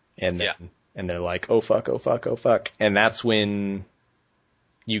 And they're like, oh fuck. And that's when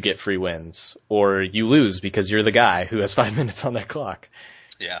you get free wins. Or you lose because you're the guy who has 5 minutes on their clock.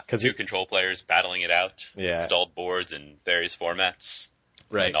 Yeah, two control players battling it out. Yeah. Stalled boards in various formats.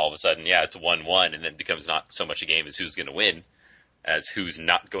 Right. And all of a sudden, it's 1-1, and then it becomes not so much a game as who's going to win, as who's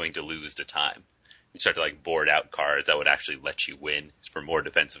not going to lose to time. You start to like board out cards that would actually let you win for more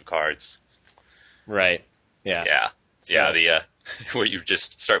defensive cards. Right. Yeah. Yeah. So, Yeah, where you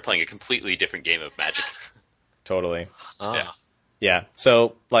just start playing a completely different game of Magic. Totally. Ah. Yeah.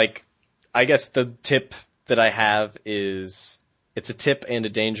 So, like, I guess the tip that I have is, it's a tip and a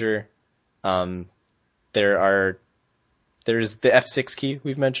danger. There's the F6 key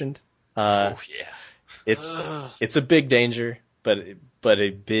we've mentioned. Oh yeah. It's a big danger, but a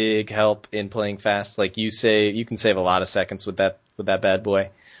big help in playing fast. Like you can save a lot of seconds with that bad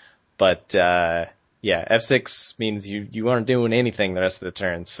boy. But F6 means you aren't doing anything the rest of the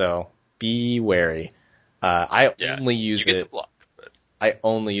turn, so be wary. Only use you get it. to block, but... I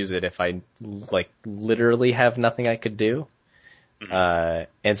only use it if I like literally have nothing I could do.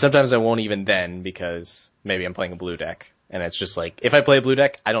 Mm-hmm. And sometimes I won't even then, because maybe I'm playing a blue deck, and it's just like, if I play a blue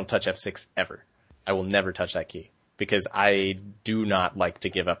deck, I don't touch F6 ever. I will never touch that key, because I do not like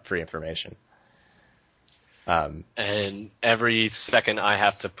to give up free information. And every second I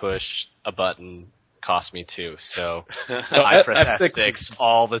have to push a button costs me 2, so I press F6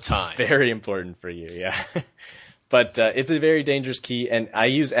 all the time. Very important for you, yeah. But it's a very dangerous key, and I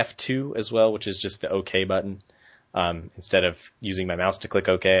use F2 as well, which is just the OK button. Instead of using my mouse to click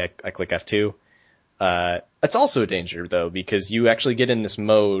OK, I click F2. It's also a danger, though, because you actually get in this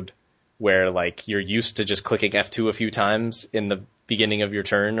mode where like you're used to just clicking F2 a few times in the beginning of your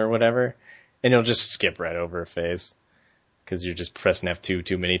turn or whatever, and you'll just skip right over a phase because you're just pressing F2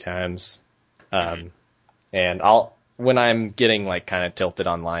 too many times. And when I'm getting like kind of tilted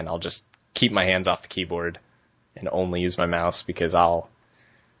online, I'll just keep my hands off the keyboard and only use my mouse, because I'll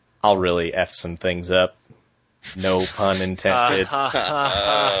really F some things up. No pun intended.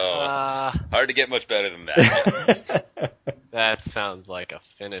 Hard to get much better than that. That sounds like a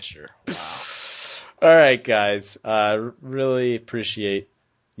finisher. Wow. All right, guys. Really appreciate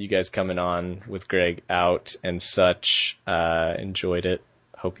you guys coming on with Greg out and such. Enjoyed it.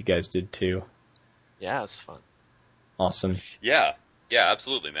 Hope you guys did too. Yeah, it was fun. Awesome. Yeah,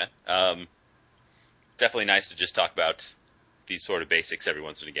 absolutely, man. Definitely nice to just talk about these sort of basics every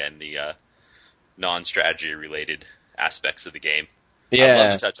once and again, the non-strategy related aspects of the game. Yeah. I'd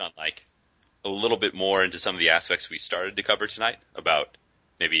love to touch on like a little bit more into some of the aspects we started to cover tonight about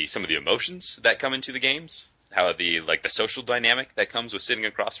maybe some of the emotions that come into the games, how the social dynamic that comes with sitting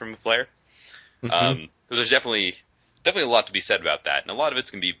across from a player. Because there's definitely a lot to be said about that, and a lot of it's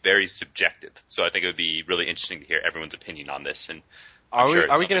going to be very subjective. So I think it would be really interesting to hear everyone's opinion on this. And are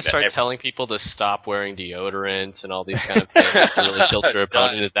we going to start telling people to stop wearing deodorant and all these kind of things to really tilt their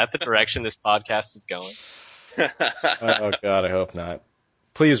opponent? Is that the direction this podcast is going? Oh God, I hope not.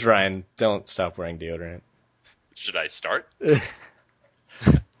 Please, Ryan, don't stop wearing deodorant. Should I start?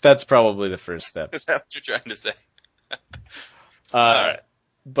 That's probably the first step. Is that what you're trying to say? All right.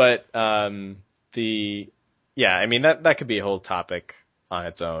 But I mean that could be a whole topic on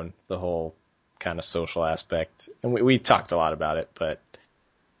its own, the whole kind of social aspect. And we talked a lot about it, but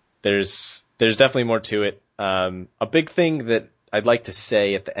there's definitely more to it. A big thing that I'd like to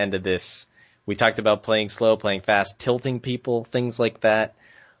say at the end of this, we talked about playing slow, playing fast, tilting people, things like that.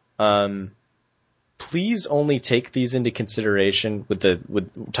 Please only take these into consideration with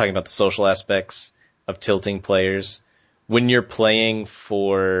talking about the social aspects of tilting players when you're playing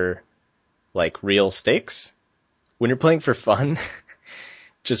for like real stakes. When you're playing for fun,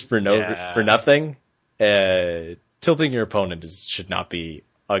 just for nothing, tilting your opponent should not be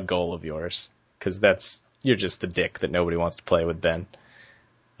a goal of yours, because you're just the dick that nobody wants to play with then.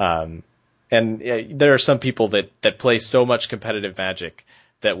 And there are some people that play so much competitive Magic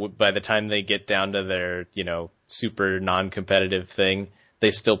that by the time they get down to their, super non-competitive thing,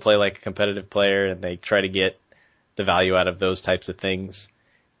 they still play like a competitive player, and they try to get the value out of those types of things.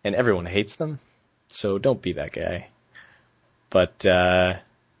 And everyone hates them, so don't be that guy. But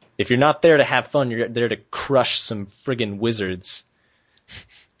if you're not there to have fun, you're there to crush some friggin' wizards,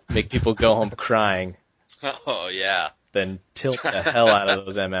 make people go home crying. Oh, yeah. Then tilt the hell out of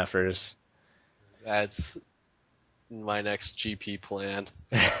those MFers. That's my next GP plan.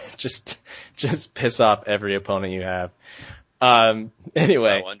 just piss off every opponent you have.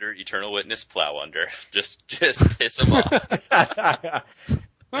 Anyway. Plow under, Eternal Witness, plow under. Just piss them off.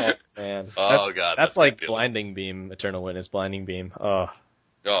 Oh, man. God. That's like Blinding Beam, Eternal Witness, Blinding Beam. Oh,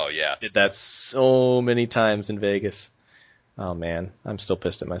 yeah. Did that so many times in Vegas. Oh, man. I'm still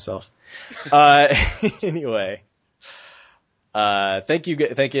pissed at myself. Anyway. Thank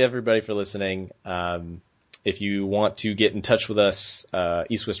you everybody for listening. If you want to get in touch with us,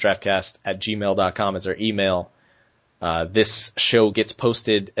 eastwestdraftcast@gmail.com is our email. This show gets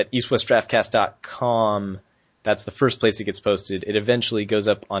posted at eastwestdraftcast.com. That's the first place it gets posted. It eventually goes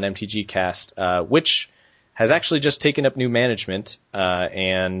up on MTGcast, which has actually just taken up new management,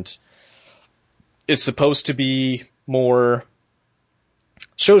 and is supposed to be more.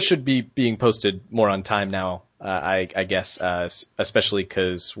 Shows should be being posted more on time now, I guess, especially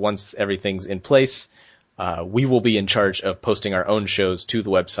because once everything's in place, we will be in charge of posting our own shows to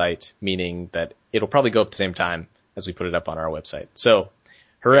the website, meaning that it'll probably go up at the same time as we put it up on our website. So,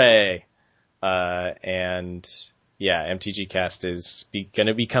 hooray! And yeah, MTGcast is going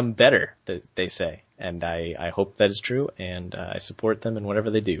to become better, they say, and I hope that is true, and I support them in whatever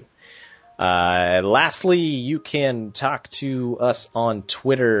they do. Lastly, you can talk to us on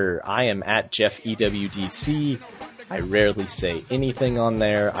Twitter. I am at JeffEWDC. I rarely say anything on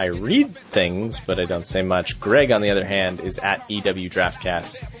there. I read things, but I don't say much. Greg, on the other hand, is at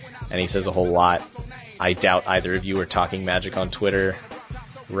EWDraftcast, and he says a whole lot. I doubt either of you are talking Magic on Twitter,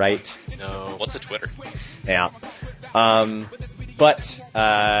 right? No. What's a Twitter? Yeah. Yeah,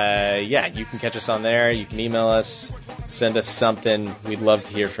 you can catch us on there. You can email us, send us something. We'd love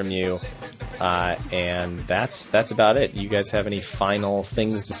to hear from you. And that's about it. You guys have any final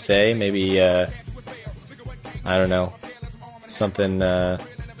things to say? Maybe, I don't know, something,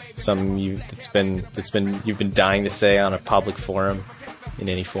 you've been dying to say on a public forum, in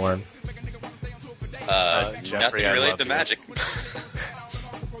any forum. Nothing related to Magic.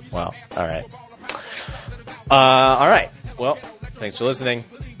 Wow. All right. All right. Well, thanks for listening.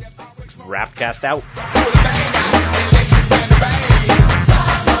 Draftcast out.